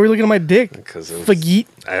 Yes. Why were we looking at my dick? Because it was, Fageet.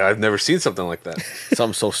 I've never seen something like that.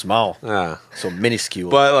 Something so small. Yeah. So minuscule.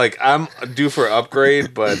 But like I'm due for an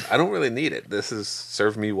upgrade, but I don't really need it. This has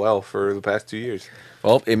served me well for the past 2 years.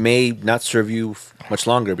 Well, it may not serve you much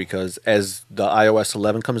longer because as the iOS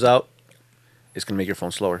 11 comes out, it's going to make your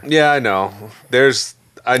phone slower. Yeah, I know.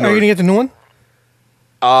 I Are know. you gonna get the new one?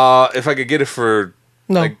 If I could get it for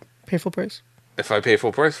No. Like- Pay full price. if I pay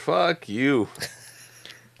full price, fuck you. You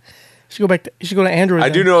should go back. You should go to Android. I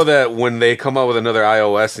then. do know that when they come out with another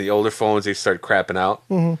iOS, the older phones they start crapping out.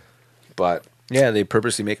 Mm-hmm. But Yeah, they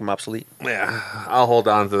purposely make them obsolete. yeah, I'll hold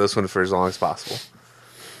on to this one for as long as possible.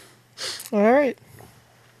 All right.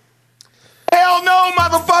 Hell no,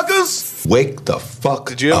 motherfuckers! Wake the fuck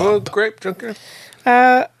Did you have a grape, Junker?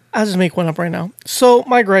 I'll just make one up right now. So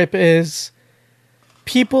my gripe is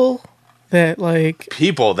people that like.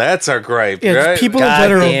 People, that's our gripe, Yeah, right? it's people in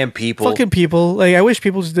general. Goddamn people. Fucking people. Like I wish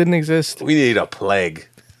people just didn't exist. We need a plague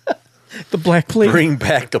The Black Plague. Bring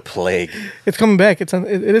back the plague. It's coming back. It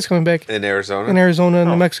is coming back in Arizona. in Arizona and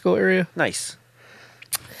Oh. New Mexico area. Nice.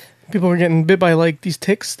 People were getting bit by like these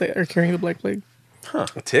ticks that are carrying the Black Plague.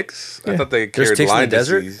 Ticks? I Yeah. thought they There's carried ticks in Lyme the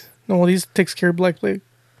desert? disease. No, well, these ticks carry Black Plague.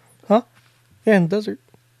 Huh? Yeah, in the desert.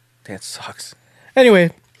 That sucks. Anyway,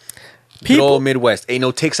 Good people. old Midwest. Ain't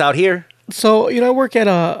no ticks out here. So I work at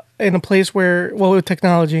in a place where with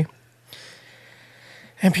technology,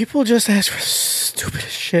 and people just ask for stupid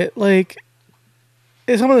shit. Like,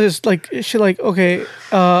 if someone just like shit like, okay,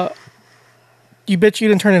 you bitch you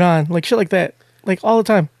didn't turn it on, like shit like that, like all the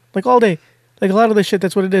time, like all day, like a lot of this shit.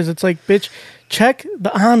 That's what it is. It's like, bitch, check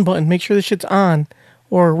the on button, make sure the shit's on,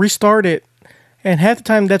 or restart it, and half the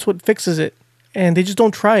time that's what fixes it, and they just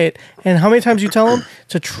don't try it. And how many times you tell them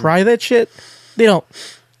to try that shit, they don't.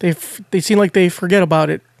 They seem like they forget about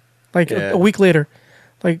it, like Yeah. a week later.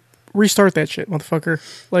 Like restart that shit, motherfucker.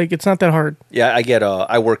 Like it's not that hard. Yeah, I get.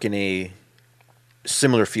 I work in a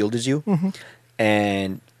similar field as you,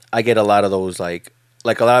 and I get a lot of those. Like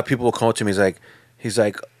a lot of people will come up to me. He's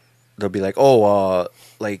like, they'll be like, oh,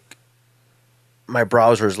 like my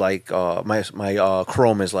browser's like, my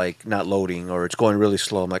Chrome is like not loading or it's going really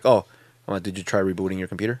slow. I'm like, oh, did you try rebooting your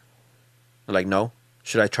computer? They're like, no.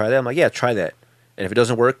 Should I try that? I'm like, yeah, try that. And if it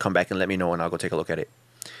doesn't work, come back and let me know, and I'll go take a look at it.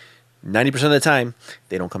 90% of the time,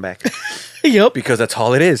 they don't come back. Yep. Because that's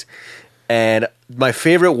all it is. And my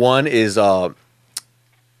favorite one is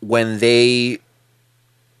when they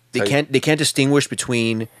can't distinguish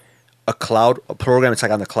between a program that's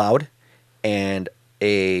like on the cloud and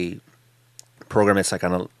a program that's like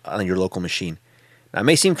on your local machine. Now it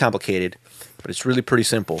may seem complicated, but it's really pretty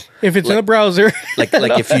simple. If it's in a browser, Like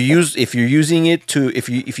if you're using it if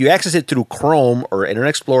you access it through Chrome or Internet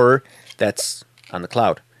Explorer, that's on the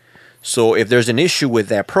cloud. So if there's an issue with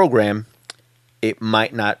that program, it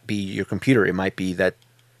might not be your computer. It might be that.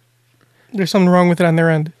 there's something wrong with it on their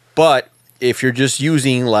end. But if you're just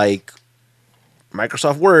using like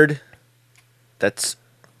Microsoft Word, that's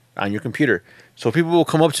on your computer. So people will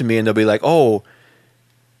come up to me and they'll be like, "Oh,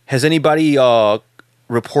 has anybody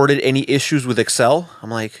reported any issues with Excel?" I'm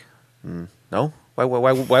like, "No.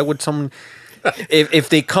 Why would someone?" if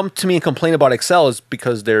they come to me and complain about Excel, it's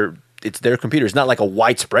because it's their computer. It's not like a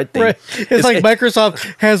widespread thing. Right. It's like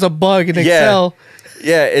Microsoft has a bug in Excel.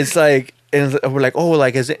 Yeah, it's like, and we're like, oh,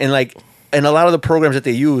 like, is it, and like, and a lot of the programs that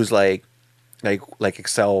they use, like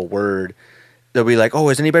Excel, Word, they'll be like, oh,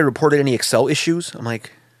 has anybody reported any Excel issues? I'm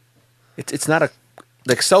like, it's not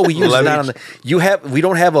the Excel we use is not on the. We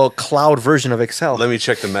don't have a cloud version of Excel. Let me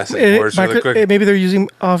check the message boards really quick. Maybe they're using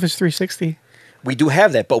Office 360. We do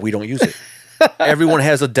have that, but we don't use it. Everyone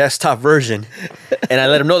has a desktop version, and I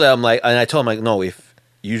let them know that. I'm like, and I told them like, no, if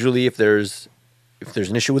there's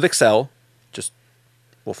an issue with Excel,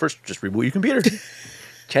 first reboot your computer.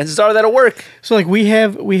 Chances are that'll work. So like we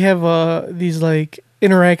have these like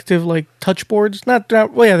interactive like touch boards. Well,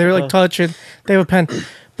 yeah, they're like touch and they have a pen.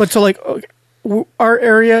 But so like our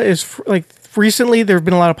area is like recently there have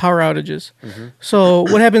been a lot of power outages. So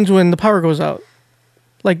what happens when the power goes out?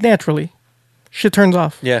 Like naturally, shit turns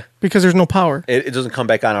off. Yeah. Because there's no power. It doesn't come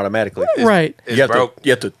back on automatically. Right. It's broke.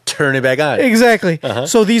 You have to turn it back on. Exactly.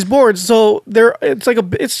 So these boards,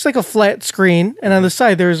 it's like a flat screen, and on the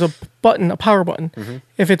side there's a button, a power button.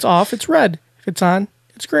 If it's off, it's red. If it's on,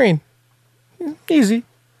 it's green. Easy.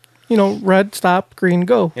 Red, stop, green,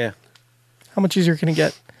 go. Yeah. How much easier can it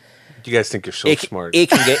get? You guys think you're so smart. It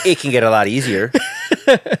can get a lot easier.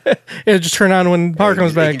 It'll just turn on when power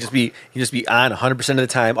comes back. It can just be on 100% of the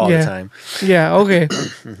time, all the time. Yeah, okay.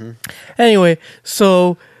 Anyway,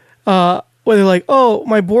 so where they're like, oh,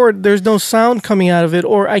 my board, there's no sound coming out of it,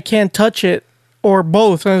 or I can't touch it, or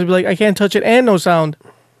both. And I'd be like, I can't touch it and no sound.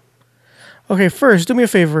 Okay, first, do me a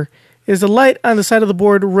favor. Is the light on the side of the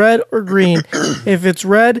board red or green? If it's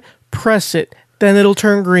red, press it. Then it'll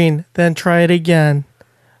turn green. Then try it again.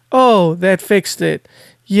 Oh, that fixed it.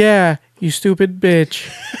 Yeah, you stupid bitch.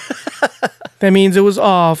 That means it was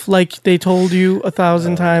off, like they told you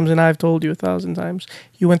 1,000 times, and I've told you 1,000 times.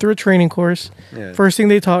 You went through a training course. Yeah. First thing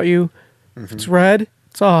they taught you, if it's red,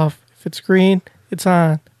 it's off. If it's green, it's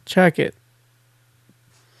on. Check it.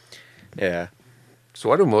 Yeah. So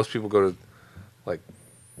why do most people go to,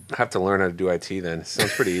 have to learn how to do IT then? It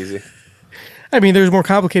sounds pretty easy. I mean, there's more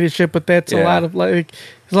complicated shit, but that's a lot of, there's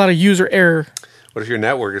a lot of user error. What if your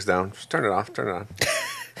network is down? Just turn it off, turn it on.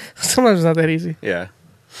 Sometimes it's not that easy. Yeah.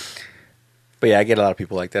 But yeah, I get a lot of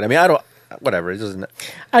people like that. I mean, whatever. It doesn't.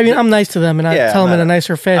 I mean, I'm nice to them, and I tell them in a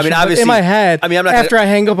nicer fashion. I mean, obviously, in my head, I'm not after I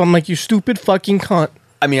hang up, I'm like, you stupid fucking cunt.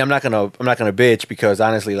 I mean, I'm not gonna bitch because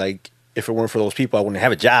honestly, if it weren't for those people, I wouldn't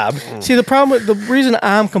have a job. See, the reason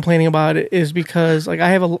I'm complaining about it is because I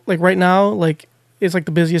have right now, it's the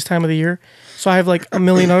busiest time of the year, so I have a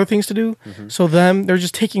million other things to do. So they're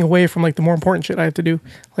just taking away from the more important shit I have to do.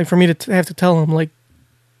 For me to have to tell them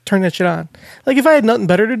turn that shit on. If I had nothing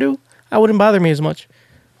better to do, I wouldn't bother me as much.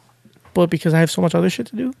 But because I have so much other shit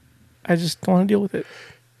to do, I just don't want to deal with it.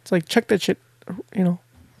 It's check that shit,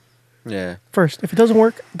 Yeah. first. If it doesn't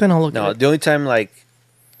work, then I'll look at No, it. the only time I've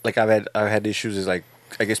had issues is I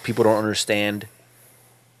guess people don't understand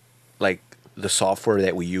the software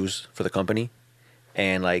that we use for the company,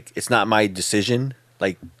 and it's not my decision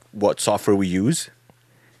what software we use,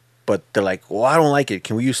 but they're like, well, I don't like it.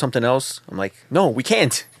 Can we use something else? I'm like, no, we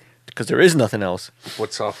can't because there is nothing else.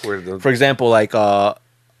 What software? For example,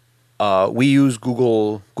 we use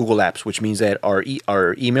Google Apps, which means that our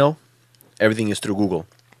email, everything is through Google.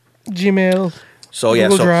 Gmail. So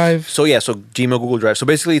Google Drive. So Gmail, Google Drive. So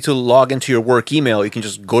basically, to log into your work email, you can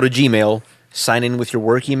just go to Gmail, sign in with your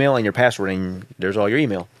work email and your password, and there's all your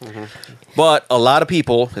email. But a lot of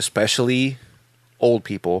people, especially old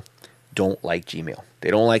people, don't like Gmail. They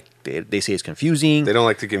don't like. They say it's confusing. They don't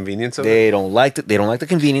like the convenience of it. They don't like the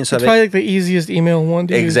convenience It's of probably it. the easiest email one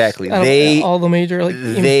to Exactly. use. All the major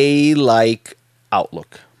they like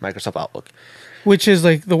Outlook, Microsoft Outlook. which is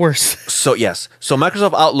the worst. So yes, so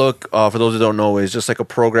Microsoft Outlook, for those who don't know, is just a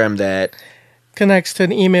program that Connects to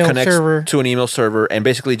an email connects server. to an email server and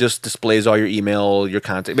basically just displays all your email, your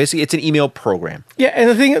content. Basically, it's an email program. Yeah,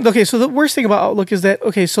 and so the worst thing about Outlook is that,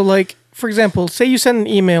 so for example, say you send an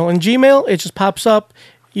email in Gmail, it just pops up.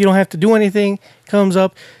 You don't have to do anything. Comes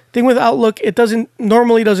up. Thing with Outlook, it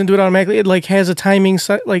normally doesn't do it automatically. It has a timing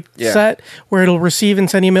set where it'll receive and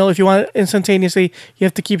send email. If you want it instantaneously, you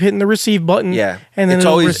have to keep hitting the receive button. Yeah, and then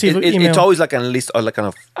it'll receive an email. It's always at least on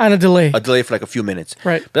a delay. A delay for a few minutes.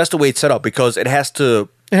 Right. But that's the way it's set up because it has to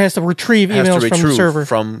retrieve emails from the server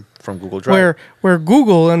from Google Drive. Where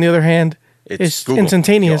Google, on the other hand, It's is Google.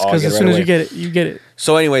 instantaneous You'll because as get it soon right as you away. get it, you get it.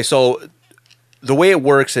 So anyway, the way it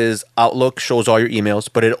works is Outlook shows all your emails,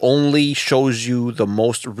 but it only shows you the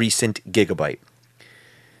most recent gigabyte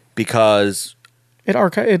because It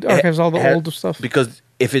archives all the old stuff. Because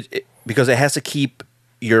because it has to keep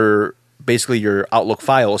your Outlook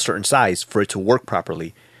file a certain size for it to work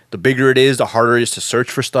properly. The bigger it is, the harder it is to search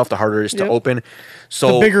for stuff, the harder it is to open.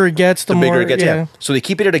 So The bigger it gets, the bigger more- it gets. yeah. So they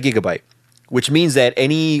keep it at a gigabyte, which means that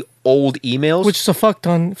any old emails, Which is a fuck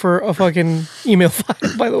ton for a fucking email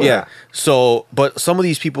file, by the way. yeah. So, but some of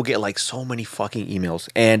these people get so many fucking emails,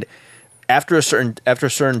 and after a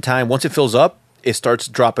certain time, once it fills up, it starts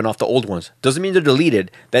dropping off the old ones. Doesn't mean they're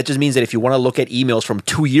deleted. That just means that if you want to look at emails from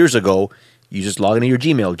 2 years ago, you just log into your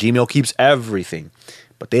Gmail. Gmail keeps everything,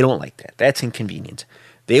 but they don't like that. That's inconvenient.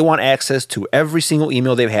 They want access to every single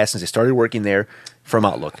email they've had since they started working there from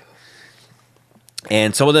Outlook.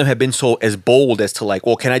 And some of them have been as bold as to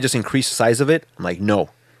well, can I just increase the size of it? I'm like, no,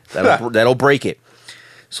 that'll break it.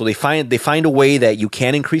 So they find a way that you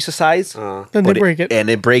can increase the size, Then they break it. and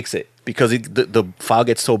it breaks it because the file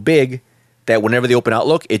gets so big that whenever they open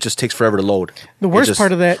Outlook, it just takes forever to load. The worst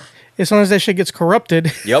part of that is sometimes that shit gets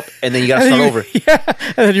corrupted. Yep, and then you got to start over. Yeah,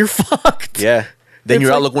 and then you're fucked. Yeah, then It's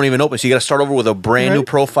your like- Outlook won't even open, so you got to start over with a brand new Right.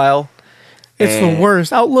 profile. It's the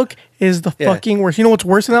worst. Outlook is the Yeah. fucking worst. You know what's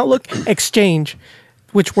worse than Outlook? Exchange,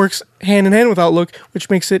 which works hand in hand with Outlook, which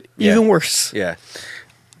makes it Yeah. even worse. Yeah.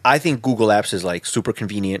 I think Google Apps is like super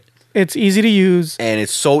convenient It's easy to use. and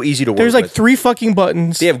it's so easy to work There's like with. 3 fucking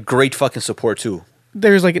buttons. They have great fucking support too.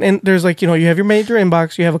 There's like you have your major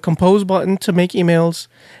inbox. You have a compose button to make emails,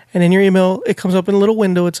 and in your email it comes up in a little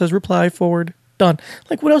window. It says reply, forward, done.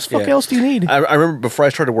 Like what else? Fuck Yeah. else do you need? I remember before I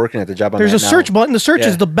started working at the job I'm There's at a now- search button. The search Yeah.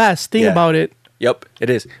 is the best thing Yeah. about it. Yep, it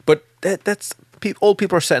is. But that's old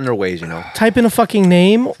people are set in their ways, you know. Type in a fucking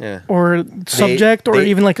name Yeah. or subject or they-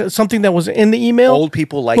 even like something that was in the email. Old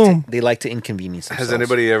people like Boom. they like to inconvenience themselves. Has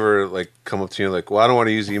anybody ever like come up to you like, well, I don't want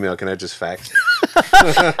to use email. Can I just fax?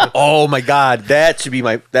 Oh my god, that should be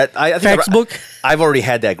my I think Fax book? I've already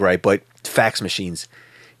had that gripe, but fax machines.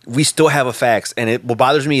 We still have a fax, and what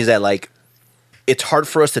bothers me is that like it's hard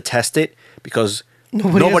for us to test it because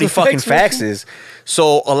Nobody nobody has a fucking fax faxes.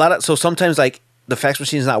 So sometimes like the fax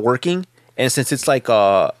machine is not working, and since it's like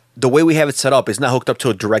the way we have it set up, it's not hooked up to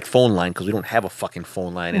a direct phone line because we don't have a fucking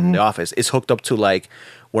phone line in the office. It's hooked up to like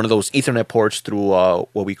one of those Ethernet ports through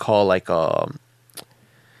what we call like an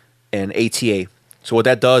ATA. So what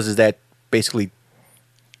that does is that basically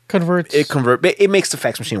Converts. it makes the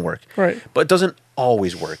fax machine work, Right. But it doesn't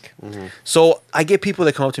always work. So I get people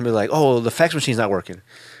that come up to me like, "Oh, the fax machine's not working."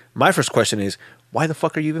 My first question is, "Why the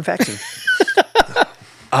fuck are you even faxing?"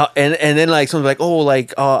 And then like someone's like, "Oh,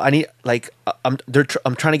 like I need like I'm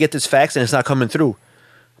trying to get this fax and it's not coming through."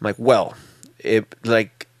 I'm like, "Well,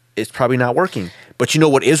 it's probably not working." But you know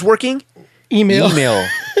what is working? email. Email.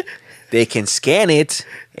 They can scan it.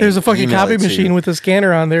 and There's a fucking email copy it to machine you. with a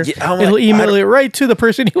scanner on there. Yeah, I'm It'll like, email it right to the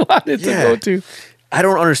person you want it to Yeah. go to. I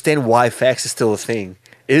don't understand why fax is still a thing.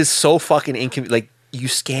 It is so fucking inconvenient. Like you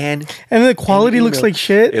scan, And the quality email. looks like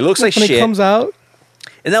shit. It looks like when shit. it comes out.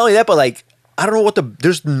 and not only that, but like I don't know what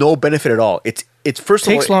there's no benefit at all. It's first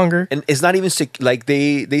Takes of all longer. and it's not even like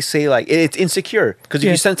they say like it's insecure because if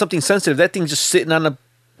Yeah. you send something sensitive, that thing's just sitting on a.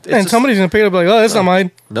 And somebody's gonna pick it up like, oh, that's not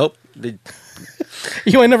mine. Nope.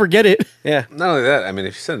 You might never get it. Yeah. Not only that, I mean,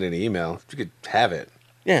 if you send an email, you could have it.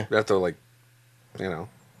 Yeah. You have to like, you know.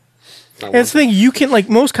 not And it's the thing you can like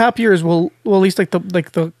most copiers will at least like the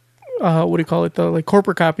what do you call it, the like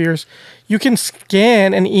corporate copiers, you can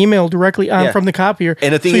scan an email directly on Yeah. from the copier.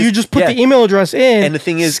 And the thing so is- you just put yeah. the email address in, And the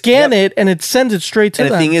thing is- scan yep. it, and it sends it straight to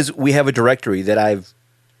And the them. thing is, we have a directory that I've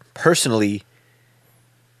personally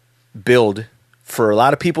built for a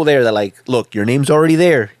lot of people there that like, look, your name's already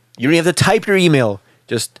there. You don't have to type your email.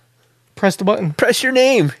 Just Press the button press your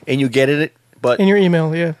name and you get it. But in your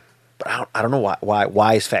email. Yeah. I don't know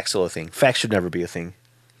why is fax still a thing? Fax should never be a thing.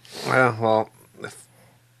 well, if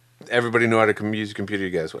everybody knew how to use a computer, you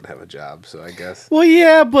guys wouldn't have a job. So I guess. Well,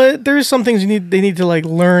 yeah, but there's some things they need to like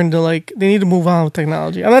learn to like they need to move on with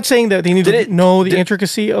technology. I'm not saying that they need Did to it- know the did-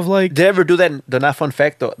 intricacy of like. Did I ever do that? The not fun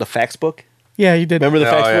fact, the fax book. Yeah, you did. Remember the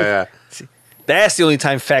Oh, fax book? yeah. That's the only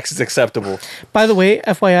time fax is acceptable. By the way,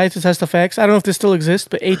 FYI to test the fax, I don't know if this still exists,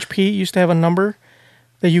 but HP used to have a number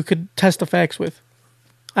that you could test the fax with.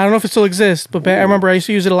 I don't know if it still exists, but I remember I used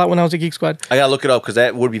to use it a lot when I was at Geek Squad. I gotta look it up because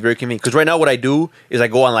that would be very convenient. Because right now, what I do is I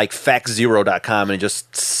go on like faxzero.com and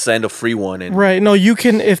just send a free one. And Right? No, you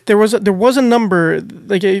can. If there was a number,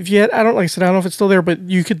 like if you had, I don't like I said, I don't know if it's still there, but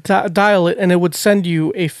you could dial it and it would send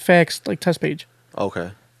you a fax like test page,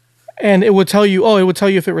 okay, and it would tell you, it would tell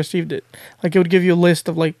you if it received it. Like it would give you a list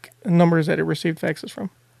of like numbers that it received faxes from.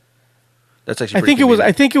 that's actually. I pretty think it was. I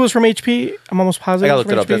convenient. think it was from HP. I'm almost positive. I gotta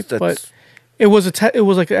it was look from it up. HP, That's- but it was it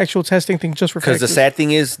was like an actual testing thing just for Because the faxes. sad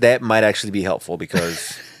thing is that might actually be helpful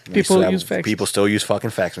because we People still have- use faxes. People still use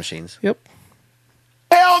fucking fax machines. Yep.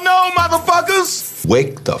 Hell no, motherfuckers!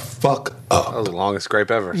 Wake the fuck That up. was the longest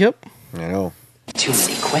gripe ever. Yep. I know. Too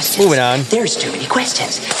many questions. Moving on. There's too many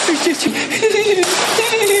questions.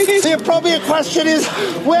 The appropriate question is,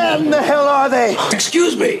 when the hell are they?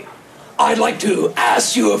 Excuse me. I'd like to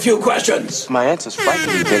ask you a few questions. My answer's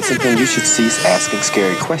frightening you, Vincent, then you should cease asking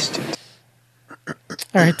scary questions. All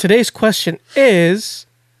right. Today's question is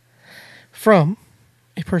from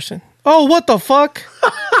a person. Oh, what the fuck?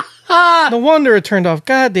 No wonder it turned off.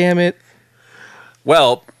 God damn it.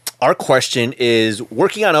 Well, our question is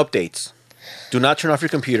working on updates. Do not turn off your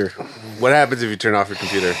computer. What happens if you turn off your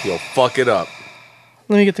computer? You'll fuck it up.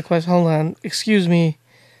 Let me get the question. Hold on. Excuse me,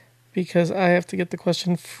 because I have to get the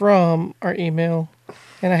question from our email.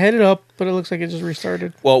 And I had it up, but it looks like it just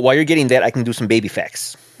restarted. Well, while you're getting that, I can do some baby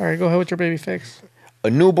facts. All right, go ahead with your baby fix. A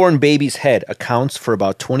newborn baby's head accounts for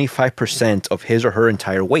about 25% of his or her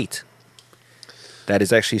entire weight. That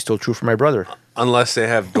is actually still true for my brother. Unless they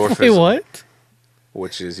have dwarfism. Wait, what?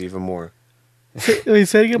 Which is even more. Wait,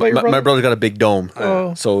 say it again about your brother? My brother's got a big dome.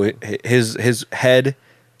 Oh. So his head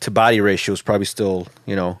to body ratio is probably still,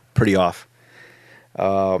 pretty off.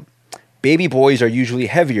 Baby boys are usually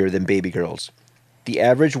heavier than baby girls. The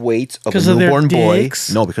average weight of a 'Cause of their newborn boy.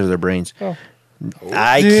 dicks? No, because of their brains. Oh.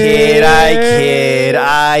 I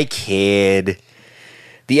kid.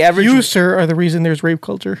 The average You, sir, are the reason there's rape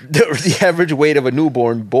culture. the average weight of a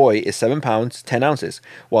newborn boy is 7 pounds 10 ounces,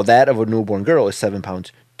 while that of a newborn girl is 7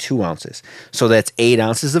 pounds 2 ounces. So that's 8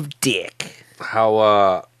 ounces of dick.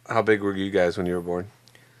 How big were you guys when you were born?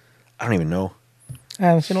 I don't even know. I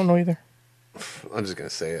honestly don't know either. I'm just gonna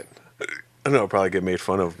say it. I know I'll probably get made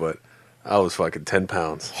fun of, but I was fucking 10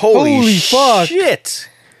 pounds. Holy fuck. shit!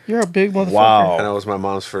 You're a big motherfucker. Wow. And I was my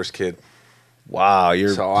mom's first kid. Wow,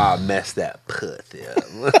 you're So I messed that pussy up.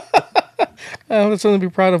 That's something to be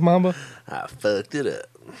proud of, Mamba. I fucked it up.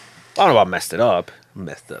 I don't know about messed it up.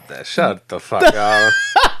 Messed up that. Shut the fuck up.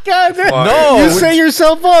 God damn. No, You set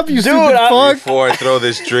yourself up, you stupid fuck. Before I throw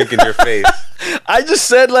this drink in your face. I just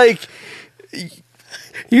said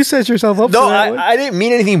You set yourself up no, for that one. I didn't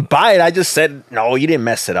mean anything by it. I just said no, you didn't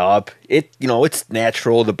mess it up. It's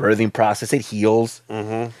natural. The birthing process, it heals.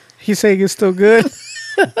 He's saying it's still good.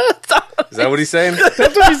 Is that what he's saying? That's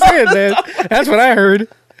what he's saying, man. That's what I heard.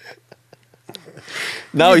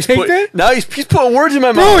 Now You he's take that? now he's putting words in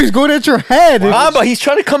my Bro, mouth. he's going at your head. Mamba, he's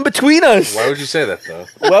trying to come between us. Why would you say that though?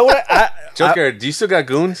 Why would I Joker, do you still got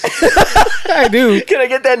goons? I do. Can I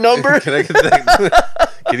get that number? Can I get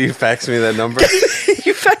that? Can you fax me that number?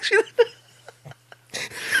 You fax me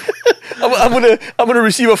that? I'm gonna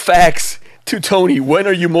receive a fax to Tony. When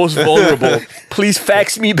are you most vulnerable? Please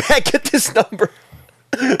fax me back at this number.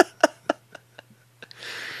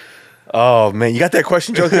 Oh man, you got that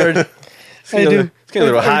question, Joker? I do. It's getting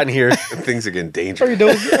a little hot in here. Things are getting Are dangerous. you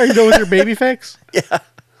done with your baby facts? Yeah.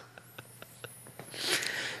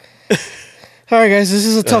 All right, guys, this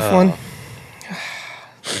is a tough one.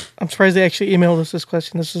 I'm surprised they actually emailed us this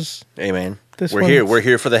question. This is Hey man, This we're one's- here. We're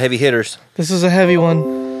here for the heavy hitters. a heavy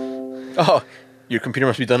one. Oh, your computer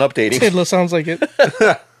must be done updating. It sounds like it.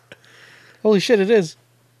 Holy shit, it is.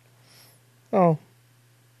 Oh.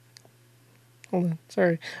 Hold on.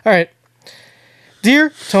 Sorry. All right.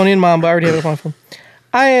 Dear Tony and Mamba, I already have it on phone.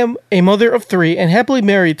 I am a mother of 3 and happily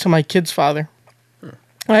married to my kid's father.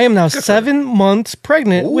 I am now 7 months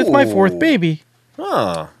pregnant with my 4th baby.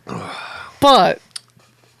 Oh. But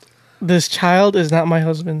this child is not my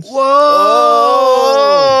husband's. What?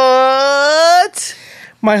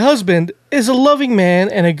 My husband is a loving man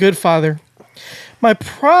and a good father. My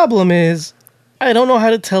problem is I don't know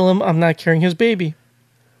how to tell him I'm not carrying his baby.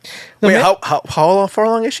 Wait, how far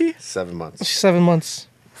along is she? 7 months. She's 7 months.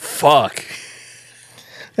 Fuck.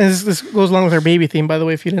 And this goes along with our baby theme, by the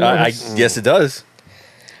way, if you didn't know. Yes, it does.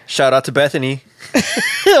 Shout out to Bethany.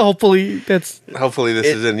 Hopefully that's... Hopefully this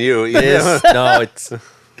isn't you. No, it's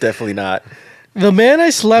definitely not. The man I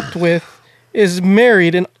slept with is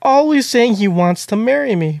married and always saying he wants to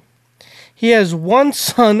marry me. He has 1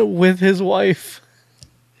 son with his wife.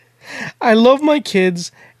 I love my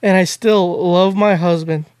kids and I still love my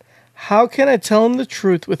husband. How can I tell him the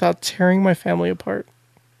truth without tearing my family apart?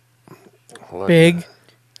 Look, Big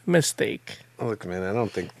mistake. Look, man, I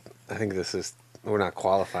think this is, we're not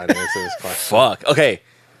qualified to answer this question. Fuck. Okay.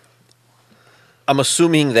 I'm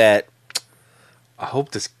assuming that. I hope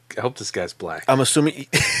this guy's black. I'm assuming.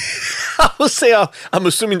 I will say I'm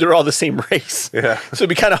assuming they're all the same race. Yeah. So it'd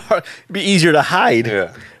be kind of hard. It'd be easier to hide.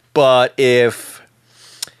 Yeah. But if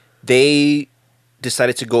they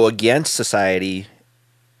decided to go against society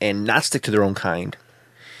and not stick to their own kind,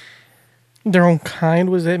 Their own kind?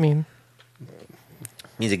 What does that mean?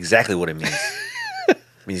 means exactly what it means.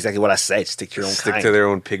 Means exactly what I said. Stick to your own Stick kind. to their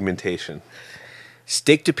own pigmentation.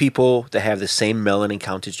 Stick to people that have the same melanin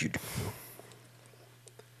count as you do.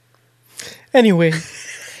 Anyway,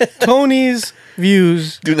 Tony's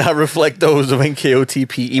views Do not reflect those of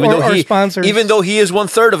NKOTP, even Or though our he, sponsors. even though he is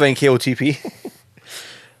 1/3 of NKOTP.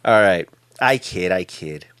 All right, I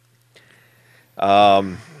kid.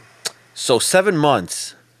 So 7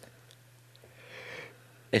 months,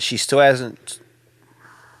 and she still hasn't.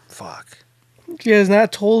 Fuck. She has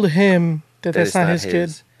not told him that that's it's not not his kid.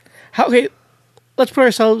 his. How? Okay, let's put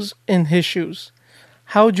ourselves in his shoes.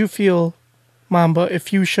 How would you feel, Mamba, if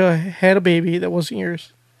Fuchsia had a baby that wasn't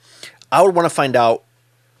yours? I would want to find out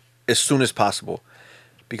as soon as possible,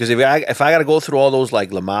 because if I got to go through all those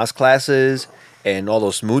like Lamaze classes and all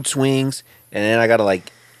those mood swings, and then I got to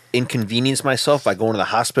like inconvenience myself by going to the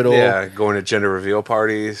hospital. Yeah, going to gender reveal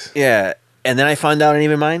parties. Yeah, and then I find out I ain't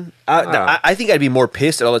even mine. I think I'd be more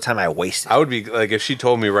pissed at all the time I wasted. I would be like, if she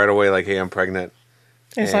told me right away, like, "Hey, I'm pregnant."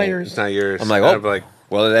 It's and not yours. It's not yours. I'm like, I'd oh. be like,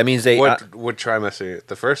 Well, that means they. What trimester?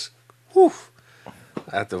 The first? Whew.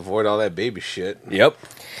 I have to avoid all that baby shit. Yep.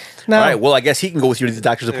 Now, All right. Well, I guess he can go with you to the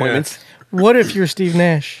doctor's appointments. what if you're Steve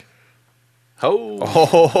Nash?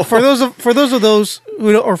 Oh. For those of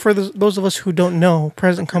who don't, or for those of us who don't know,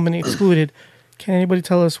 present company excluded. Can anybody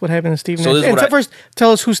tell us what happened to Steve So Nash? this is And what I- first,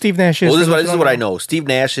 tell us who Steve Nash is. Well, this for is those what, who this is what I don't know. Steve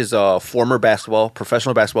Nash is a former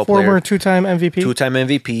professional basketball Former player, two-time MVP. two-time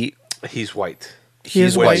MVP. He's white. He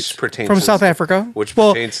is white. white pertains from to- South Africa. which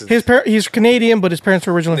well, pertains to- he's Canadian, but his parents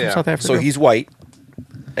were originally Yeah. from South Africa. So he's white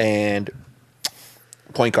and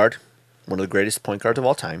point guard, one of the greatest point guards of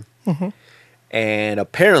all time. Mm-hmm. And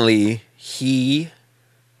apparently he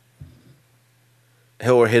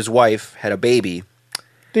or his wife had a baby.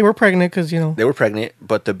 They were pregnant because They were pregnant,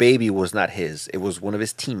 but the baby was not his. It was one of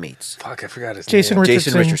his teammates. Fuck, I forgot his Jason name.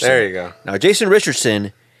 Richardson. Jason Richardson. There you go. Now, Jason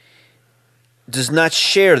Richardson does not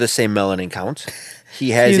share the same melanin count.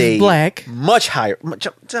 He has He is a black. much higher.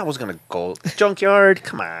 I was gonna go junkyard.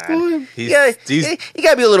 Come on, He's- you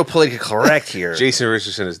gotta be a little politically correct here. Jason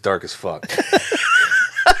Richardson is dark as fuck.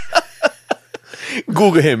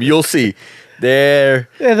 Google him, you'll see. There,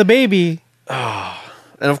 Yeah, the baby. and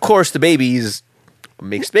of course, the baby's a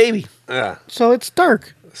mixed baby. Yeah. So it's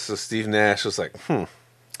dark. So Steve Nash was like,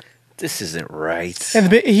 This isn't right.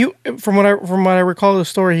 And from what I recall of the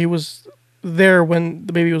story, he was there when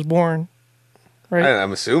the baby was born. Right?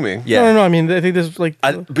 I'm assuming. Yeah. No. I mean, I think this is like,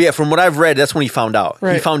 But yeah, from what I've read, that's when he found out. He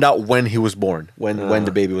Right. found out when he was born, when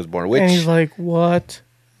the baby was born. Which and he's like, "What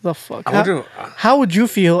the fuck? I wonder. How would you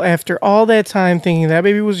feel after all that time thinking that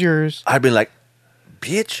baby was yours?" I'd been like,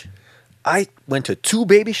 bitch, I went to 2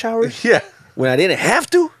 baby showers Yeah. when I didn't have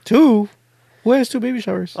to. 2? Who has 2 baby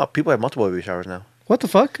showers? Oh, people have multiple baby showers now. What the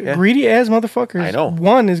fuck? Yeah. Greedy ass motherfuckers. I know.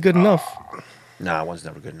 1 is good enough. Nah, one's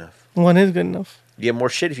never good enough. 1 is good enough. You get more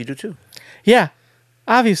shit if you do 2. Yeah,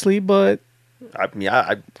 obviously, but I mean,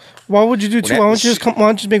 I why would you do 2? that- Why don't you just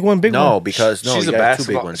make 1 big one? no, because she's you a gotta have 2 big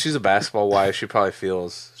basketball. ones. She's a basketball wife. She probably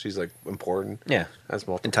feels she's like important. Yeah, That's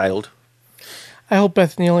multiple. entitled. I hope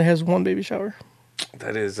Bethany only has 1 baby shower.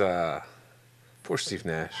 That is poor Steve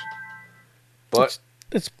Nash. But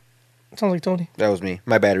It sounds like Tony. That was me.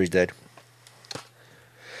 My battery's dead.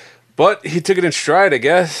 he took it in stride, I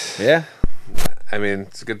guess. Yeah. I mean,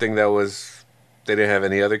 it's a good thing they didn't have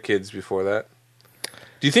any other kids before that.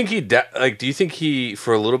 Do you think do you think he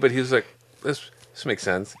for a little bit he was like this makes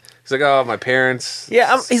sense? He's like, oh, my parents.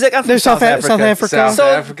 Yeah, he's like, I'm from They're South Africa. South Africa. South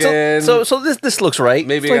African. So this looks right.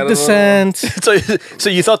 Maybe It's I like got a little- Descent. So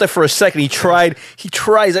you thought that for a second. He tried.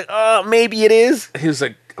 He's like, oh, maybe it is. He was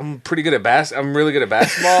like, I'm pretty good at I'm really good at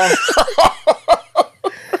basketball.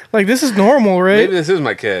 Like, this is normal, right? Maybe this is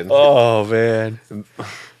my kid. Oh man.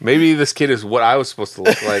 Maybe this kid is what I was supposed to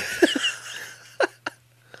look like.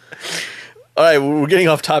 All right, we're getting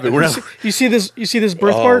off topic. We're not. You see this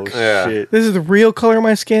birthmark? Oh, Yeah. shit. This is the real color of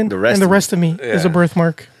my skin, The rest and the of rest of me is a Yeah.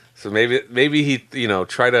 birthmark. So maybe he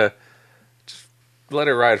try to just let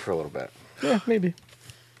it ride for a little bit. Yeah, maybe.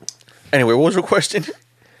 Anyway, what was your question?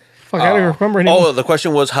 Fuck, I don't even remember anymore. Oh, the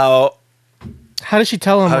question was how. How does she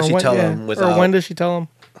tell him? How or does she when, tell yeah, him or without- when does she tell him?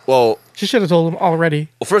 Well, She should have told him already.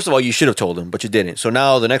 first of all, you should have told him, but you didn't. So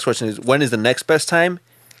now the next question is, when is the next best time?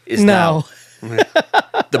 Is now.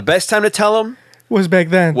 The best time to tell him Was back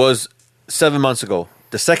then. was 7 months ago.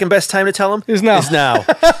 The second best time to tell him Is now. Is now.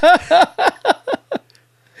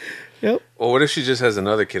 Yep. Well, what if she just has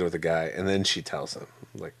another kid with a guy and then she tells him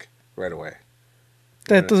like right away?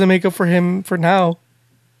 That doesn't make up for him for now.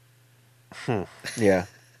 Yeah.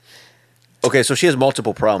 Okay, so she has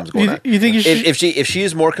multiple problems going on. You think you should? If she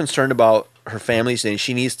is more concerned about her family, then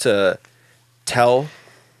she needs to tell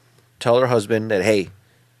her husband that, hey,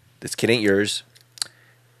 this kid ain't yours,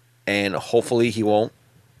 and hopefully he won't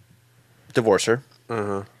divorce her.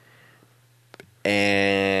 Uh-huh.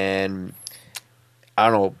 And I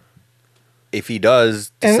don't know, if he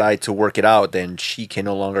does And- decide to work it out, then she can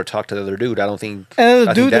no longer talk to the other dude. I don't think. and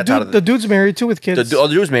I think that's out of the dude's married too with kids. the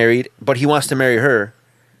other dude's married, but he wants to marry her.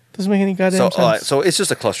 Doesn't make any goddamn So, sense. so it's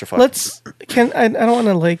just a clusterfuck. I don't want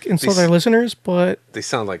to like insult These- our listeners, but They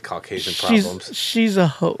sound like Caucasian problems. she's a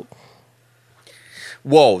hoe.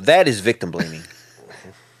 Whoa, that is victim blaming.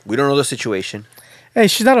 We don't know the situation. Hey,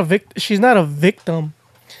 she's not a She's not a victim.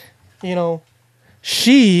 You know,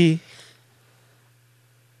 she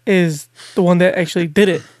is the one that actually did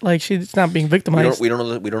it. Like, she's not being victimized. We don't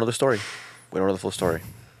know the story. We don't know the full story.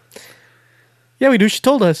 Yeah, we do. She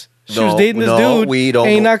told us she was dating this dude. We don't.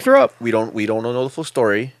 and he know- knocked her up. We don't know the full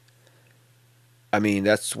story. I mean,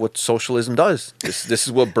 that's what socialism does. This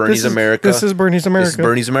is what Bernie's America. This is Bernie's America. This is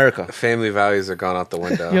Bernie's America. Family values have gone out the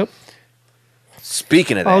window. Yep.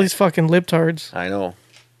 Speaking of All that, these fucking libtards. I know,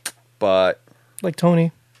 but Like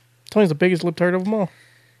Tony. Tony's the biggest lip tart of them all.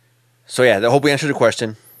 So yeah, I hope we answered the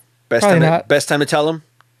question. Probably not. Best time to tell him?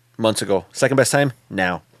 Months ago. Second best time?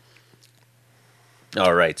 Now.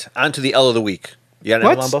 All right. On to the L of the week. You got an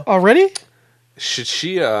L, What? Mambo? Already? Should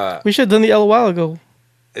she? We should have done the L a while ago.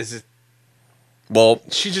 Is it? Well,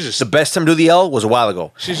 She should just. the best time to do the L was a while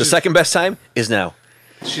ago. She's The just- second best time is now.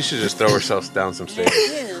 She should just throw herself down some stairs.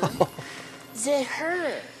 It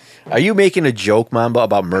hurt. Are you making a joke, Mamba,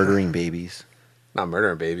 about murdering babies? Not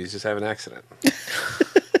murdering babies, just have an accident.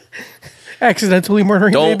 Accidentally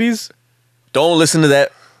murdering Don't- babies. Don't listen to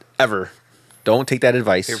that ever. Don't take that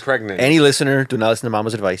advice. You're pregnant. Any listener, do not listen to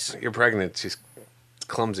Mama's advice. You're pregnant. She's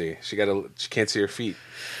clumsy. She can't see her feet.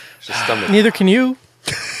 She's stomach. Neither can you.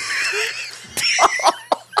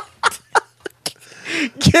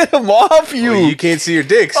 Get him off you! Well, you can't see your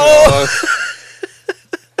dick. So,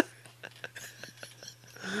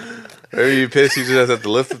 maybe you pissed. You just have to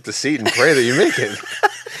lift up the seat and pray that you make it.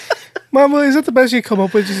 Mama, is that the best you come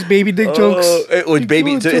up with? Just baby dick jokes? It was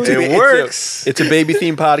baby. It works. It's a baby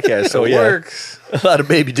themed podcast, so It yeah, works. a lot of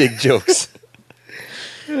baby dick jokes.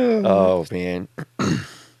 Oh man,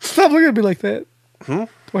 Stop looking at me like that. Why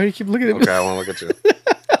do you keep looking at me Okay, I want to look at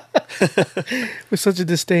you. with such a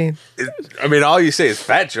disdain? I mean, all you say is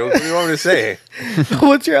fat jokes. What do you want me to say?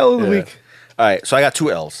 What's your L of the week? all right. So I got 2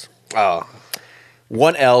 L's. Oh,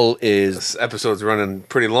 One L is this episode's running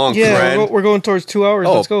pretty long. Yeah, friend. we're going towards 2 hours.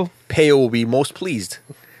 Let's go. Peo will be most pleased.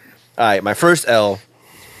 All right, my first L,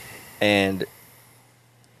 and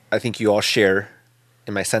I think you all share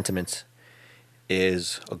in my sentiments,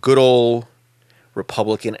 is a good old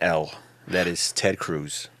Republican L. That is Ted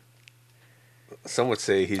Cruz. Some would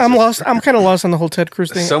say he's. I'm just- lost. I'm kind of lost on the whole Ted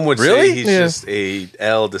Cruz thing. Some would Really? say he's Yeah. just a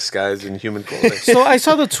L disguised in human clothing. So I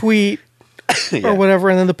saw the tweet or whatever,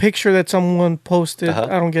 and then the picture that someone posted. Uh-huh.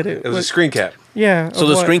 I don't get it. It was a screen cap. Yeah. So of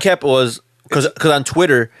the what? screen cap was because on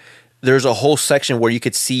Twitter, there's a whole section where you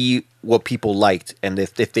could see what people liked, and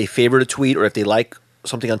if they favored a tweet or if they like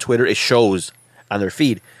something on Twitter, it shows on their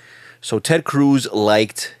feed. So Ted Cruz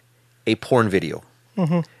liked a porn video,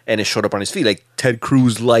 and it showed up on his feed like Ted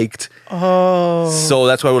Cruz liked. Oh. So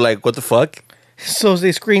that's why we're like, what the fuck? So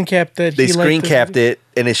they screen capped that. They he liked screen this capped video. it,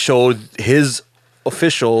 and it showed his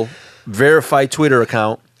official verified Twitter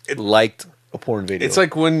account liked a porn video. It's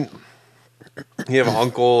like when you have an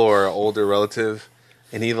uncle or an older relative,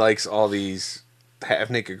 and he likes all these half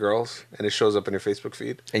naked girls, and it shows up in your Facebook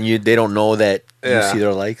feed. and they don't know that you Yeah. see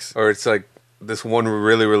their likes. Or it's like this one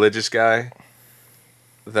really religious guy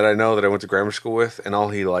that I know that I went to grammar school with, and all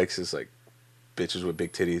he likes is like bitches with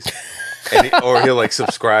big titties, or he'll like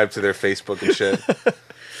subscribe to their Facebook and shit.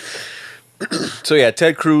 So yeah,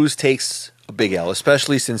 Ted Cruz takes a big L,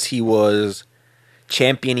 especially since he was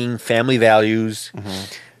championing family values,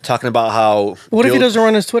 talking about how. What if he Bill- doesn't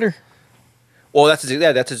run his Twitter? Well, that's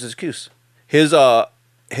his excuse. His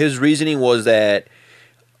reasoning was that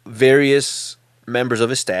various members of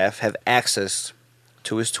his staff have access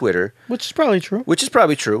to his Twitter, Which is probably true. which is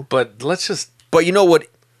probably true. But let's just But you know what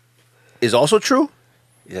is also true?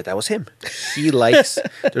 Is that was him. He likes.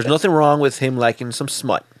 There's nothing wrong with him liking some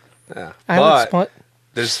smut. yeah. I like But smut.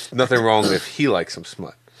 there's nothing wrong if he likes some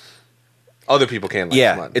smut. Other people can't like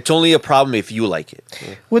Yeah, smut. it's only a problem if you like it.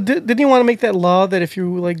 Well, didn't he want to make that law that if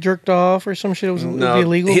you like jerked off or some shit, it was it'd No, be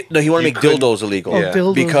illegal? He want to You make couldn't- dildos illegal. Oh, Yeah.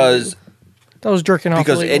 dildos because that was jerking off.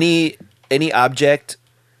 because illegal. any object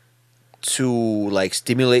to like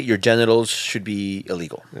stimulate your genitals should be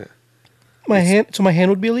illegal. my hand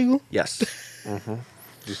would be illegal. Yes.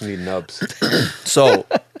 Just need nubs. So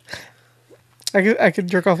I could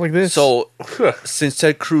jerk off like this. since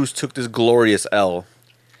Ted Cruz took this glorious L,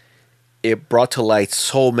 it brought to light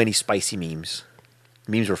so many spicy memes.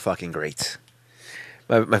 Memes were fucking great.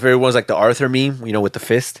 My favorite one's like the Arthur meme, with the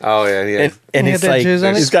fist. Oh yeah, yeah. And He had it's that like jizz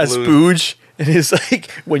on it? it's got Splooge. spooge. And it's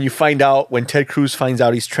like when Ted Cruz finds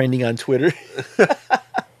out he's trending on Twitter.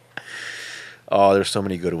 Oh, there's so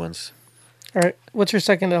many good ones. all right, what's your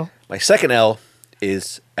second L? My second L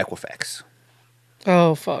is Equifax.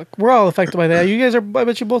 Oh fuck, we're all affected by that. You guys are. I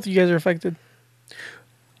bet you both of you guys are affected.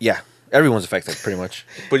 Yeah, everyone's affected pretty much.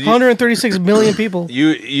 But 136 million people.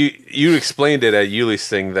 you explained it at Yuli's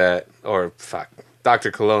thing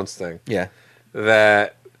Dr. Cologne's thing. Yeah.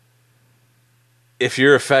 That if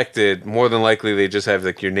you're affected, more than likely they just have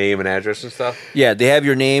like your name and address and stuff. Yeah, they have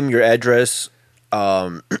your name, your address,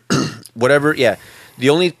 whatever. Yeah, the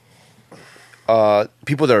only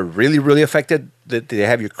people that are really, really affected that they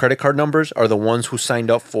have your credit card numbers are the ones who signed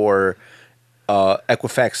up for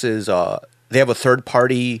Equifax's. They have a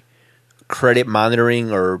third-party credit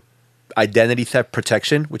monitoring or identity theft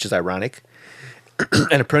protection, which is ironic,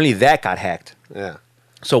 and apparently that got hacked. Yeah.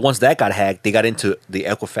 So once that got hacked, they got into the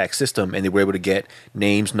Equifax system and they were able to get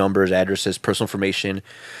names, numbers, addresses, personal information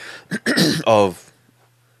of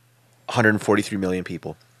 143 million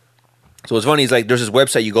people. So what's funny is like there's this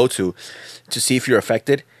website you go to see if you're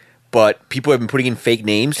affected, but people have been putting in fake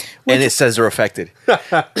names and it says they're affected.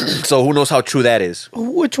 So who knows how true that is?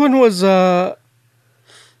 Which one was the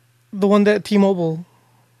one that T-Mobile?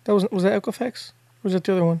 That was that Equifax? Or was that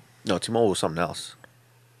the other one? No, T-Mobile was something else.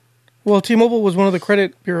 Well, T-Mobile was one of the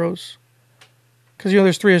credit bureaus. Because,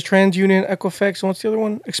 there's three. There's TransUnion, Equifax, and what's the other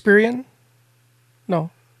one? Experian? No.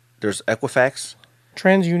 There's Equifax,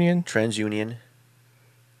 TransUnion,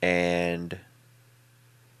 and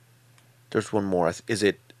there's one more. Is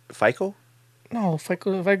it FICO? No,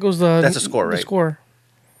 FICO's the... That's a score, the right? Score.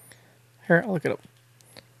 Here, I'll look it up.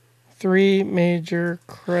 3 major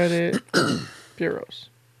credit bureaus.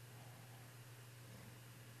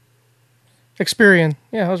 Experian.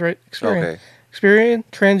 Yeah, I was right. Experian. Okay. Experian,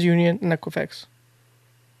 TransUnion, and Equifax.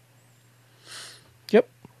 Yep.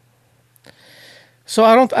 So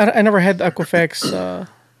I never had the Equifax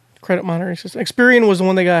credit monitoring system. Experian was the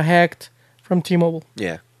one that got hacked from T-Mobile.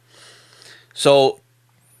 Yeah. So,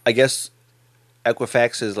 I guess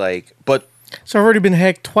Equifax is like, but So I've already been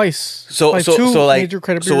hacked twice. By two major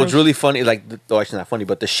credit so what's bureaus. really funny, like, actually not funny,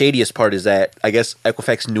 but the shadiest part is that I guess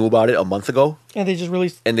Equifax knew about it a month ago, And they just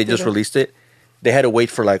released released it. They had to wait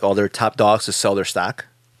for like all their top dogs to sell their stock,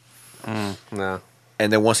 No.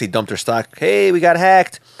 and then once they dumped their stock, hey, we got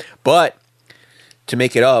hacked. But to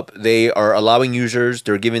make it up, they are allowing users.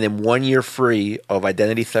 They're giving them 1 year free of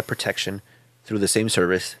identity theft protection through the same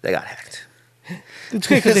service. They got hacked. It's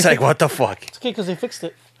okay because It's like, what the fuck? It's okay because they fixed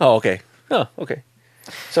it. Oh, okay. Oh, okay.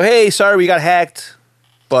 So, hey, sorry we got hacked,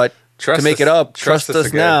 but Trust to make us- it up, trust trust us us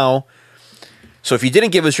again. now. So if you didn't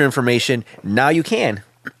give us your information, now you can.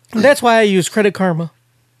 And that's why I use Credit Karma.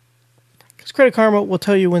 Because Credit Karma will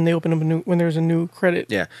tell you when they open up when there's a new credit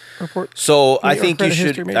Yeah. report. So I Or think you credit should.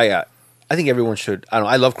 history, maybe. Yeah, I think everyone should. I don't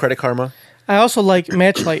know. I love Credit Karma. I also like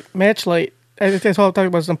Matchlight. Matchlight, I think I talked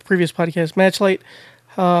about this on the previous podcast. Matchlight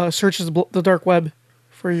searches the dark web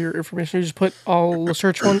for your information. You just put all the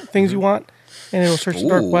search things you want, and it'll search the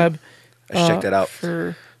dark Ooh. web. I should check that out.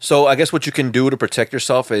 For So I guess what you can do to protect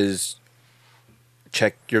yourself is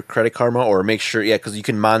check your Credit Karma or make sure, because you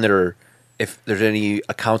can monitor if there's any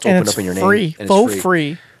accounts and open it's up in your free, name. And full it's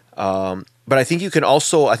free. But I think you can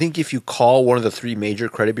also, I think if you call one of the 3 major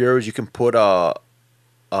credit bureaus, you can put I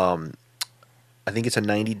think it's a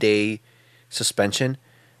 90-day suspension,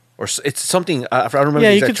 or it's something. I don't remember. Yeah,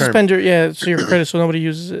 the you exact can term. suspend your credit so nobody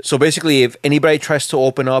uses it. So basically, if anybody tries to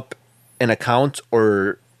open up an account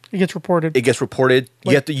or It gets reported. it gets reported,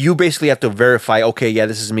 you basically have to verify. Okay, yeah,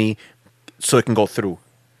 this is me, so it can go through,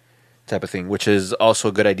 type of thing. Which is also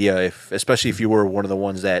a good idea, especially if you were one of the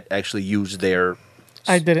ones that actually used their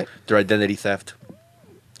I did it. their identity theft.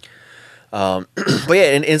 But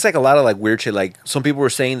yeah, and it's like a lot of like weird shit. Like some people were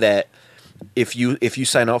saying that if you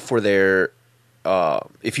sign up for their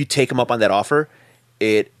if you take them up on that offer,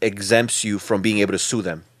 it exempts you from being able to sue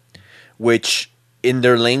them. Which in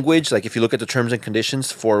their language, like if you look at the terms and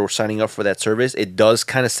conditions for signing up for that service, it does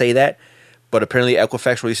kind of say that. But apparently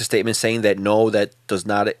Equifax released a statement saying that no, that does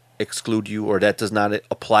not exclude you, or that does not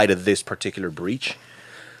apply to this particular breach.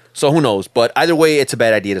 So who knows? But either way, it's a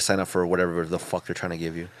bad idea to sign up for whatever the fuck they're trying to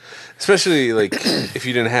give you. Especially like if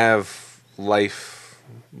you didn't have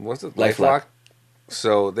LifeLock.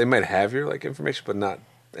 So they might have your information, but not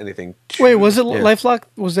anything. Wait, was it LifeLock?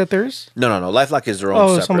 Was that theirs? No. LifeLock is their own. Oh,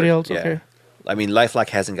 separate. somebody else. Yeah. Okay. I mean, LifeLock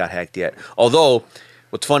hasn't got hacked yet. Although,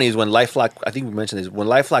 what's funny is when LifeLock, I think we mentioned this, when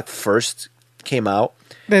LifeLock first came out,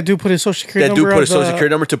 That dude put his social security that number. dude put a social security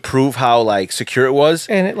number to prove how secure it was.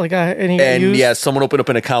 And it and he And used, yeah, someone opened up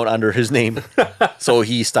an account under his name, so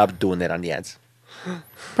he stopped doing that on the ads.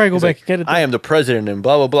 probably go He's back like, and get it. I am the president and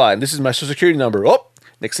blah blah blah, and this is my social security number. Oh,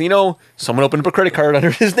 next thing you know, someone opened up a credit card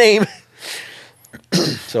under his name.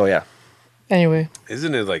 So yeah, Anyway,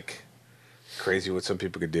 Isn't it crazy what some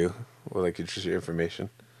people could do with just your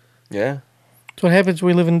information? yeah. that's what happens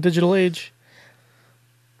when we live in a digital age.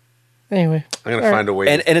 Anyway, I'm gonna find a way.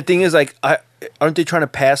 And the thing is, aren't they trying to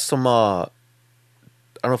pass some? I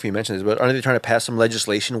don't know if you mentioned this, but aren't they trying to pass some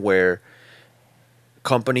legislation where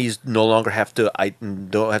companies no longer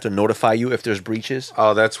don't have to notify you if there's breaches?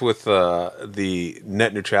 Oh, that's with the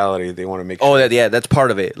net neutrality. They want to make Oh, sure. that's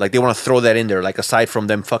part of it. Like they want to throw that in there. Aside from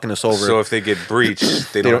them fucking us over, So if they get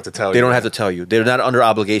breached, they don't have to tell you. They don't have to tell you. They're not under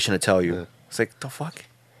obligation to tell you. Yeah. It's like the fuck.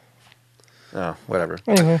 Oh, whatever.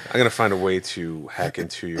 anyway, I'm gonna find a way to hack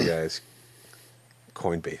into your guys'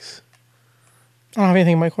 Coinbase. I don't have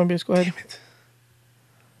anything in my Coinbase. Go ahead.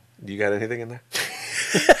 You got anything in there?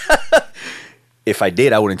 If I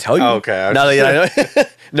did, I wouldn't tell you. Oh, okay. Now that I know.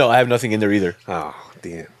 No, I have nothing in there either. Oh,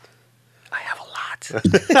 damn. I have a lot.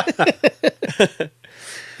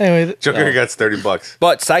 Anyway, Joker gets $30.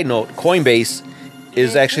 But side note, Coinbase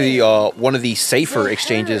is actually one of the safer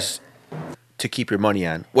exchanges to keep your money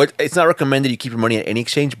on. It's not recommended you keep your money on any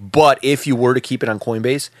exchange, but if you were to keep it on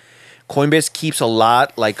Coinbase, Coinbase keeps a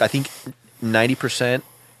lot, like I think 90%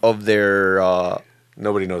 of their...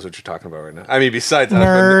 Nobody knows what you're talking about right now. I mean, besides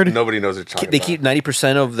Nerd. us, nobody knows what you're talking they about. keep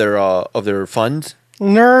 90% of their funds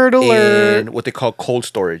nerd alert. in what they call cold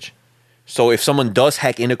storage. So if someone does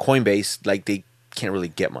hack into Coinbase, like they can't really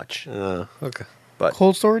get much. Okay. But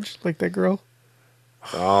Cold storage, like that girl.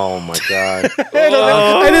 Oh, my God.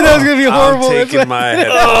 I knew that was gonna be horrible. I'm taking my head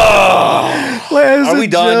Are we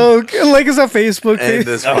done? Joke. Like it's a Facebook End page.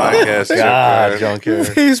 this podcast. God, Joker. Junker.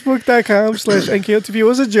 Facebook.com/NKOTP. It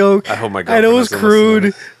was a joke. I hope my I know it was girlfriend doesn't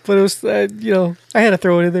crude, but it was, I had to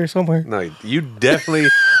throw it in there somewhere. No, you definitely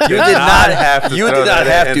You did not have to. You throw did not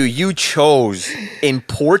that have in. to. You chose in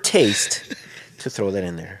poor taste to throw that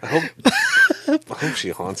in there. I hope she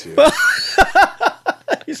haunts you.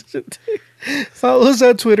 Follow us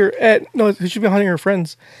on Twitter you should be hunting her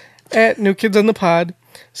friends at New Kids on the Pod.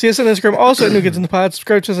 See us on Instagram also at New Kids on the Pod.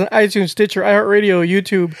 Subscribe to us on iTunes, Stitcher, iHeartRadio,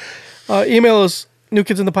 YouTube. Email us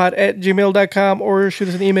newkidsinthepod@gmail.com or shoot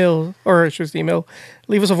us an email.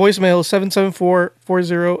 Leave us a voicemail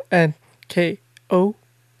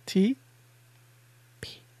 774-40-NKOT.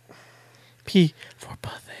 P for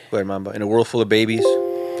puppet. Go ahead, Mamba. In a world full of babies.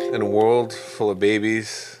 In a world full of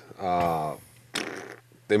babies,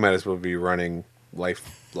 they might as well be running LifeLock.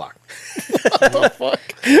 What the fuck?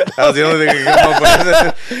 That was the only thing I could come up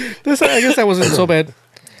with. I guess that wasn't so bad.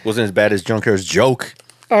 Wasn't as bad as Junker's joke.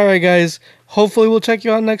 All right, guys. Hopefully, we'll check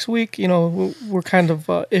you out next week. We're kind of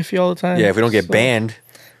iffy all the time. Yeah, if we don't get banned.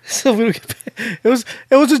 So we don't get banned.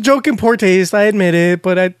 It was a joke in poor taste. I admit it,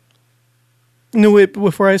 but I knew it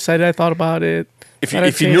before I said it. I thought about it. If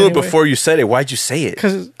you knew it before you said it, why'd you say it?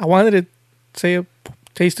 Because I wanted to say a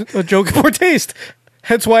joke in poor taste.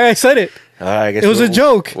 That's why I said it. I guess it was a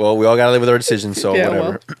joke. Well, we all got to live with our decisions, so Yeah,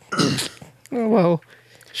 whatever. Well,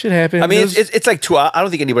 shit happened. I mean, it's like 2 hours. I don't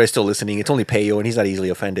think anybody's still listening. It's only Peyo, and he's not easily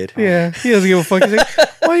offended. Yeah, he doesn't give a fuck. He's like,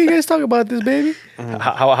 why you guys talk about this, baby?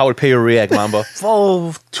 How would Peyo react, Mamba?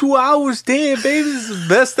 Oh, 2 hours, damn, baby. This is the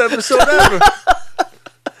best episode ever.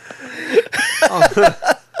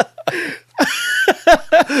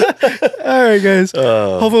 All right, guys.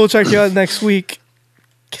 Hopefully, we'll check you out next week.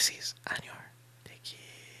 Kisses on your dickies.